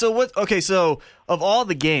ask, so of all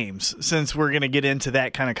the games, since we're going to get into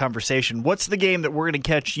that kind of conversation, what's the game that we're going to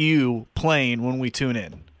catch you playing when we tune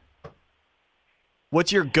in?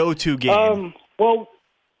 What's your go-to game? Well,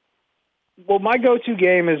 my go-to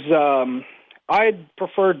game is I'd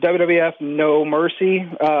prefer WWF No Mercy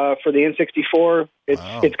for the N64.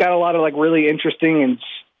 It's got a lot of like really interesting and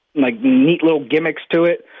like neat little gimmicks to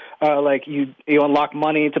it. Like you unlock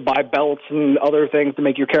money to buy belts and other things to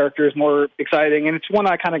make your characters more exciting, and it's one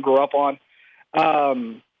I kind of grew up on.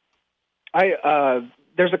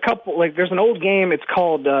 There's a couple, like there's an old game. It's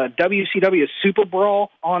called WCW Super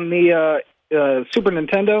Brawl on the Super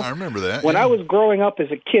Nintendo. I remember that. When I was growing up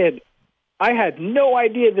as a kid, I had no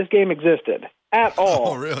idea this game existed at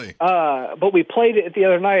all. Oh, really? But we played it the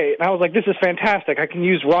other night, and I was like, this is fantastic. I can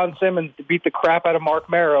use Ron Simmons to beat the crap out of Mark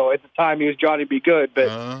Marrow. At the time, he was Johnny B. Good,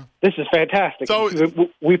 but this is fantastic. So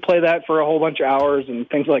we play that for a whole bunch of hours and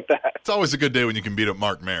things like that. it's always a good day when you can beat up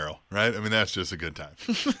Mark Marrow, right? I mean, that's just a good time.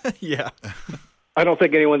 Yeah. I don't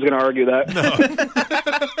think anyone's going to argue that.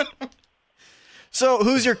 No. So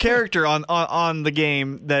who's your character on the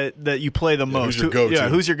game that you play the most? Who's your go-to? Yeah,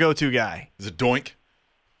 who's your go-to guy? Is it Doink?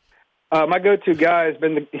 My go-to guy has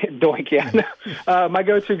been the Doink. Yeah, my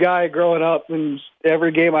go-to guy growing up, and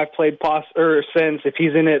every game I've played since, if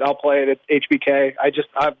he's in it, I'll play it at HBK.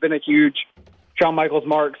 I've been a huge Shawn Michaels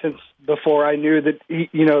mark since before I knew that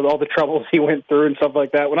all the troubles he went through and stuff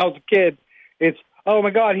like that. When I was a kid, it's oh my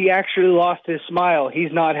God, he actually lost his smile.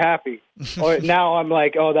 He's not happy. Now I'm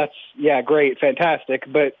like, oh, that's great, fantastic.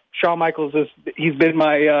 But Shawn Michaels he's been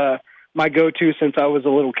my my go-to since I was a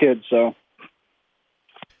little kid.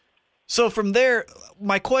 So from there,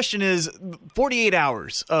 my question is, 48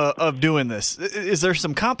 hours of doing this, is there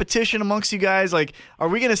some competition amongst you guys? Like, are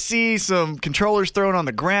we going to see some controllers thrown on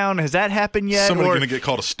the ground? Has that happened yet? Somebody going to get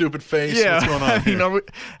called a stupid face? Yeah. What's going on here?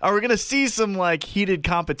 Are we going to see some, like, heated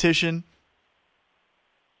competition?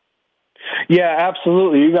 Yeah,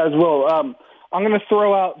 absolutely. You guys will. I'm going to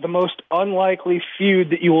throw out the most unlikely feud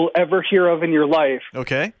that you will ever hear of in your life.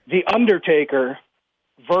 Okay. The Undertaker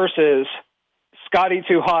versus Scotty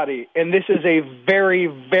 2 Hotty, and this is a very,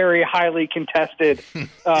 very highly contested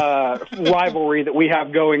rivalry that we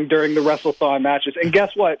have going during the WrestleThon matches. And guess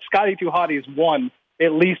what? Scotty 2 Hotty's won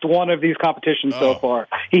at least one of these competitions so far.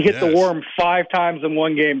 He hit the worm 5 times in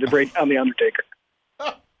one game to break down the Undertaker.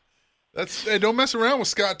 Hey, don't mess around with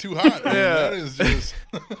Scott Too Hot. Man. Yeah. That is just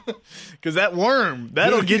because that worm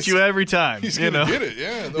that'll get you every time. He's gonna get it.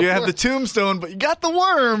 Yeah, you have the tombstone, but you got the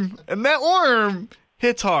worm, and that worm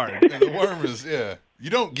hits hard. And the worm is you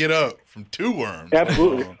don't get up from 2 worms.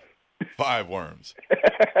 Absolutely. 5 worms.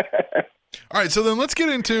 All right, so then let's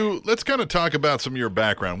kind of talk about some of your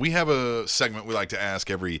background. We have a segment we like to ask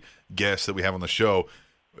every guest that we have on the show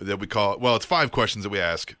that we call, it's 5 questions that we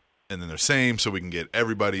ask, and then they're same, so we can get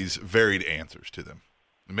everybody's varied answers to them.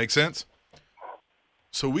 It make sense?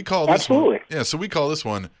 So we call this Absolutely. one. Yeah, so we call this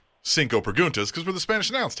one Cinco Preguntas because we're the Spanish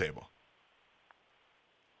announce table.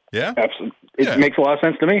 Yeah? Absolutely. It Yeah. makes a lot of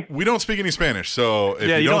sense to me. We don't speak any Spanish, so if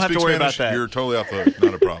Yeah, you you don't don't have speak to worry Spanish, about that. you're totally off the hook.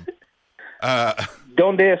 Not a problem.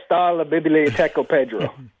 Donde está la biblioteca,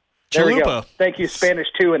 Pedro? There we go. Chalupa. Thank you, Spanish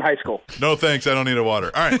 2 in high school. No thanks, I don't need a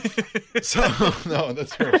water. All right. So, no,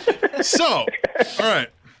 that's true. So, all right.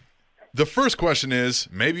 The first question is,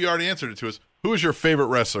 maybe you already answered it to us, who is your favorite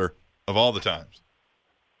wrestler of all the times?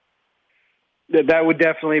 That would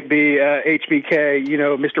definitely be HBK,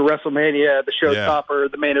 Mr. WrestleMania, the showstopper,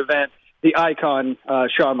 the main event, the icon,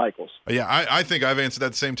 Shawn Michaels. Yeah, I think I've answered that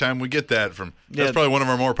at the same time. We get that from that's Yeah. probably one of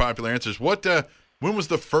our more popular answers. What when was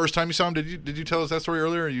the first time you saw him? Did you tell us that story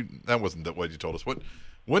earlier? Or that wasn't what you told us.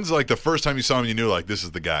 When's like the first time you saw him you knew like this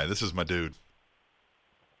is the guy, this is my dude?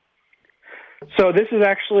 So this is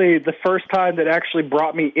actually the first time that actually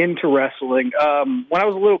brought me into wrestling. When I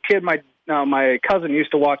was a little kid, my cousin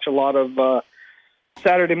used to watch a lot of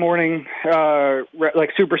Saturday morning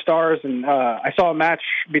like Superstars, and I saw a match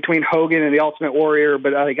between Hogan and the Ultimate Warrior,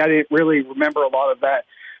 but I didn't really remember a lot of that.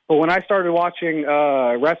 But when I started watching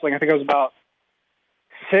wrestling, I think I was about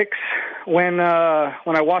 6 when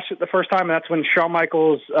I watched it the first time, and that's when Shawn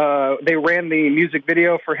Michaels they ran the music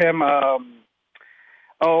video for him.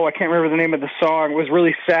 I can't remember the name of the song. It was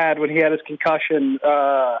really sad when he had his concussion,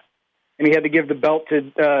 and he had to give the belt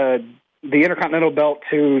to the Intercontinental belt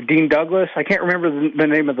to Dean Douglas. I can't remember the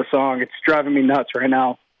name of the song. It's driving me nuts right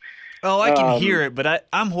now. Oh, I can hear it, but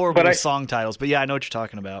I'm horrible but with song titles. But yeah, I know what you're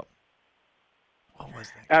talking about. What was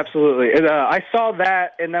that? Absolutely. And, I saw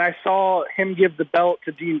that, and then I saw him give the belt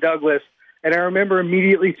to Dean Douglas, and I remember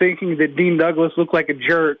immediately thinking that Dean Douglas looked like a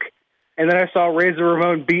jerk. And then I saw Razor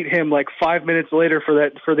Ramon beat him like 5 minutes later for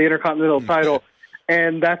the Intercontinental title.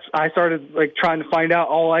 And I started like trying to find out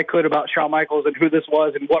all I could about Shawn Michaels and who this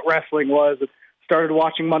was and what wrestling was. And started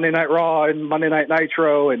watching Monday Night Raw and Monday Night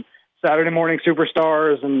Nitro and Saturday Morning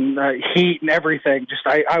Superstars and Heat and everything. Just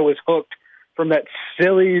I was hooked from that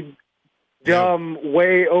silly, dumb,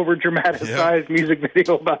 way over dramatized music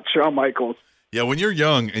video about Shawn Michaels. Yeah, when you're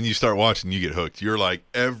young and you start watching, you get hooked. You're like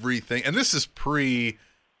everything, and this is pre.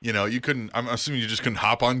 You couldn't. I'm assuming you just couldn't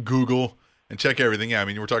hop on Google and check everything. Yeah, I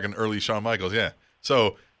mean, you were talking early Shawn Michaels. Yeah,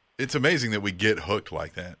 so it's amazing that we get hooked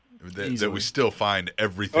like that. That we still find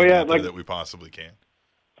everything out there that we possibly can.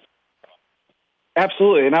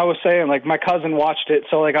 Absolutely, and I was saying like my cousin watched it,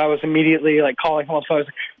 so like I was immediately like calling him on the phone. I was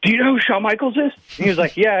like, "Do you know who Shawn Michaels is?" And he was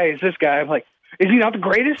like, "Yeah, he's this guy." I'm like, "Is he not the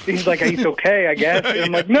greatest?" He's like, "He's okay, I guess." And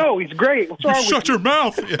I'm like, "No, he's great. What's wrong with you?" Shut your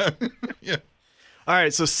mouth. Yeah, yeah. All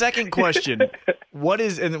right, so second question.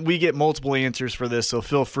 And we get multiple answers for this, so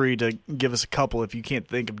feel free to give us a couple if you can't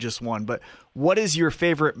think of just one. But what is your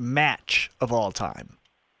favorite match of all time?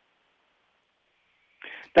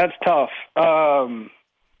 That's tough. I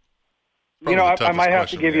might have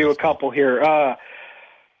to give you a couple here.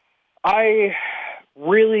 I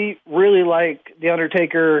really, really like the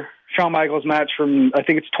Undertaker Shawn Michaels match from, I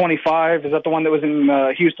think it's 25. Is that the one that was in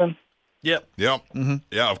Houston? Yep. Mm-hmm.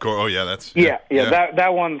 Yeah, of course. Oh, yeah, that's yeah.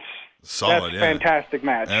 That one's solid. That's a fantastic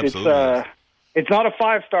match. Absolutely. It's not a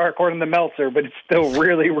 5-star according to Meltzer, but it's still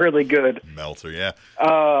really, really good. Meltzer, yeah.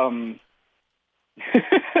 I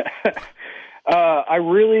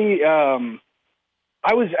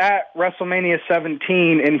was at WrestleMania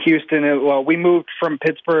 17 in Houston. We moved from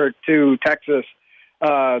Pittsburgh to Texas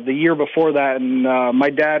the year before that, and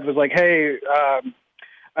my dad was like, "Hey,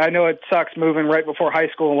 I know it sucks moving right before high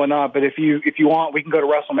school and whatnot, but if you want, we can go to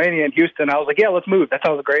WrestleMania in Houston." I was like, "Yeah, let's move. That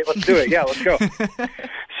sounds great. Let's do it. Yeah, let's go."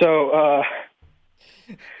 So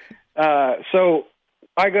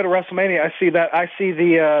I go to WrestleMania. I see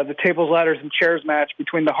the tables, ladders, and chairs match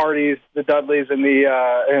between the Hardys, the Dudleys, and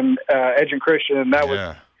Edge and Christian, and that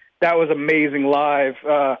was amazing live.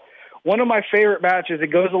 One of my favorite matches. It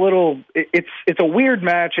goes a little. It's a weird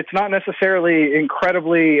match. It's not necessarily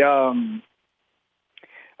incredibly. I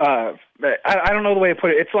don't know the way to put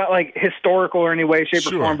it. It's not like historical or any way, shape,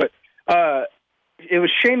 or form, but it was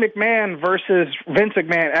Shane McMahon versus Vince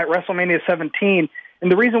McMahon at WrestleMania 17.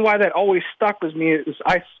 And the reason why that always stuck with me is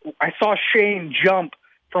I saw Shane jump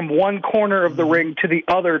from one corner of the ring to the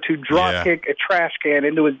other to drop kick a trash can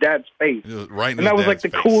into his dad's face. Right in and that was like the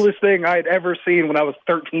coolest thing I had ever seen when I was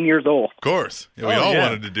 13 years old. Of course. Yeah, we all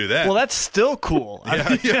wanted to do that. Well, that's still cool. I mean,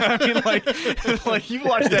 like you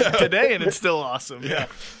watch that today and it's still awesome. Yeah.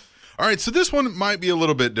 All right, so this one might be a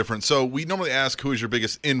little bit different. So we normally ask who is your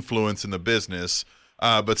biggest influence in the business,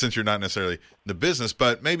 but since you're not necessarily in the business,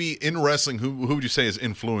 but maybe in wrestling, who would you say has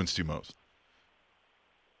influenced you most?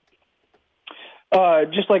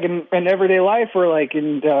 Just like in everyday life or like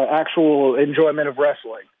in actual enjoyment of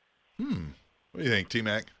wrestling? What do you think,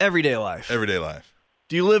 T-Mac? Everyday life. Everyday life.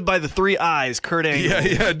 Do you live by the 3 I's, Kurt Angle?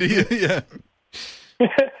 Yeah. Do you? Yeah.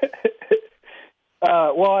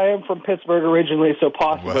 Well, I am from Pittsburgh originally, so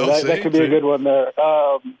possibly that could be a good one there.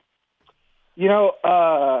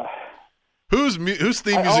 Whose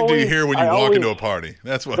theme music do you hear when you walk into a party?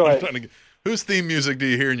 That's what I'm trying to get. Whose theme music do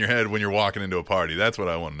you hear in your head when you're walking into a party? That's what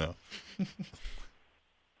I want to know.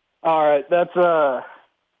 All right, that's rough.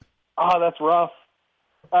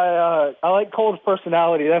 I like Cole's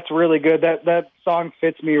personality. That's really good. That song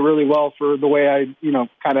fits me really well for the way I,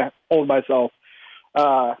 kind of hold myself.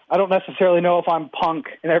 I don't necessarily know if I'm punk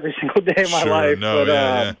in every single day of my life. No,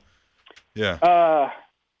 but, yeah,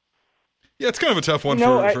 it's kind of a tough one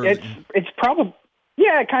for it's probably,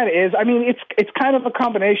 it kind of is. I mean, it's kind of a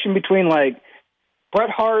combination between like Bret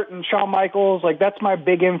Hart and Shawn Michaels. Like, that's my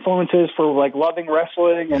big influences for like loving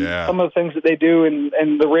wrestling, and some of the things that they do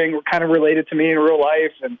in the ring were kind of related to me in real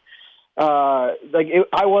life. And I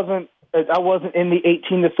wasn't in the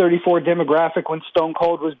 18 to 34 demographic when Stone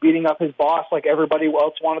Cold was beating up his boss like everybody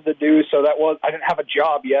else wanted to do. So I didn't have a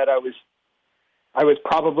job yet. I was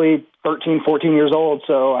probably 13, 14 years old.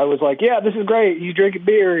 So I was like, yeah, this is great. You drinking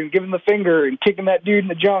beer and giving the finger and kicking that dude in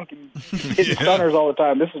the junk and hitting stunners all the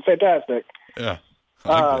time. This is fantastic. Yeah.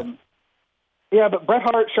 But Bret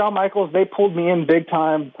Hart, Shawn Michaels, they pulled me in big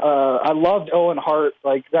time. I loved Owen Hart.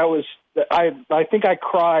 Like, that was, I think I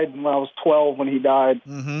cried when I was 12 when he died.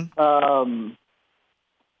 T-Mac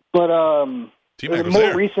was more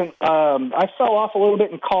there. recent, I fell off a little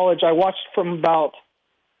bit in college. I watched from about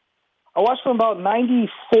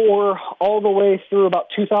 94 all the way through about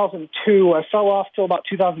 2002. I fell off till about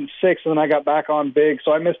 2006, and then I got back on big.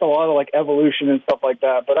 So I missed a lot of like Evolution and stuff like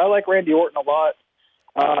that. But I like Randy Orton a lot.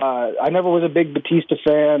 I never was a big Batista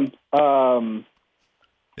fan. Nobody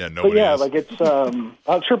is. Like it's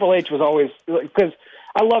Triple H was always, because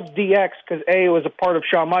I loved DX because A, it was a part of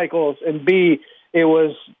Shawn Michaels, and B, it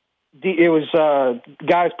was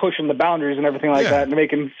guys pushing the boundaries and everything like that, and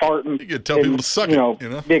making fart and you could tell people to suck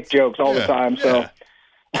it, dick jokes all the time. So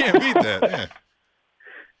can't beat that. Yeah.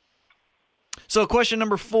 So question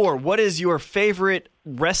number 4, what is your favorite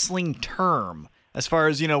wrestling term? As far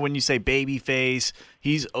as, when you say babyface,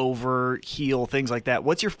 he's over, heel, things like that.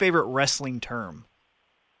 What's your favorite wrestling term?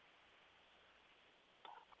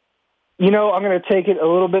 I'm going to take it a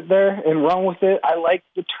little bit there and run with it. I like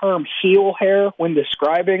the term heel hair when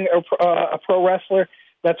describing a pro wrestler.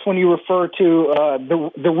 That's when you refer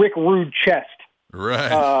to the Rick Rude chest. Right.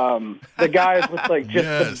 The guys with like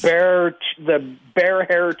just the bare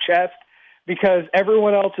hair chest, because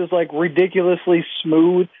everyone else is like ridiculously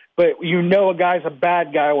smooth. But a guy's a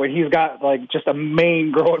bad guy when he's got like just a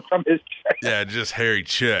mane growing from his chest. Yeah, just hairy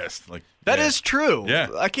chest. Like that is true. Yeah,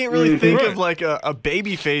 I can't really think of like a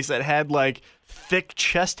baby face that had like thick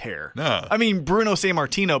chest hair. No, I mean Bruno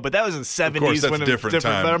Sammartino, but that was in the 70s. Of course, that's when a different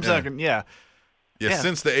time. But I'm talking, Yeah,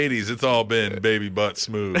 since the 80s, it's all been baby butt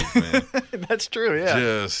smooth, man. That's true.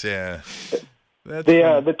 Yeah,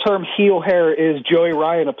 The term heel hair is Joey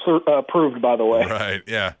Ryan approved, by the way. Right.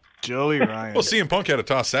 Yeah. Joey Ryan. Well, CM Punk had a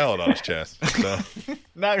tossed salad on his chest. So.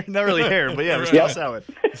 not really hair, but yeah, it was tossed salad.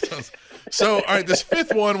 So, all right, this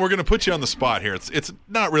 5th one, we're going to put you on the spot here. It's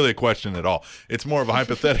not really a question at all. It's more of a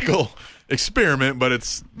hypothetical experiment, but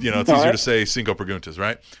it's easier to say cinco preguntas,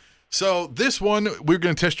 right? So this one, we're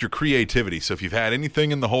going to test your creativity. So if you've had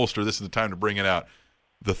anything in the holster, this is the time to bring it out.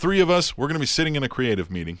 The 3 of us, we're going to be sitting in a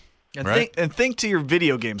creative meeting. And think to your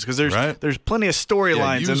video games, because there's plenty of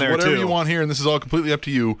storylines in there, use whatever too. you want here, and this is all completely up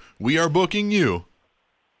to you. We are booking you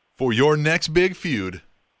for your next big feud,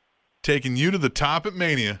 taking you to the top at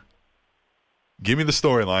Mania. Give me the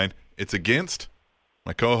storyline. It's against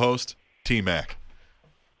my co-host, T-Mac.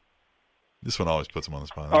 This one always puts him on the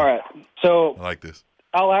spot. All right. So I like this.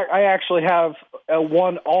 I actually have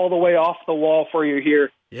one all the way off the wall for you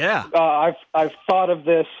here. Yeah. I've thought of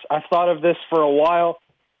this. I've thought of this for a while.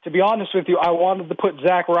 To be honest with you, I wanted to put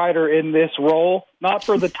Zack Ryder in this role, not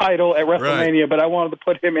for the title at WrestleMania, but I wanted to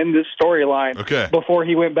put him in this storyline before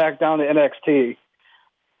he went back down to NXT.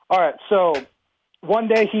 All right, so one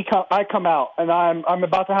day I come out, and I'm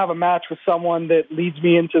about to have a match with someone that leads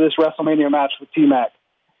me into this WrestleMania match with T-Mac.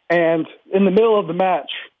 And in the middle of the match,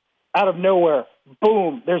 out of nowhere,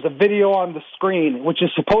 boom, there's a video on the screen, which is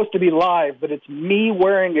supposed to be live, but it's me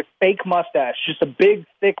wearing a fake mustache, just a big,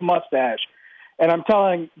 thick mustache. And I'm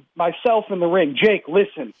telling myself in the ring, Jake,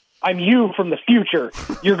 listen, I'm you from the future.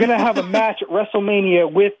 You're going to have a match at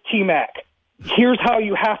WrestleMania with T-Mac. Here's how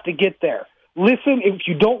you have to get there. Listen, if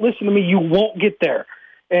you don't listen to me, you won't get there.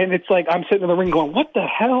 And it's like I'm sitting in the ring going, what the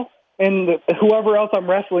hell? And whoever else I'm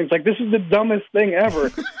wrestling is like, this is the dumbest thing ever.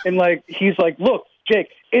 And like he's like, look, Jake,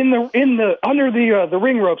 in the under the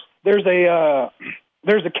ring ropes, there's a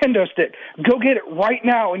kendo stick. Go get it right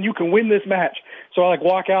now, and you can win this match. So I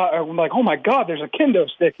walk out. I'm like, oh my God, there's a kendo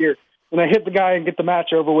stick here, and I hit the guy and get the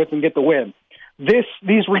match over with and get the win.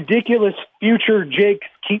 These ridiculous future Jakes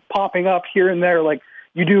keep popping up here and there. Like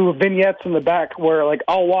you do vignettes in the back where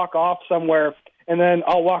I'll walk off somewhere and then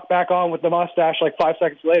I'll walk back on with the mustache 5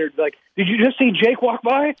 seconds later. Like, did you just see Jake walk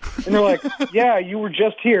by? And they're like, yeah, you were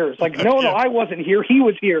just here. It's like, no, I wasn't here. He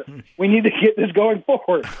was here. We need to get this going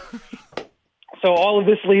forward. So all of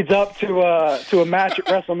this leads up to a match at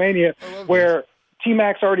WrestleMania where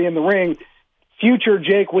T-Mac's already in the ring. Future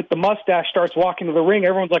Jake with the mustache starts walking to the ring.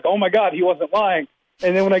 Everyone's like, oh, my God, he wasn't lying.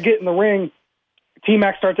 And then when I get in the ring,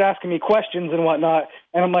 T-Mac starts asking me questions and whatnot.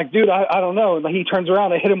 And I'm like, dude, I don't know. And he turns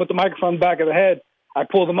around. I hit him with the microphone in the back of the head. I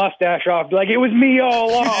pull the mustache off. Like, it was me all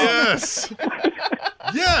along. Yes.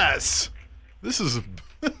 Yes. This is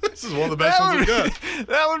one of the best ones we've got.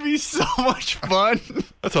 That would be so much fun.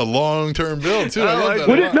 That's a long-term build, too. I love that.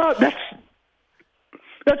 Would it not?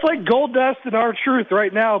 That's like Gold Dust and R-Truth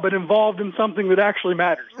right now, but involved in something that actually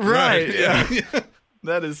matters. Right. Yeah.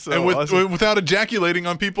 That is so and awesome. without ejaculating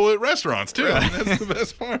on people at restaurants, too. Right. I mean, that's the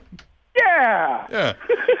best part. Yeah. Yeah.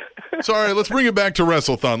 So, all right, let's bring it back to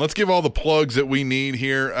WrestleThon. Let's give all the plugs that we need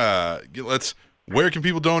here. Where can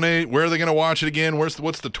people donate? Where are they going to watch it again? What's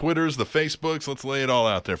the Twitters, the Facebooks? Let's lay it all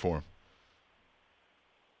out there for them.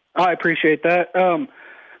 I appreciate that.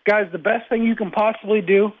 Guys, the best thing you can possibly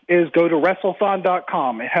do is go to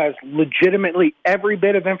WrestleThon.com. It has legitimately every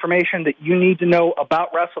bit of information that you need to know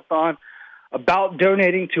about WrestleThon, about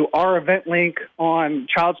donating to our event link on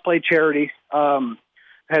Child's Play Charity.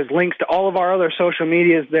 Has links to all of our other social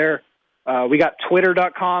medias there. We got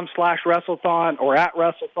Twitter.com/WrestleThon or at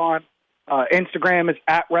WrestleThon. Instagram is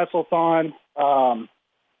at WrestleThon.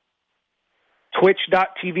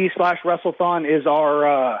 Twitch.tv/WrestleThon is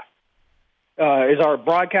our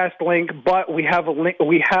broadcast link, but we have a link.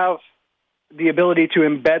 We have the ability to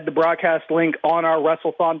embed the broadcast link on our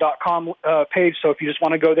WrestleThon.com page. So if you just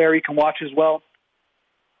want to go there, you can watch as well.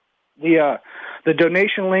 The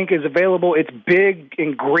donation link is available. It's big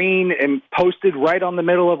and green and posted right on the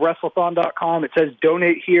middle of WrestleThon.com. It says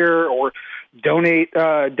donate here or donate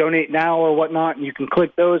now or whatnot, and you can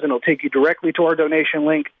click those and it'll take you directly to our donation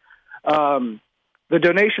link. The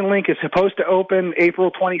donation link is supposed to open April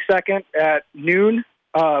 22nd at noon,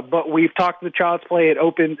 but we've talked to the Child's Play. It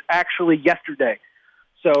opened actually yesterday.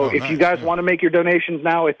 So if you guys want to make your donations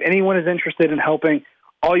now, if anyone is interested in helping,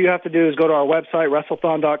 all you have to do is go to our website,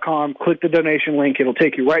 WrestleThon.com, click the donation link. It'll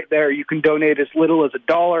take you right there. You can donate as little as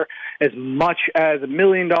 $1, as much as $1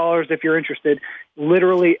 million if you're interested.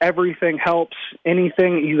 Literally everything helps.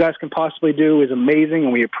 Anything you guys can possibly do is amazing,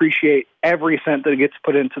 and we appreciate every cent that gets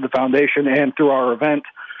put into the foundation and through our event.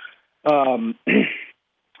 You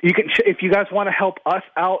can, if you guys want to help us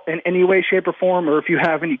out in any way, shape, or form, or if you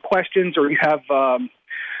have any questions, or you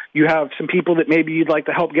have some people that maybe you'd like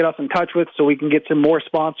to help get us in touch with so we can get some more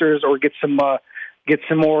sponsors or get some more,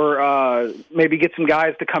 maybe get some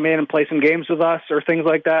guys to come in and play some games with us or things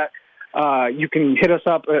like that. You can hit us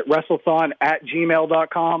up at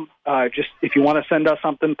WrestleThon@gmail.com. Just if you want to send us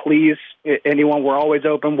something, please, anyone, we're always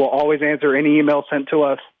open. We'll always answer any email sent to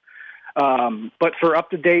us. But for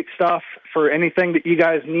up-to-date stuff, for anything that you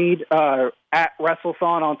guys need, at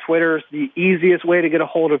WrestleThon on Twitter is the easiest way to get a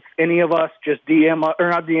hold of any of us. Just DM us, or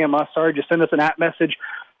not DM us, sorry, just send us an @ message.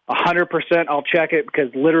 100% I'll check it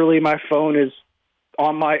because literally my phone is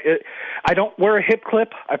on I don't wear a hip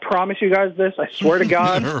clip. I promise you guys this. I swear to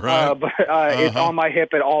God. Right. But it's on my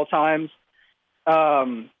hip at all times.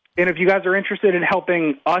 And if you guys are interested in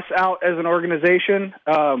helping us out as an organization,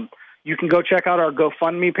 you can go check out our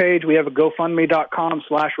GoFundMe page. We have a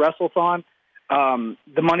GoFundMe.com/WrestleThon.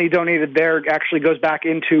 The money donated there actually goes back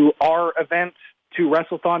into our event to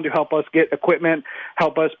WrestleThon to help us get equipment,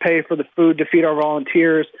 help us pay for the food to feed our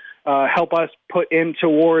volunteers, help us put in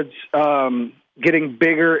towards getting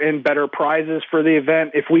bigger and better prizes for the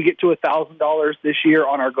event. If we get to $1,000 this year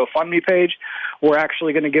on our GoFundMe page, we're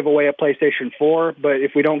actually going to give away a PlayStation 4. But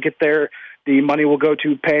if we don't get there, the money will go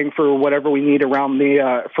to paying for whatever we need around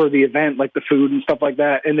for the event, like the food and stuff like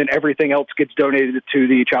that, and then everything else gets donated to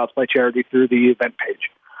the Child's Play charity through the event page.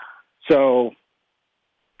 So,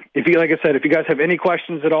 like I said, if you guys have any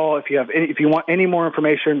questions at all, if you want any more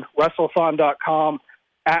information, WrestleThon.com,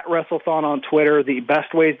 at WrestleThon on Twitter, the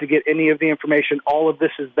best ways to get any of the information. All of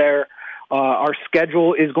this is there. Our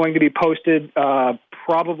schedule is going to be posted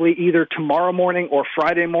probably either tomorrow morning or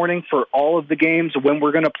Friday morning for all of the games when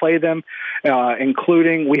we're going to play them,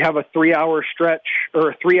 including we have a 3-hour stretch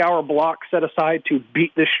or a 3-hour block set aside to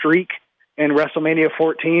beat the streak in WrestleMania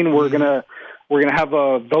 14. We're going to We're going to have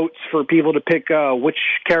votes for people to pick which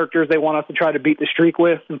characters they want us to try to beat the streak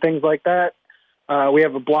with and things like that. We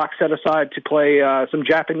have a block set aside to play some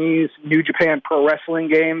Japanese New Japan Pro Wrestling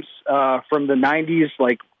games from the 90s,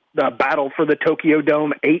 like the Battle for the Tokyo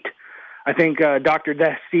Dome 8. I think Dr.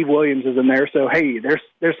 Death Steve Williams is in there. So, hey,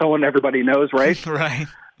 there's someone everybody knows, right? Right.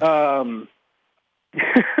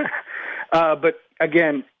 But,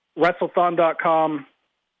 again, WrestleThon.com,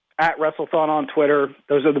 at WrestleThon on Twitter.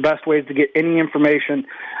 Those are the best ways to get any information.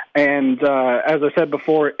 And as I said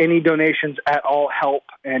before, any donations at all help.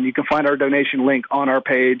 And you can find our donation link on our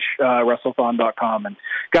page, WrestleThon.com. And,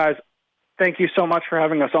 guys, thank you so much for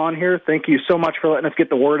having us on here. Thank you so much for letting us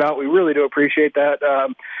get the word out. We really do appreciate that.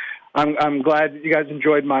 I'm glad you guys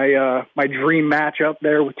enjoyed my my dream match up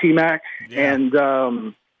there with T-Mac. Yeah. And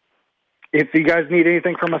if you guys need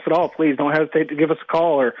anything from us at all, please don't hesitate to give us a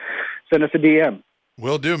call or send us a DM.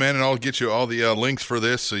 Will do, man, and I'll get you all the links for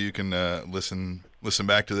this so you can listen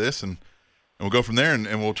back to this, and we'll go from there,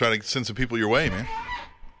 and we'll try to send some people your way, man.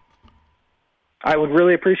 I would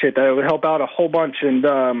really appreciate that. It would help out a whole bunch. And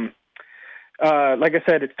like I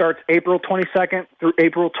said, it starts April 22nd through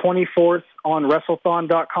April 24th on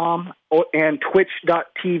WrestleThon.com and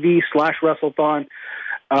Twitch.tv/WrestleThon.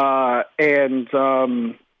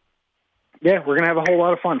 Yeah, we're going to have a whole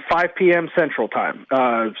lot of fun. 5 p.m. Central Time.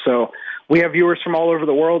 So we have viewers from all over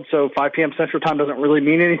the world, so 5 p.m. Central Time doesn't really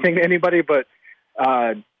mean anything to anybody, but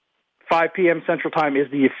 5 p.m. Central Time is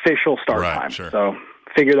the official start time. Sure. So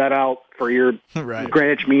figure that out for your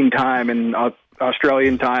Greenwich Mean Time and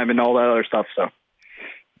Australian time and all that other stuff. So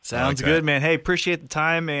sounds good, man. Hey, appreciate the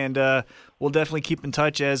time, and we'll definitely keep in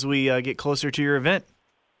touch as we get closer to your event.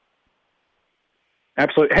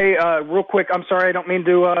 Absolutely. Hey, real quick, I'm sorry, I don't mean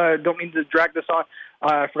to drag this on.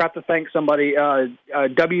 I forgot to thank somebody.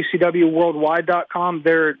 WCWWorldwide.com.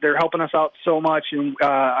 They're helping us out so much, and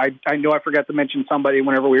I know I forgot to mention somebody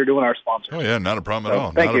whenever we were doing our sponsor. Oh yeah, not a problem at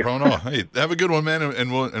all. Thank you. A problem at all. Hey, have a good one, man,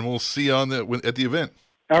 and we'll see you at the event.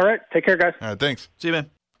 All right, take care, guys. All right, thanks. See you, man.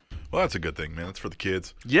 Well, that's a good thing, man. That's for the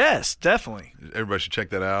kids. Yes, definitely. Everybody should check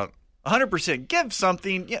that out. 100%. Give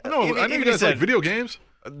something. Yeah, I know you guys like video games.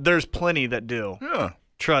 There's plenty that do. Yeah.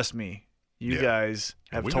 Trust me. You guys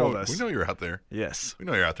have told us. We know you're out there. Yes. We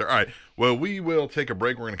know you're out there. All right. Well, we will take a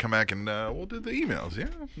break. We're going to come back and we'll do the emails. Yeah.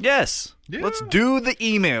 Yes. Yeah. Let's do the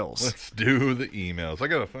emails. I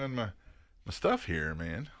got to find my stuff here,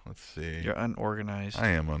 man. Let's see. You're unorganized. I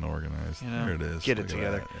am unorganized. There it is. Get it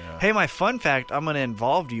together. Yeah. Hey, my fun fact I'm going to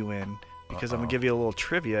involve you in because I'm going to give you a little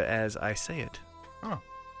trivia as I say it. Oh.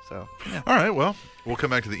 So, yeah. All right, well, we'll come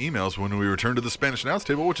back to the emails when we return to the Spanish Announce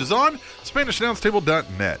Table, which is on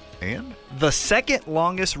SpanishAnnounceTable.net. And the second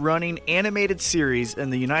longest running animated series in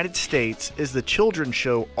the United States is the children's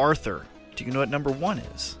show Arthur. Do you know what number 1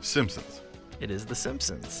 is? Simpsons. It is The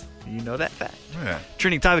Simpsons. You know that fact. Yeah.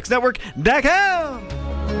 TrendingTopicsNetwork.com.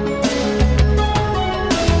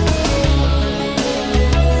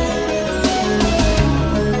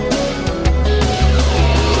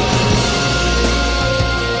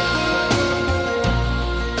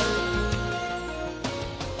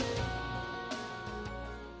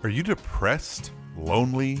 Are you depressed,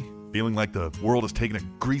 lonely, feeling like the world is taking a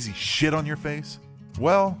greasy shit on your face?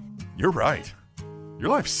 Well, you're right. Your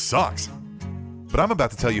life sucks. But I'm about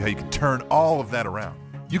to tell you how you can turn all of that around.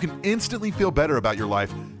 You can instantly feel better about your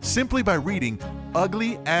life simply by reading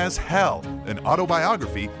Ugly as Hell, an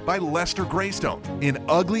autobiography by Lester Greystone. In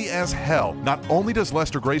Ugly as Hell, not only does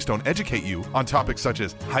Lester Greystone educate you on topics such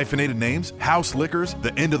as hyphenated names, house liquors,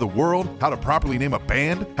 the end of the world, how to properly name a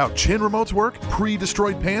band, how chin remotes work,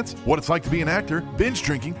 pre-destroyed pants, what it's like to be an actor, binge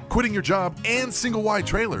drinking, quitting your job, and single-wide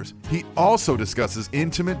trailers. He also discusses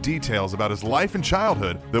intimate details about his life and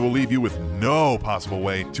childhood that will leave you with no possible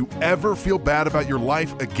way to ever feel bad about your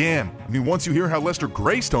life again. I mean, once you hear how Lester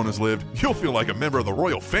Greystone has lived, you'll feel like a member of the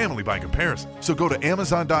royal family by comparison. So go to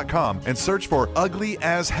Amazon.com and search for Ugly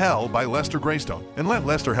as Hell by Lester Greystone and let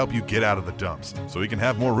Lester help you get out of the dumps so he can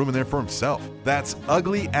have more room in there for himself. That's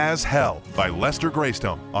Ugly as Hell by Lester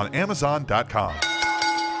Greystone on Amazon.com.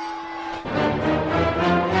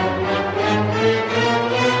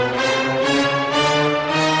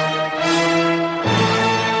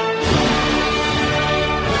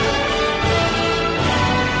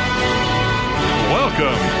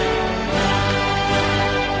 Welcome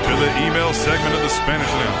to the email segment of the Spanish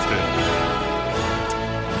Announce Table.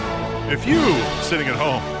 If you, sitting at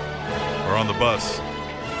home, or on the bus,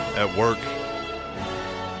 at work,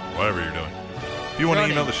 whatever you're doing, if you want to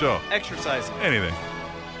email the show, exercising, anything,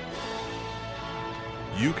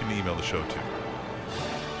 you can email the show too.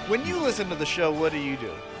 When you listen to the show, what do you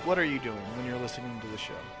do? What are you doing when you're listening to the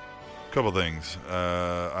show? Couple things.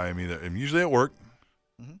 I'm usually at work,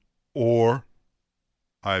 or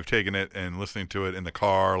I've taken it and listening to it in the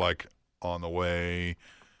car, like on the way,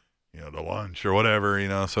 to lunch or whatever,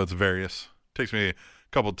 So it's various. Takes me a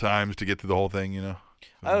couple times to get through the whole thing, I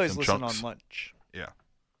always Some listen chunks. on lunch. Yeah.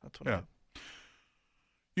 That's what I do.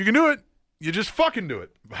 You can do it. You just fucking do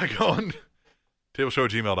it by going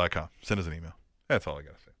tableshow@gmail.com. Send us an email. That's all I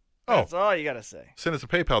got to say. That's all you got to say. Send us a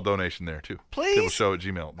PayPal donation there, too. Please?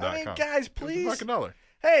 tableshow@gmail.com. I mean, guys, Give us please. a fucking $1.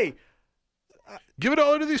 Hey. Give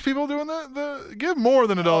 $1 to these people doing the give more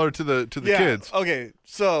than $1 to the kids. Okay,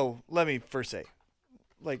 so let me first say,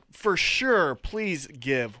 for sure, please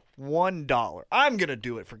give $1. I'm going to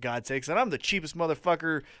do it, for God's sakes, and I'm the cheapest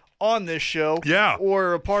motherfucker on this show. Yeah.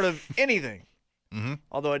 Or a part of anything. Mm-hmm.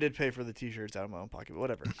 Although I did pay for the T-shirts out of my own pocket, but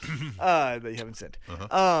whatever. That you haven't sent.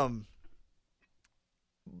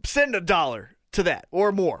 Send $1 to that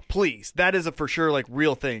or more, please. That is a for sure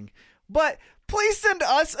real thing. But please send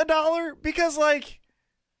us $1 because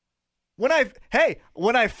when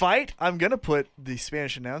I fight, I'm gonna put the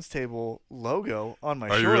Spanish Announce Table logo on my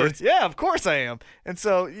shorts. You really? Yeah, of course I am. And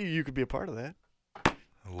so you could be a part of that. I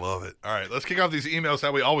love it. All right, let's kick off these emails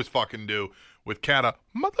how we always fucking do with Kata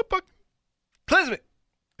motherfucking Klesman.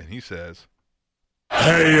 And he says,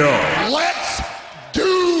 Hey, yo. Let's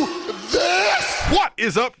do this! "What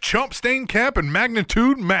is up, Chump Stain Cap and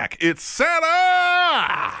Magnitude Mac? It's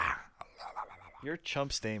Santa!" You're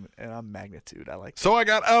Chump Stain and I'm Magnitude. I like that. So I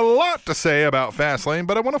got a lot to say about Fastlane,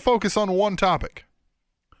 but I want to focus on one topic.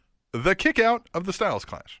 The kick out of the Styles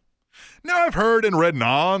Clash. Now, I've heard and read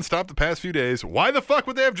nonstop the past few days, why the fuck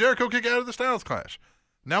would they have Jericho kick out of the Styles Clash?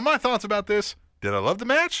 Now, my thoughts about this, did I love the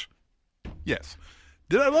match? Yes.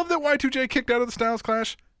 Did I love that Y2J kicked out of the Styles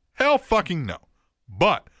Clash? Hell fucking no.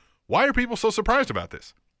 But why are people so surprised about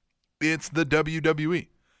this? It's the WWE,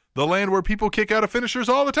 the land where people kick out of finishers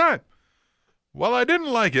all the time. While I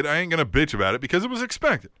didn't like it, I ain't going to bitch about it because it was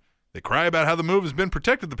expected. They cry about how the move has been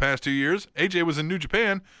protected the past 2 years. AJ was in New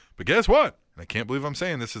Japan, but guess what? And I can't believe I'm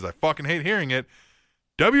saying this as I fucking hate hearing it.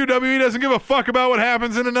 WWE doesn't give a fuck about what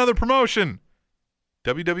happens in another promotion.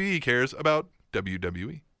 WWE cares about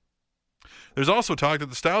WWE. There's also talk that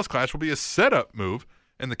the Styles Clash will be a setup move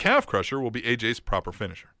and the Calf Crusher will be AJ's proper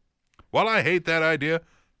finisher. While I hate that idea,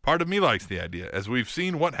 part of me likes the idea, as we've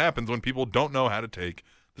seen what happens when people don't know how to take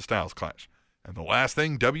the Styles Clash. And the last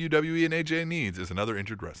thing WWE and AJ needs is another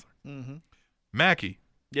injured wrestler. Mm-hmm. Mackie.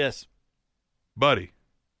 Yes. Buddy.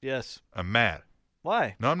 Yes. I'm mad.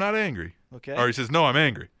 Why? No, I'm not angry. Okay. Or he says, no, I'm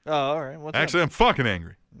angry. Oh, all right. What's Actually, I'm fucking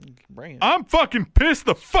angry. up? Bring it. I'm fucking pissed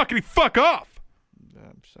the fuckity fuck off.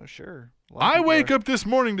 I'm so sure. A lot of I people wake are. up this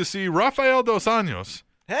morning to see Rafael Dos Anjos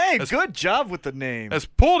Hey, good job with the name. has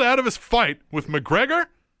pulled out of his fight with McGregor.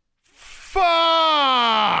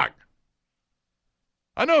 Fuck!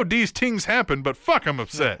 I know these things happen, but fuck, I'm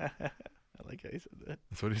upset. I like how you said that.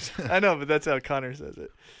 That's what he said. I know, but that's how Connor says it.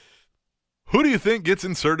 Who do you think gets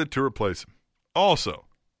inserted to replace him? Also,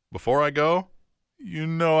 before I go,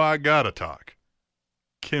 I gotta talk.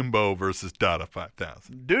 Kimbo versus Dada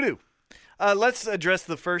 5000. Doo-doo. Let's address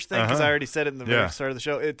the first thing because I already said it in the very Yeah. start of the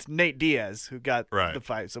show. It's Nate Diaz who got Right. the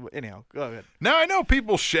fight. So anyhow, go ahead. Now, I know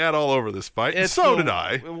people shat all over this fight, and It's so the did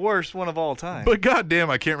I. Worst one of all time. But goddamn,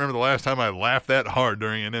 I can't remember the last time I laughed that hard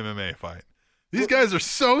during an MMA fight. These guys are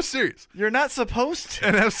so serious You're not supposed to.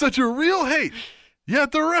 and have such a real hate,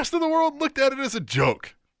 yet the rest of the world looked at it as a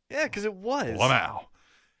joke. Yeah, because it was. Wow.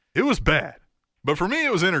 It was bad. But for me,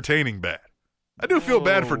 it was entertaining bad. I do feel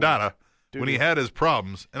bad for Whoa. Dada when he Dude. had his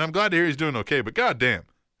problems, and I'm glad to hear he's doing okay, but goddamn,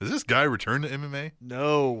 has this guy returned to MMA?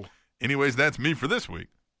 No. Anyways, that's me for this week.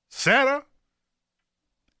 Santa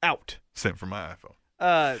Out. sent from my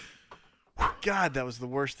iPhone. God, that was the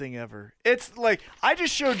worst thing ever. It's like, I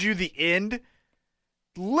just showed you the end.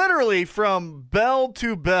 Literally from bell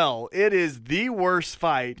to bell. It is the worst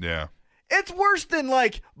fight. Yeah. It's worse than,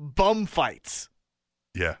 like, bum fights.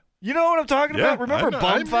 Yeah. You know what I'm talking Yeah. about? Remember I know- I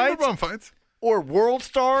bum remember fights? bum fights. Or World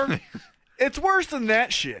Star? It's worse than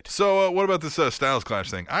that shit. So, what about this Styles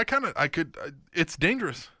Clash thing? It's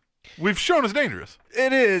dangerous. We've shown it's dangerous.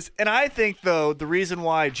 It is. And I think, though, the reason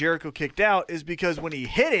why Jericho kicked out is because when he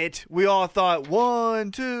hit it, we all thought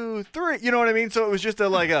 1, 2, 3. You know what I mean? So it was just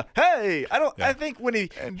a hey. I think when he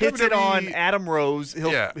And hits it WWE on Adam Rose,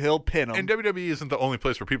 he'll pin him. And WWE isn't the only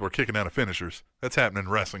place where people are kicking out of finishers. That's happening in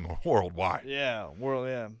wrestling worldwide.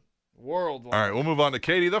 Worldwide. All right, we'll move on to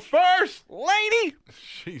Katie, the first Lady.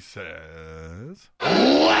 She says,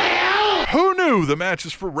 well, who knew the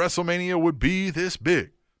matches for WrestleMania would be this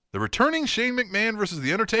big? The returning Shane McMahon versus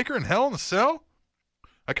The Undertaker in Hell in a Cell?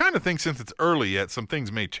 I kind of think since it's early yet, some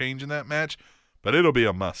things may change in that match, but it'll be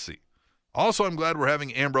a must-see. Also, I'm glad we're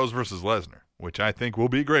having Ambrose versus Lesnar, which I think will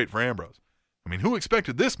be great for Ambrose. I mean, who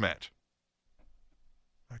expected this match?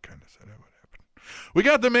 I kind of said it would happen. We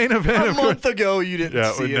got the main event. A month ago, you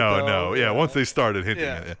didn't see it, though. No. Yeah, once they started hinting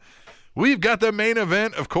at it. We've got the main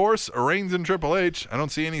event, of course, Reigns and Triple H. I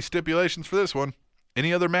don't see any stipulations for this one.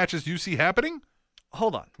 Any other matches you see happening?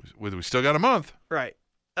 Hold on. We still got a month. Right.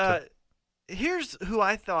 Here's who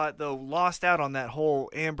I thought, though, lost out on that whole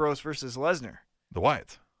Ambrose versus Lesnar. The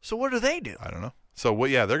Wyatts. So what do they do? I don't know. So,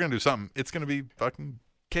 they're going to do something. It's going to be fucking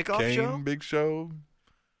Kickoff Kane, show? Big Show.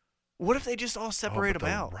 What if they just all separate them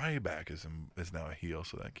out? Ryback is now a heel,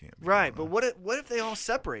 so that can't be. Right, but what if they all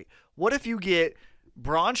separate? What if you get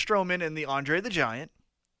Braun Strowman and the Andre the Giant?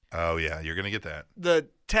 Oh, yeah, you're going to get that. The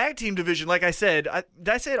tag team division, like I said, did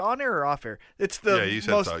I say it on air or off air? It's the you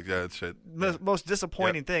said most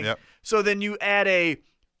disappointing thing. Yep. So then you add a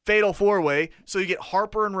fatal four-way, so you get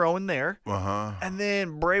Harper and Rowan there. Uh-huh. And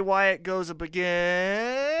then Bray Wyatt goes up against...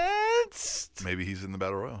 Maybe he's in the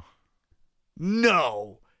Battle Royal.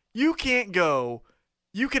 No. You can't go.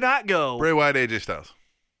 You cannot go. Bray Wyatt, AJ Styles.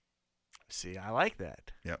 See, I like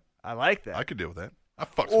that. Yep. I like that. I could deal with that. I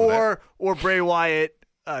fucks with that. Or Bray Wyatt,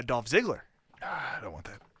 Dolph Ziggler. I don't want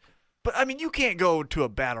that. But, I mean, you can't go to a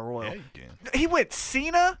Battle Royal. Yeah, you can. He went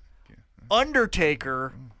Cena,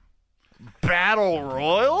 Undertaker, Battle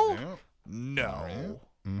Royal? Yep. No.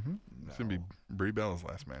 Mm-hmm. It's going to be Brie Bella's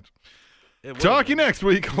last match. It Talk you next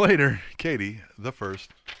week later. Katie, the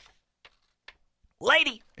first.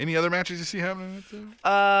 Lady. Any other matches you see happening?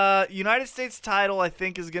 United States title, I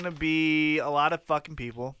think, is going to be a lot of fucking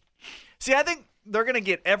people. See, I think they're going to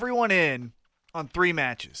get everyone in on 3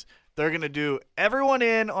 matches. They're going to do everyone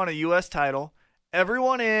in on a U.S. title,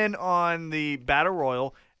 everyone in on the Battle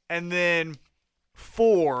Royal, and then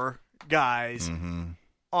 4 guys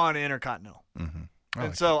on Intercontinental. Mm-hmm.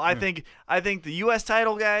 And so I think the U.S.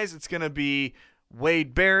 title guys, it's going to be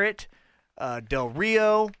Wade Barrett, Del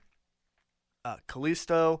Rio,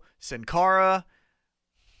 Kalisto, Sin Cara.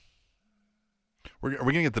 Are we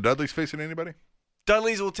going to get the Dudleys facing anybody?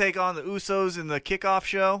 Dudleys will take on the Usos in the kickoff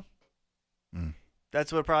show.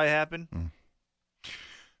 That's what probably happened.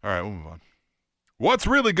 All right, we'll move on. What's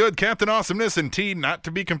really good, Captain Awesomeness and T, not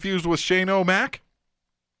to be confused with Shane O'Mac?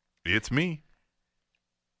 It's me.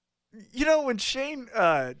 You know, when Shane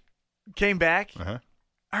came back, Uh-huh.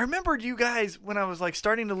 I remembered you guys when I was like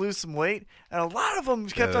starting to lose some weight, and a lot of them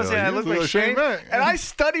kept on saying I you look look like like Shane. Shane Mac. And I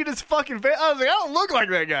studied his fucking face. I was like, I don't look like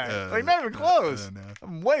that guy. Like, not even close. no.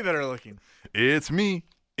 I'm way better looking. It's me.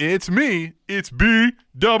 It's me. It's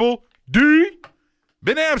B-double-D.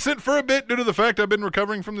 Been absent for a bit due to the fact I've been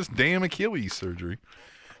recovering from this damn Achilles surgery.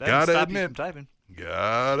 That didn't Gotta stop you admit. from typing.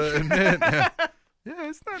 Gotta admit. Yeah,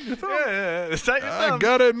 it's not your thumb. Yeah, it's not your I thumb.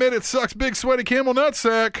 gotta admit it sucks big sweaty camel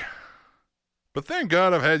nutsack. But thank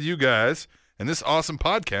God I've had you guys and this awesome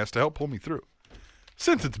podcast to help pull me through.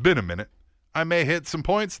 Since it's been a minute, I may hit some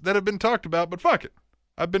points that have been talked about, but fuck it.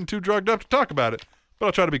 I've been too drugged up to talk about it, but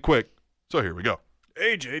I'll try to be quick. So here we go.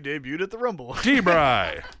 AJ debuted at the Rumble.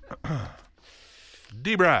 D-Bry.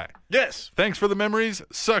 D-Bry. Yes. Thanks for the memories.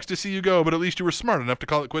 Sucks to see you go, but at least you were smart enough to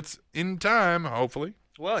call it quits in time, hopefully.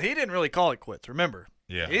 Well, he didn't really call it quits, remember?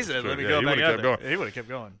 Yeah, He said, that's let true. me Yeah, go he back would've out kept there. going. He would have kept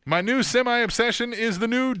going. My new semi-obsession is the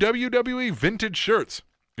new WWE vintage shirts.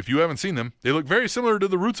 If you haven't seen them, they look very similar to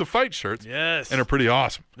the Roots of Fight shirts. Yes. And are pretty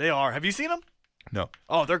awesome. They are. Have you seen them? No.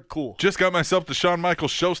 Oh, they're cool. Just got myself the Shawn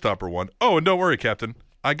Michaels Showstopper one. Oh, and don't worry, Captain.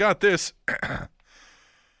 I got this.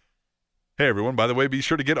 Hey, everyone. By the way, be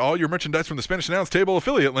sure to get all your merchandise from the Spanish Announce Table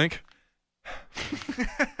affiliate link.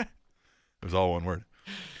 It was all one word.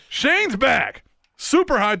 Shane's back.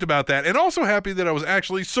 Super hyped about that, and also happy that I was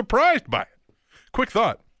actually surprised by it. Quick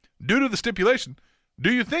thought. Due to the stipulation,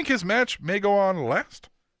 do you think his match may go on last?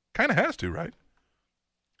 Kind of has to, right?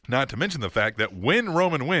 Not to mention the fact that when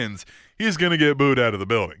Roman wins, he's going to get booed out of the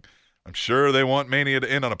building. I'm sure they want Mania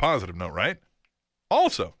to end on a positive note, right?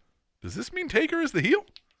 Also, does this mean Taker is the heel?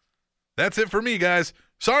 That's it for me, guys.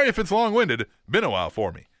 Sorry if it's long-winded. Been a while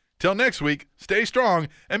for me. Till next week, stay strong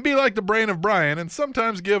and be like the brain of Brian and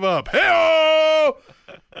sometimes give up. Hey-oh!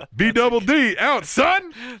 B-double-D out,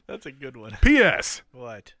 son! That's a good one. P.S.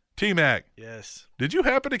 What? T-Mac, Yes. did you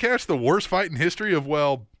happen to catch the worst fight in history of,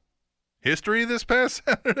 well, history this past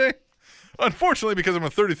Saturday? Unfortunately, because I'm a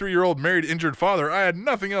 33-year-old married injured father, I had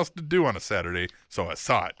nothing else to do on a Saturday, so I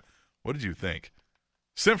saw it. What did you think?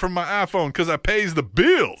 Sent from my iPhone because I pays the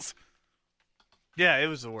bills. Yeah, it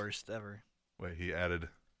was the worst ever. Wait, he added.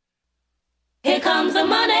 Here comes the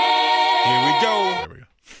money. Here we go. There we go.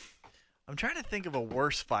 I'm trying to think of a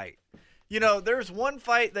worse fight. There's one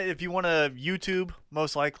fight that if you want to YouTube,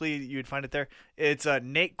 most likely you'd find it there. It's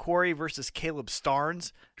Nate Corey versus Caleb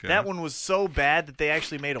Starnes. Okay. That one was so bad that they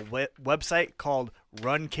actually made a website called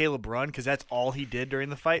Run Caleb Run because that's all he did during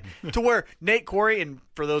the fight. To where Nate Corey, and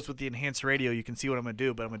for those with the enhanced radio, you can see what I'm going to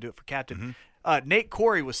do, but I'm going to do it for Captain. Nate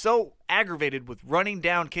Corey was so aggravated with running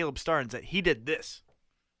down Caleb Starnes that he did this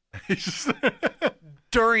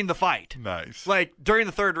during the fight. Nice. Like during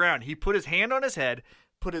the third round, he put his hand on his head,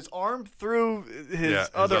 put his arm through his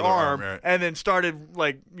other arm, right. and then started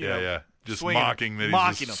just swinging, mocking that he's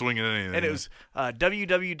mocking just him. swinging anything. And it was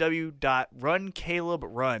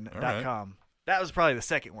www.runcalebrun.com. That was probably the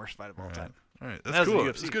second worst fight of all time. All right, That that's was cool. the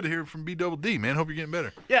It's UFC. good to hear from B-double-D, man. Hope you're getting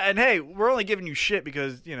better. Yeah, and hey, we're only giving you shit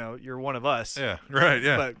because you're one of us. Yeah, right,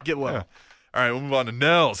 yeah. But get well. Yeah. All right, we'll move on to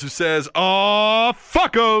Nels, who says, "Aw,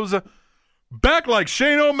 fuckos. Back like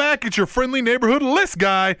Shane O'Mac at your friendly neighborhood list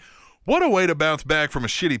guy. What a way to bounce back from a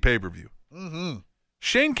shitty pay-per-view.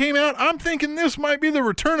 Shane came out, I'm thinking this might be the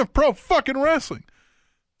return of pro fucking wrestling.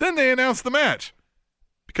 Then they announced the match.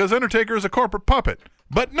 Because Undertaker is a corporate puppet.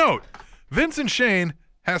 But note, Vince said Shane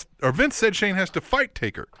has to fight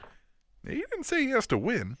Taker. He didn't say he has to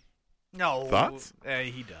win. No. Thoughts?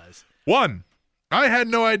 He does. 1, I had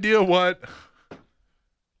no idea what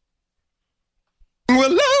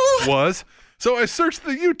was, so I searched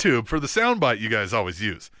the YouTube for the soundbite you guys always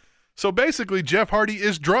use. So basically, Jeff Hardy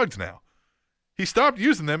is drugged now. He stopped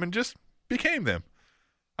using them and just became them.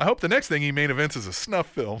 I hope the next thing he main events is a snuff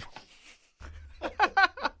film.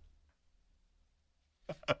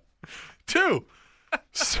 2,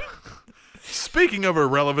 speaking of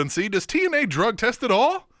irrelevancy, does TNA drug test at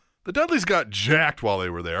all? The Dudleys got jacked while they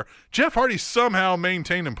were there. Jeff Hardy somehow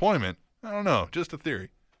maintained employment. I don't know, just a theory.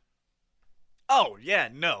 Oh, yeah,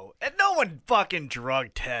 no. And no one fucking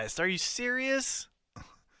drug tests. Are you serious?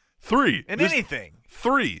 3, Anything.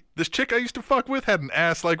 3, this chick I used to fuck with had an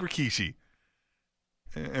ass like Rikishi.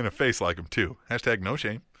 And a face like him, too. Hashtag no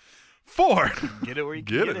shame. 4. Get it where you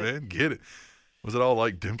can Get it, man. Get it. Was it all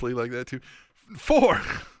like dimply like that, too? 4.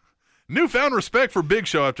 Newfound respect for Big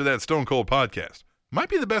Show after that Stone Cold podcast. Might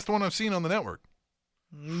be the best one I've seen on the network.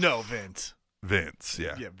 No, Vince. Vince,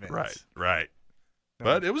 yeah. Yeah, Vince. Right.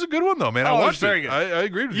 But it was a good one, though, man. I Oh, it was watched very it. good. I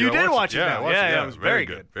agreed with you. You I did watched watch it Yeah, now. I watched Yeah, it. it was very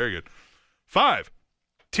good. Very good. 5,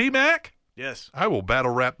 T-Mac, Yes. I will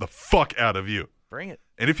battle rap the fuck out of you. Bring it.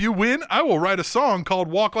 And if you win, I will write a song called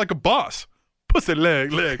Walk Like a Boss. Pussy leg,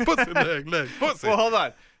 pussy leg, pussy. Well, hold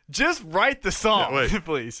on. Just write the song, Yeah, wait.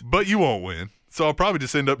 please. But you won't win. So I'll probably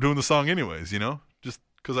just end up doing the song anyways, just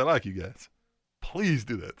because I like you guys. Please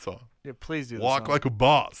do that song. Yeah, please do the Walk song. like a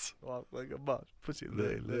boss. Walk like a boss. Pussy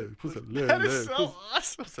Leg, pussy leg. That is leg, so pussy,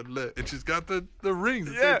 awesome. pussy leg. And she's got the rings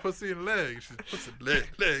that Yeah. say pussy and leg. She's pussy leg,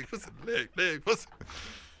 pussy leg, pussy.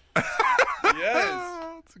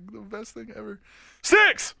 Yes. It's the best thing ever.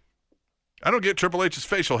 6, I don't get Triple H's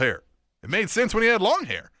facial hair. It made sense when he had long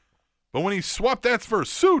hair. But when he swapped that for a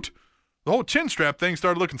suit, the whole chin strap thing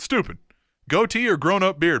started looking stupid. Goatee or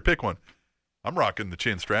grown-up beard, pick one. I'm rocking the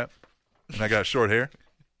chin strap, and I got short hair.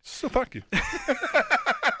 So fuck you.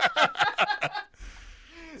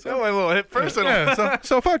 So went a little hit personal. Yeah,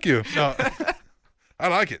 so fuck you. No, I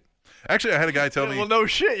like it. Actually, I had a guy tell me. Well, no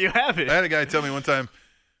shit, you have it. I had a guy tell me one time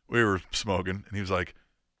we were smoking, and he was like,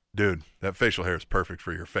 "Dude, that facial hair is perfect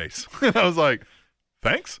for your face." And I was like,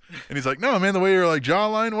 "Thanks." And he's like, "No, man, the way your like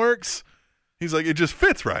jawline works," he's like, "it just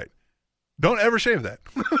fits right. Don't ever shave that."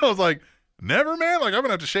 I was like, "Never, man. Like I'm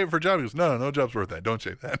gonna have to shave it for a job." He goes, "No job's worth that. Don't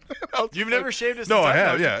shave that." You've never shaved it since No, I I've have.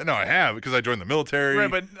 known you? Yeah, no, I have because I joined the military. Right,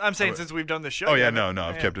 but I'm saying since we've done the show. Oh you yeah, haven't- no,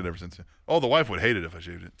 I've Yeah. kept it ever since. Oh, the wife would hate it if I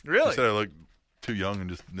shaved it. Really? She said I looked too young and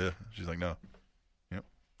just. She's like, no,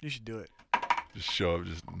 You should do it. just show up,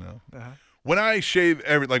 just no. Uh-huh. When I shave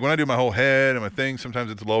when I do my whole head and my thing, sometimes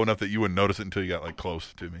it's low enough that you wouldn't notice it until you got like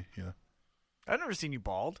close to me. I've never seen you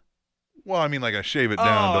bald. Well, I mean, like I shave it down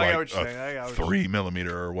Oh, to I got like what you're saying. I got a what you're 3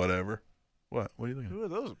 millimeter or whatever. What? What are you thinking? Who are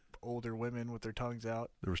those older women with their tongues out?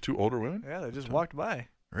 There was 2 older women. Yeah, they just walked by.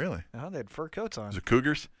 Really? They had fur coats on. Was it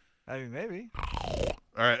cougars? I mean, maybe. All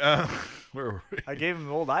right. Where were we? I gave him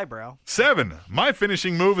the old eyebrow. 7. My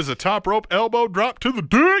finishing move is a top rope elbow drop to the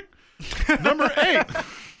dick. Number 8.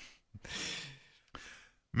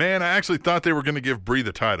 Man, I actually thought they were going to give Brie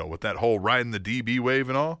the title with that whole riding the DB wave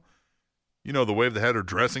and all. You know, the wave that had her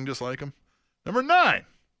dressing just like him. Number 9.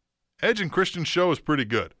 Edge and Christian's show is pretty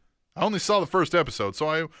good. I only saw the first episode, so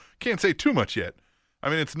I can't say too much yet. I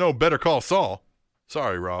mean, it's no Better Call Saul.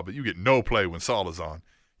 Sorry, Rob, but you get no play when Saul is on.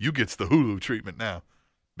 You gets the Hulu treatment now.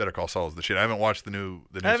 Better Call Saul is the shit. I haven't watched the new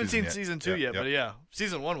I haven't seen yet. season 2 yet, but yeah.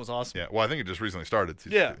 Season 1 was awesome. Yeah, well, I think it just recently started.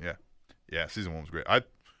 Season 2. Yeah, season 1 was great.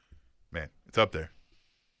 Man, it's up there.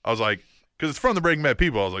 I was like, because it's from the Breaking Bad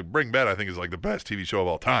people. I was like, Breaking Bad, I think, is like the best TV show of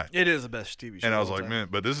all time. It is the best TV show. And I was of all like, time. man,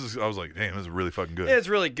 but I was like, damn, this is really fucking good. It's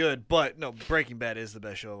really good, but no, Breaking Bad is the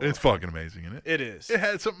best show of all It's time. fucking amazing, isn't it? It is. It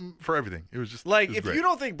had something for everything. It was just Like, it was if great. you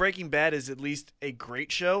don't think Breaking Bad is at least a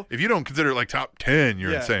great show, if you don't consider it like top 10, you're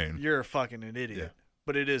yeah, insane. You're fucking an idiot. Yeah.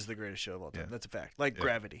 But it is the greatest show of all time. Yeah. That's a fact. Like Yeah.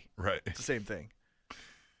 Gravity. Right. It's the same thing.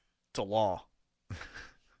 It's a law.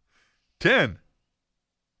 10.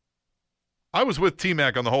 I was with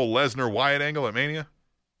T-Mac on the whole Lesnar-Wyatt angle at Mania.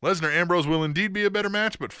 Lesnar-Ambrose will indeed be a better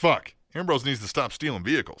match, but fuck. Ambrose needs to stop stealing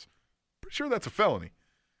vehicles. Pretty sure that's a felony.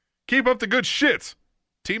 Keep up the good shits.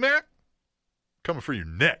 T-Mac, coming for your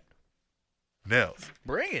neck. Nels,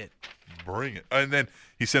 Bring it. bring it. And then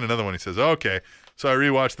he sent another one. He says, okay, so I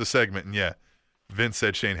rewatched the segment, and yeah, Vince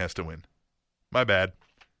said Shane has to win. My bad.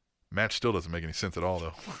 Match still doesn't make any sense at all,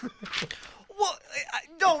 though. Well,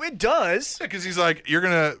 no, it does. Because he's like, you're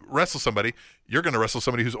going to wrestle somebody. You're going to wrestle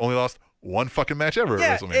somebody who's only lost one fucking match ever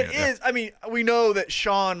Yeah, at WrestleMania. it is. I mean, we know that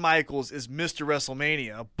Shawn Michaels is Mr.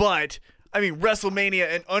 WrestleMania, but, I mean, WrestleMania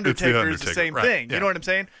and Undertaker is the Undertaker, same right, thing. yeah. You know what I'm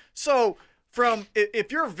saying? So,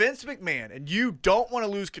 if you're Vince McMahon and you don't want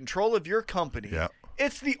to lose control of your company, Yeah.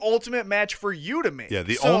 it's the ultimate match for you to make. Yeah,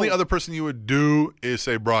 the So- only other person you would do is,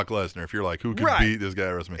 say, Brock Lesnar, if you're like, who could Right. beat this guy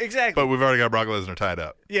at WrestleMania? Exactly. But we've already got Brock Lesnar tied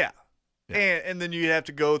up. Yeah. Yeah. And then you'd have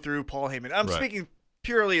to go through Paul Heyman. I'm Right. speaking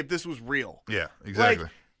purely if this was real. Yeah, exactly.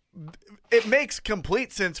 It makes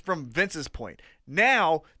complete sense from Vince's point.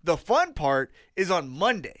 Now, the fun part is on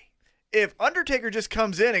Monday. If Undertaker just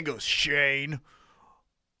comes in and goes, Shane,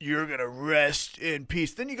 you're going to rest in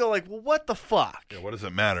peace, then you go like, well, what the fuck? Yeah, what does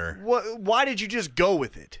it matter? Why did you just go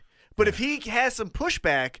with it? But if he has some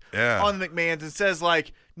pushback Yeah. on the McMahons and says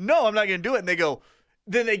like, no, I'm not going to do it, and they go,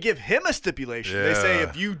 then they give him a stipulation. They say Yeah.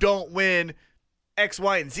 if you don't win, X,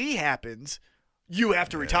 Y, and Z happens, you have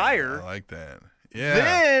to retire. I like that. Yeah.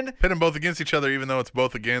 Then Pit them both against each other, even though it's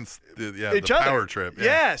both against the each other. power trip.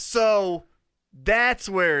 Yeah. So that's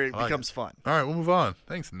where it I like becomes it. fun. All right, we'll move on.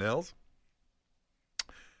 Thanks, Nels.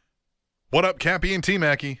 What up, Cappy and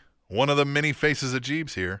T-Mackie? One of the many faces of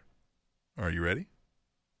Jeeves here. Are you ready?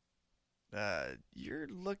 You're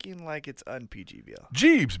looking like it's un-PGVL.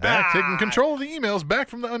 Jeeves back, taking control of the emails back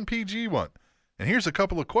from the UnPG one. And here's a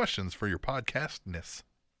couple of questions for your podcastness.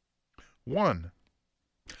 1.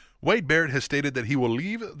 Wade Barrett has stated that he will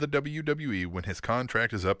leave the WWE when his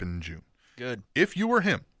contract is up in June. Good. If you were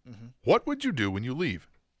him, what would you do when you leave?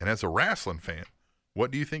 And as a wrestling fan,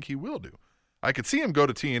 what do you think he will do? I could see him go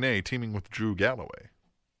to TNA teaming with Drew Galloway.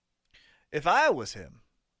 If I was him,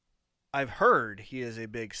 I've heard he is a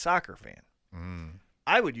big soccer fan.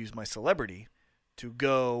 I would use my celebrity to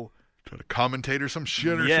go. Try to commentate or some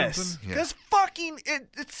shit or Yes. something? Yeah. Because fucking,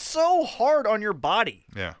 it's so hard on your body.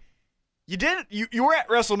 Yeah. You didn't. You were at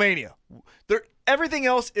WrestleMania. Everything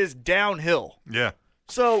else is downhill. Yeah.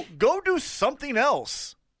 So go do something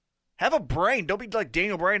else. Have a brain. Don't be like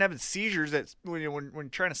Daniel Bryan having seizures when you're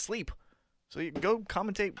trying to sleep. So you go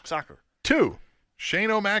commentate soccer. 2.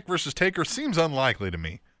 Shane O'Mac versus Taker seems unlikely to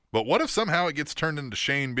me. But what if somehow it gets turned into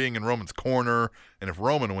Shane being in Roman's corner, and if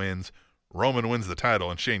Roman wins the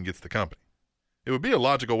title and Shane gets the company? It would be a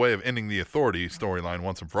logical way of ending the authority storyline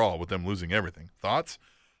once and for all with them losing everything. Thoughts?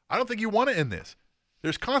 I don't think you want to end this.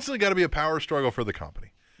 There's constantly got to be a power struggle for the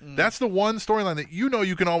company. That's the one storyline that you know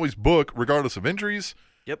you can always book regardless of injuries,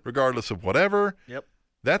 regardless of whatever. Yep.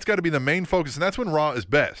 That's got to be the main focus, and that's when Raw is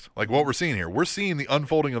best. Like what we're seeing here. We're seeing the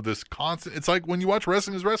unfolding of this constant. It's like when you watch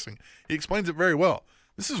Wrestling is Wrestling. He explains it very well.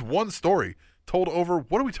 This is one story told over,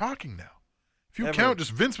 what are we talking now? If you count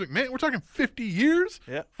just Vince McMahon, we're talking 50 years?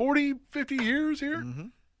 Yeah. 40, 50 years here? Mm-hmm.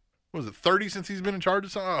 What was it, 30 since he's been in charge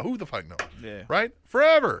of something? Oh, who the fuck knows? Yeah. Right?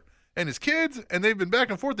 Forever. And his kids, and they've been back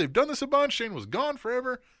and forth. They've done this a bunch. Shane was gone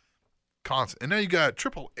forever. Constant. And now you got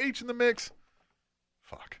Triple H in the mix.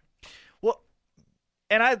 Fuck. Well,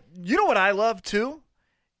 and you know what I love too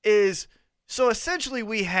is, so essentially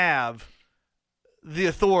we have the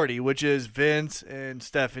authority, which is Vince and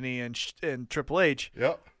Stephanie and Triple H,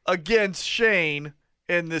 Yep. against Shane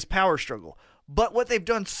in this power struggle. But what they've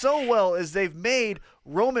done so well is they've made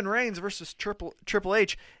Roman Reigns versus Triple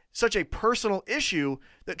H such a personal issue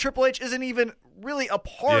that Triple H isn't even really a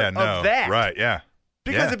part of that. Right, yeah.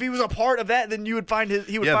 Because if he was a part of that, then you would find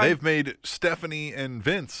he would Yeah, find they've made Stephanie and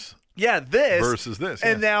Vince this versus this.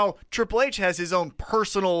 and yeah. now Triple H has his own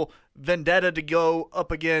personal vendetta to go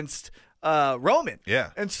up against Roman.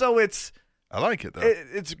 Yeah. And so it's like it, though.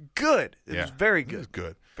 it's good. It's very good. It's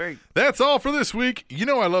good. Very. That's all for this week. You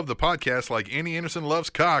know I love the podcast like Andy Anderson loves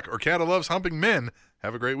cock or Cata loves humping men.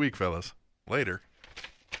 Have a great week, fellas. Later.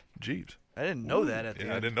 Jeeves. I didn't know that at the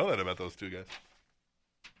end. I didn't know that about those two guys.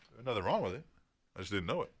 There's nothing wrong with it. I just didn't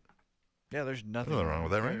know it. Yeah, there's nothing wrong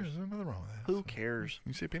with that, right? There's nothing wrong with that. Who cares?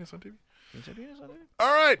 You say penis on TV? You say penis on it?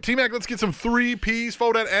 All right, T-Mac, let's get some 3 Ps.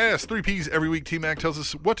 Fold that ass. 3 Ps every week. T-Mac tells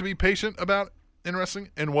us what to be patient about in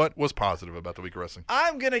wrestling and what was positive about the week of wrestling.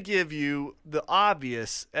 I'm going to give you the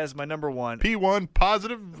obvious as my number one. P1,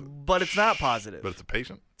 positive. But it's not positive. But it's a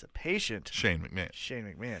patient. It's a patient. Shane McMahon. Shane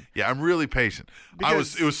McMahon. Yeah, I'm really patient.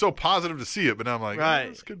 It was so positive to see it, but now I'm like, right.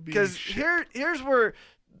 This could be because here's where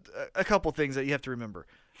a couple things that you have to remember.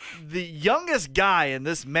 The youngest guy in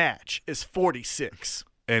this match is 46.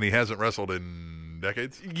 And he hasn't wrestled in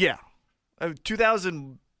decades? Yeah.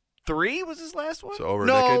 2003 was his last one? So over a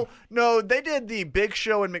decade? No, they did the Big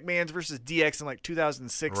Show and McMahon's versus DX in like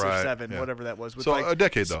 2006 or 2007, whatever that was. With so like a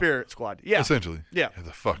decade, though. Spirit Squad. Yeah. Essentially. Yeah.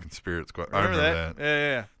 The fucking Spirit Squad. Remember I remember that.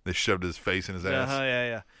 Yeah. They shoved his face in his ass.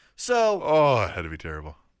 Yeah. So. Oh, it had to be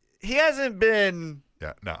terrible. He hasn't been.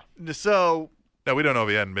 Yeah, no. So. No, we don't know if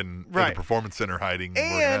he hadn't been in the Performance Center hiding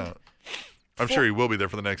and working out. I'm sure he will be there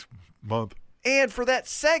for the next month. And for that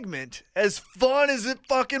segment, as fun as it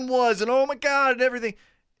fucking was, and oh my God, and everything,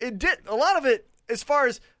 it did a lot of it, as far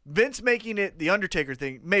as Vince making it the Undertaker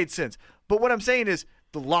thing, made sense. But what I'm saying is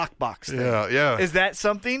the lockbox thing. Yeah. Is that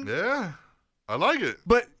something? Yeah. I like it.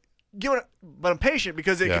 But I'm patient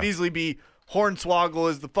because it could easily be Hornswoggle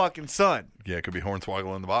as the fucking son. Yeah, it could be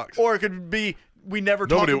Hornswoggle in the box. Or it could be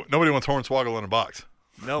Nobody wants Hornswoggle in a box.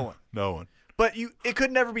 No one. No one. But it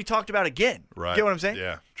could never be talked about again. Right. Get what I'm saying?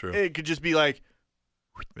 Yeah, true. It could just be like.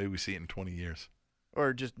 Maybe we see it in 20 years.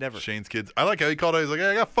 Or just never. Shane's kids. I like how he called it. He's like,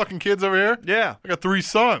 hey, I got fucking kids over here. Yeah. I got 3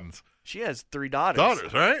 sons. She has 3 daughters.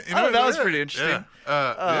 Daughters, right? You know, that was pretty interesting.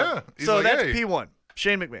 Yeah. So like, that's hey. P1.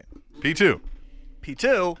 Shane McMahon. P2.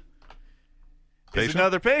 P2 is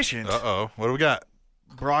another patient. Uh-oh. What do we got?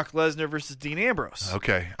 Brock Lesnar versus Dean Ambrose.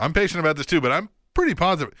 Okay. I'm patient about this too, but I'm pretty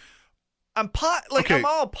positive. I'm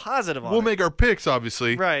all positive on it. We'll make our picks,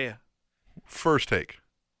 obviously. Right. Yeah. First take.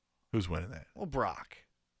 Who's winning that? Well, Brock.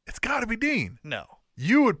 It's got to be Dean. No.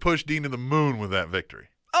 You would push Dean to the moon with that victory.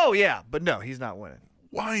 Oh, yeah. But no, he's not winning.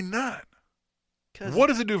 Why not? What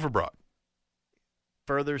does it do for Brock?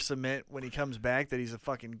 Further cement when he comes back that he's a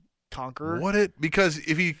fucking conqueror. Because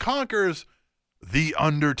if he conquers the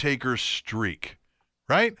Undertaker streak,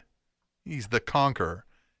 right? He's the conqueror.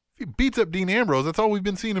 If he beats up Dean Ambrose, that's all we've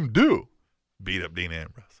been seeing him do. Beat up Dean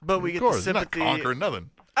Ambrose. But we get the sympathy. He's not conquering nothing.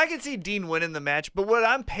 I can see Dean winning the match, but what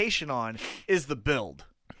I'm patient on is the build.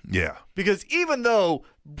 Yeah. Because even though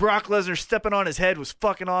Brock Lesnar stepping on his head was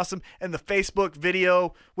fucking awesome, and the Facebook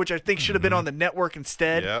video, which I think should have been on the network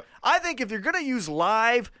instead, I think if you're going to use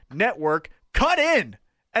live network, cut in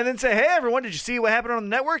and then say, hey, everyone, did you see what happened on the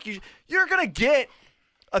network? You're going to get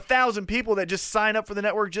 1,000 people that just sign up for the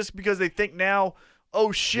network just because they think now,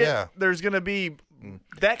 oh, shit, there's going to be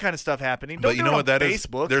that kind of stuff happening. But you know what that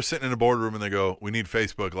Facebook. is? They're sitting in a boardroom and they go, we need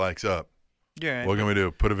Facebook likes up. Yeah. What can we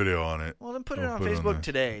do? Put a video on it. Well, then put it on Facebook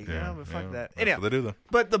today. Yeah, but fuck that. That's Anyhow, what they do, though.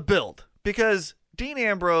 But the build. Because Dean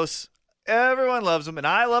Ambrose, everyone loves him, and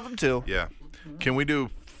I love him too. Yeah. Can we do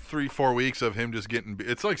 3-4 weeks of him just getting...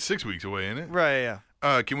 It's like 6 weeks away, isn't it? Right,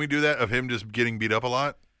 yeah. Can we do that of him just getting beat up a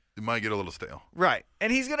lot? It might get a little stale. Right.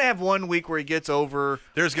 And he's going to have 1 week where he gets over...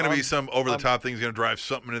 There's going to be some over-the-top thing. He's going to drive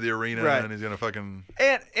something into the arena, and he's going to fucking...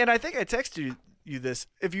 And I think I texted you this.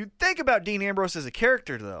 If you think about Dean Ambrose as a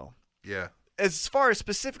character, though... Yeah. As far as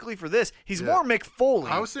specifically for this, he's more Mick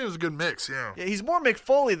Foley. I would say it was a good mix, yeah. He's more Mick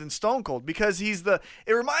Foley than Stone Cold because it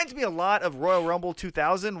reminds me a lot of Royal Rumble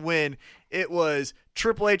 2000 when it was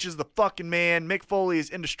Triple H is the fucking man, Mick Foley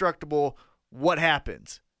is indestructible, what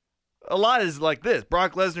happens? A lot is like this.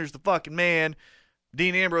 Brock Lesnar's the fucking man,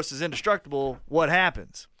 Dean Ambrose is indestructible, what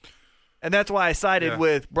happens? And that's why I sided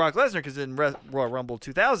with Brock Lesnar because in Royal Rumble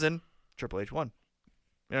 2000, Triple H won.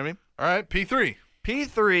 You know what I mean? All right, P3.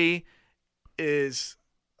 P3 is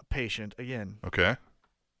a patient again. Okay.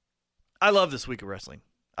 I love this week of wrestling.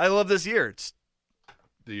 I love this year. It's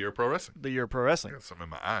the year of pro wrestling. The year of pro wrestling. I got something in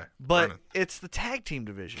my eye. But it's the tag team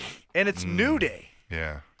division, and it's New Day.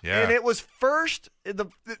 Yeah. And it was first.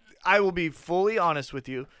 I will be fully honest with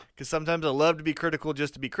you because sometimes I love to be critical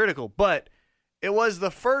just to be critical. But it was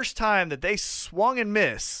the first time that they swung and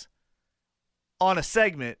miss on a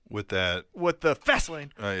segment with the Fastlane.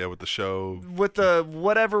 With the show. With the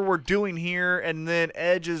whatever we're doing here, and then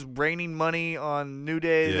Edge is raining money on New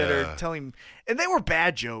Day that are telling, and they were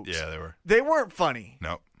bad jokes. Yeah, they were. They weren't funny.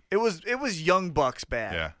 No. It was Young Bucks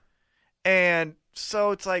bad. Yeah. And so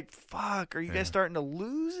it's like, fuck, are you guys starting to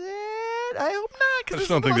lose it? I hope not. I just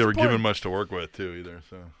don't think they were given much to work with too either.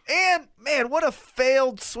 So. And man, what a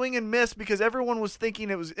failed swing and miss because everyone was thinking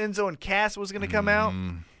it was Enzo and Cass was going to come out.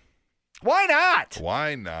 Why not?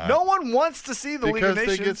 Why not? No one wants to see the League of Because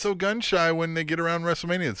Nations. they get so gun shy when they get around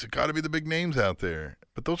WrestleMania. It's got to be the big names out there.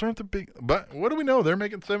 But those aren't the big. But what do we know? They're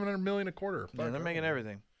making $700 million a quarter. Yeah, they're making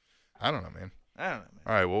everything. I don't know, man. I don't know, man.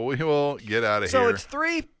 All right, well, we will get out of So here. it's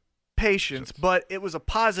 3 patients, but it was a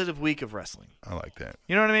positive week of wrestling. I like that.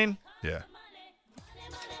 You know what I mean? Yeah.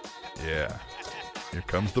 Yeah. Here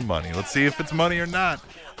comes the money. Let's see if it's money or not.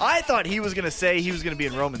 I thought he was going to say he was going to be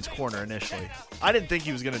in Roman's corner initially. I didn't think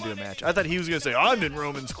he was going to do a match. I thought he was going to say, I'm in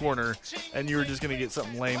Roman's corner, and you were just going to get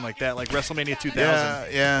something lame like that, like WrestleMania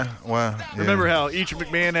 2000. Yeah. Well, yeah. Remember how each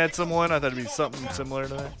McMahon had someone? I thought it'd be something similar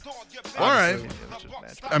to that. All right. Obviously, it was just a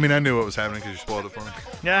match. I mean, I knew what was happening because you spoiled it for me.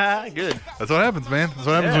 Yeah, good. That's what happens, man. That's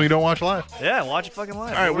what happens when you don't watch live. Yeah, watch it fucking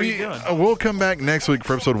live. All right, what are you doing? we'll come back next week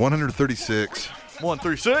for episode 136.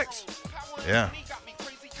 136. Yeah.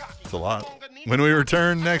 It's a lot. When we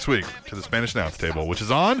return next week to the Spanish Announce Table, which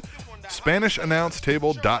is on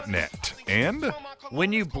SpanishAnnounceTable.net. And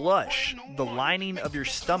When you blush, the lining of your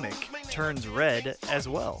stomach turns red as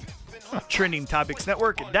well.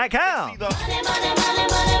 TrendingTopicsNetwork.com.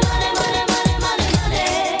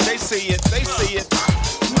 They see it. They see it.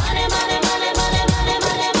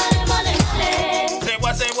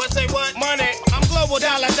 Say what? Money. I'm global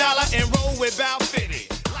dollar and roll with Val Fitty.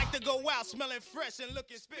 Like to go out smelling fresh and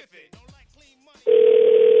looking spiffy. Don't like clean money.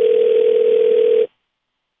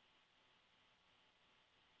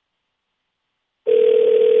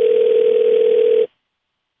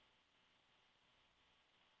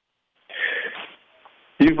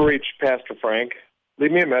 You've reached Pastor Frank.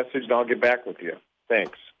 Leave me a message and I'll get back with you.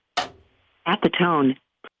 Thanks. At the tone,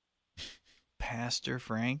 Pastor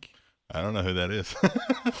Frank. I don't know who that is.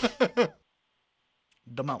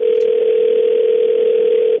 The Mount.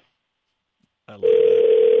 I love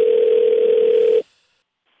that.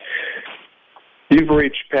 You've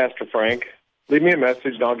reached Pastor Frank. Leave me a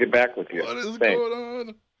message and I'll get back with you. What is Thanks. going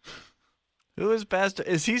on? Who is Pastor?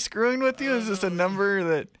 Is he screwing with you? Is this a number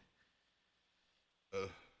that...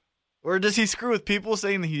 Or does he screw with people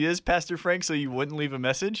saying that he is Pastor Frank so you wouldn't leave a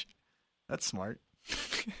message? That's smart.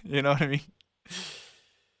 You know what I mean?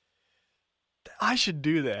 I should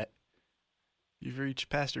do that. You've reached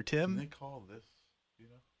Pastor Tim? Can they call this? You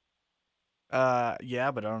know? Yeah,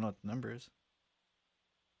 but I don't know what the number is.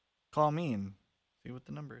 Call me and see what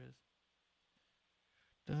the number is.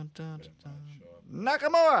 Dun, dun, dun, dun.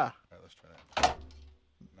 Nakamura! All right, let's try that.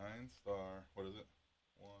 9-star. What is it?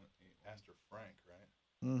 1-8. Pastor Frank, right?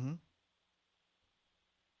 Mm-hmm.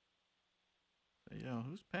 Yo,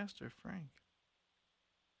 who's Pastor Frank?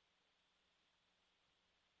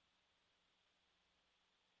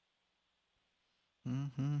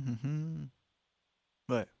 Mm-hmm.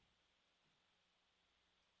 What?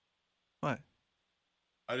 What?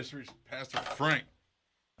 I just reached Pastor Frank.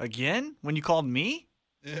 Again? When you called me?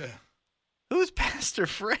 Yeah. Who's Pastor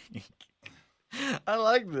Frank? I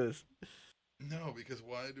like this. No, because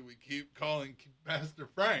why do we keep calling Pastor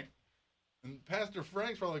Frank? And Pastor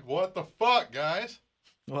Frank's probably like, what the fuck, guys?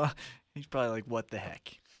 Well, he's probably like, what the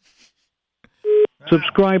heck?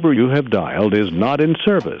 Subscriber you have dialed is not in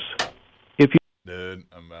service. If you Dude,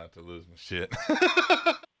 I'm about to lose my shit. You've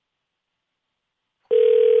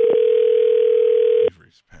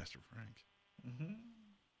reached Pastor Frank. Mm-hmm.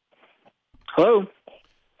 Hello?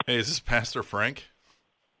 Hey, is this Pastor Frank?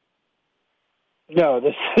 No,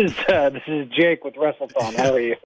 this is Jake with WrestleThon. How are you?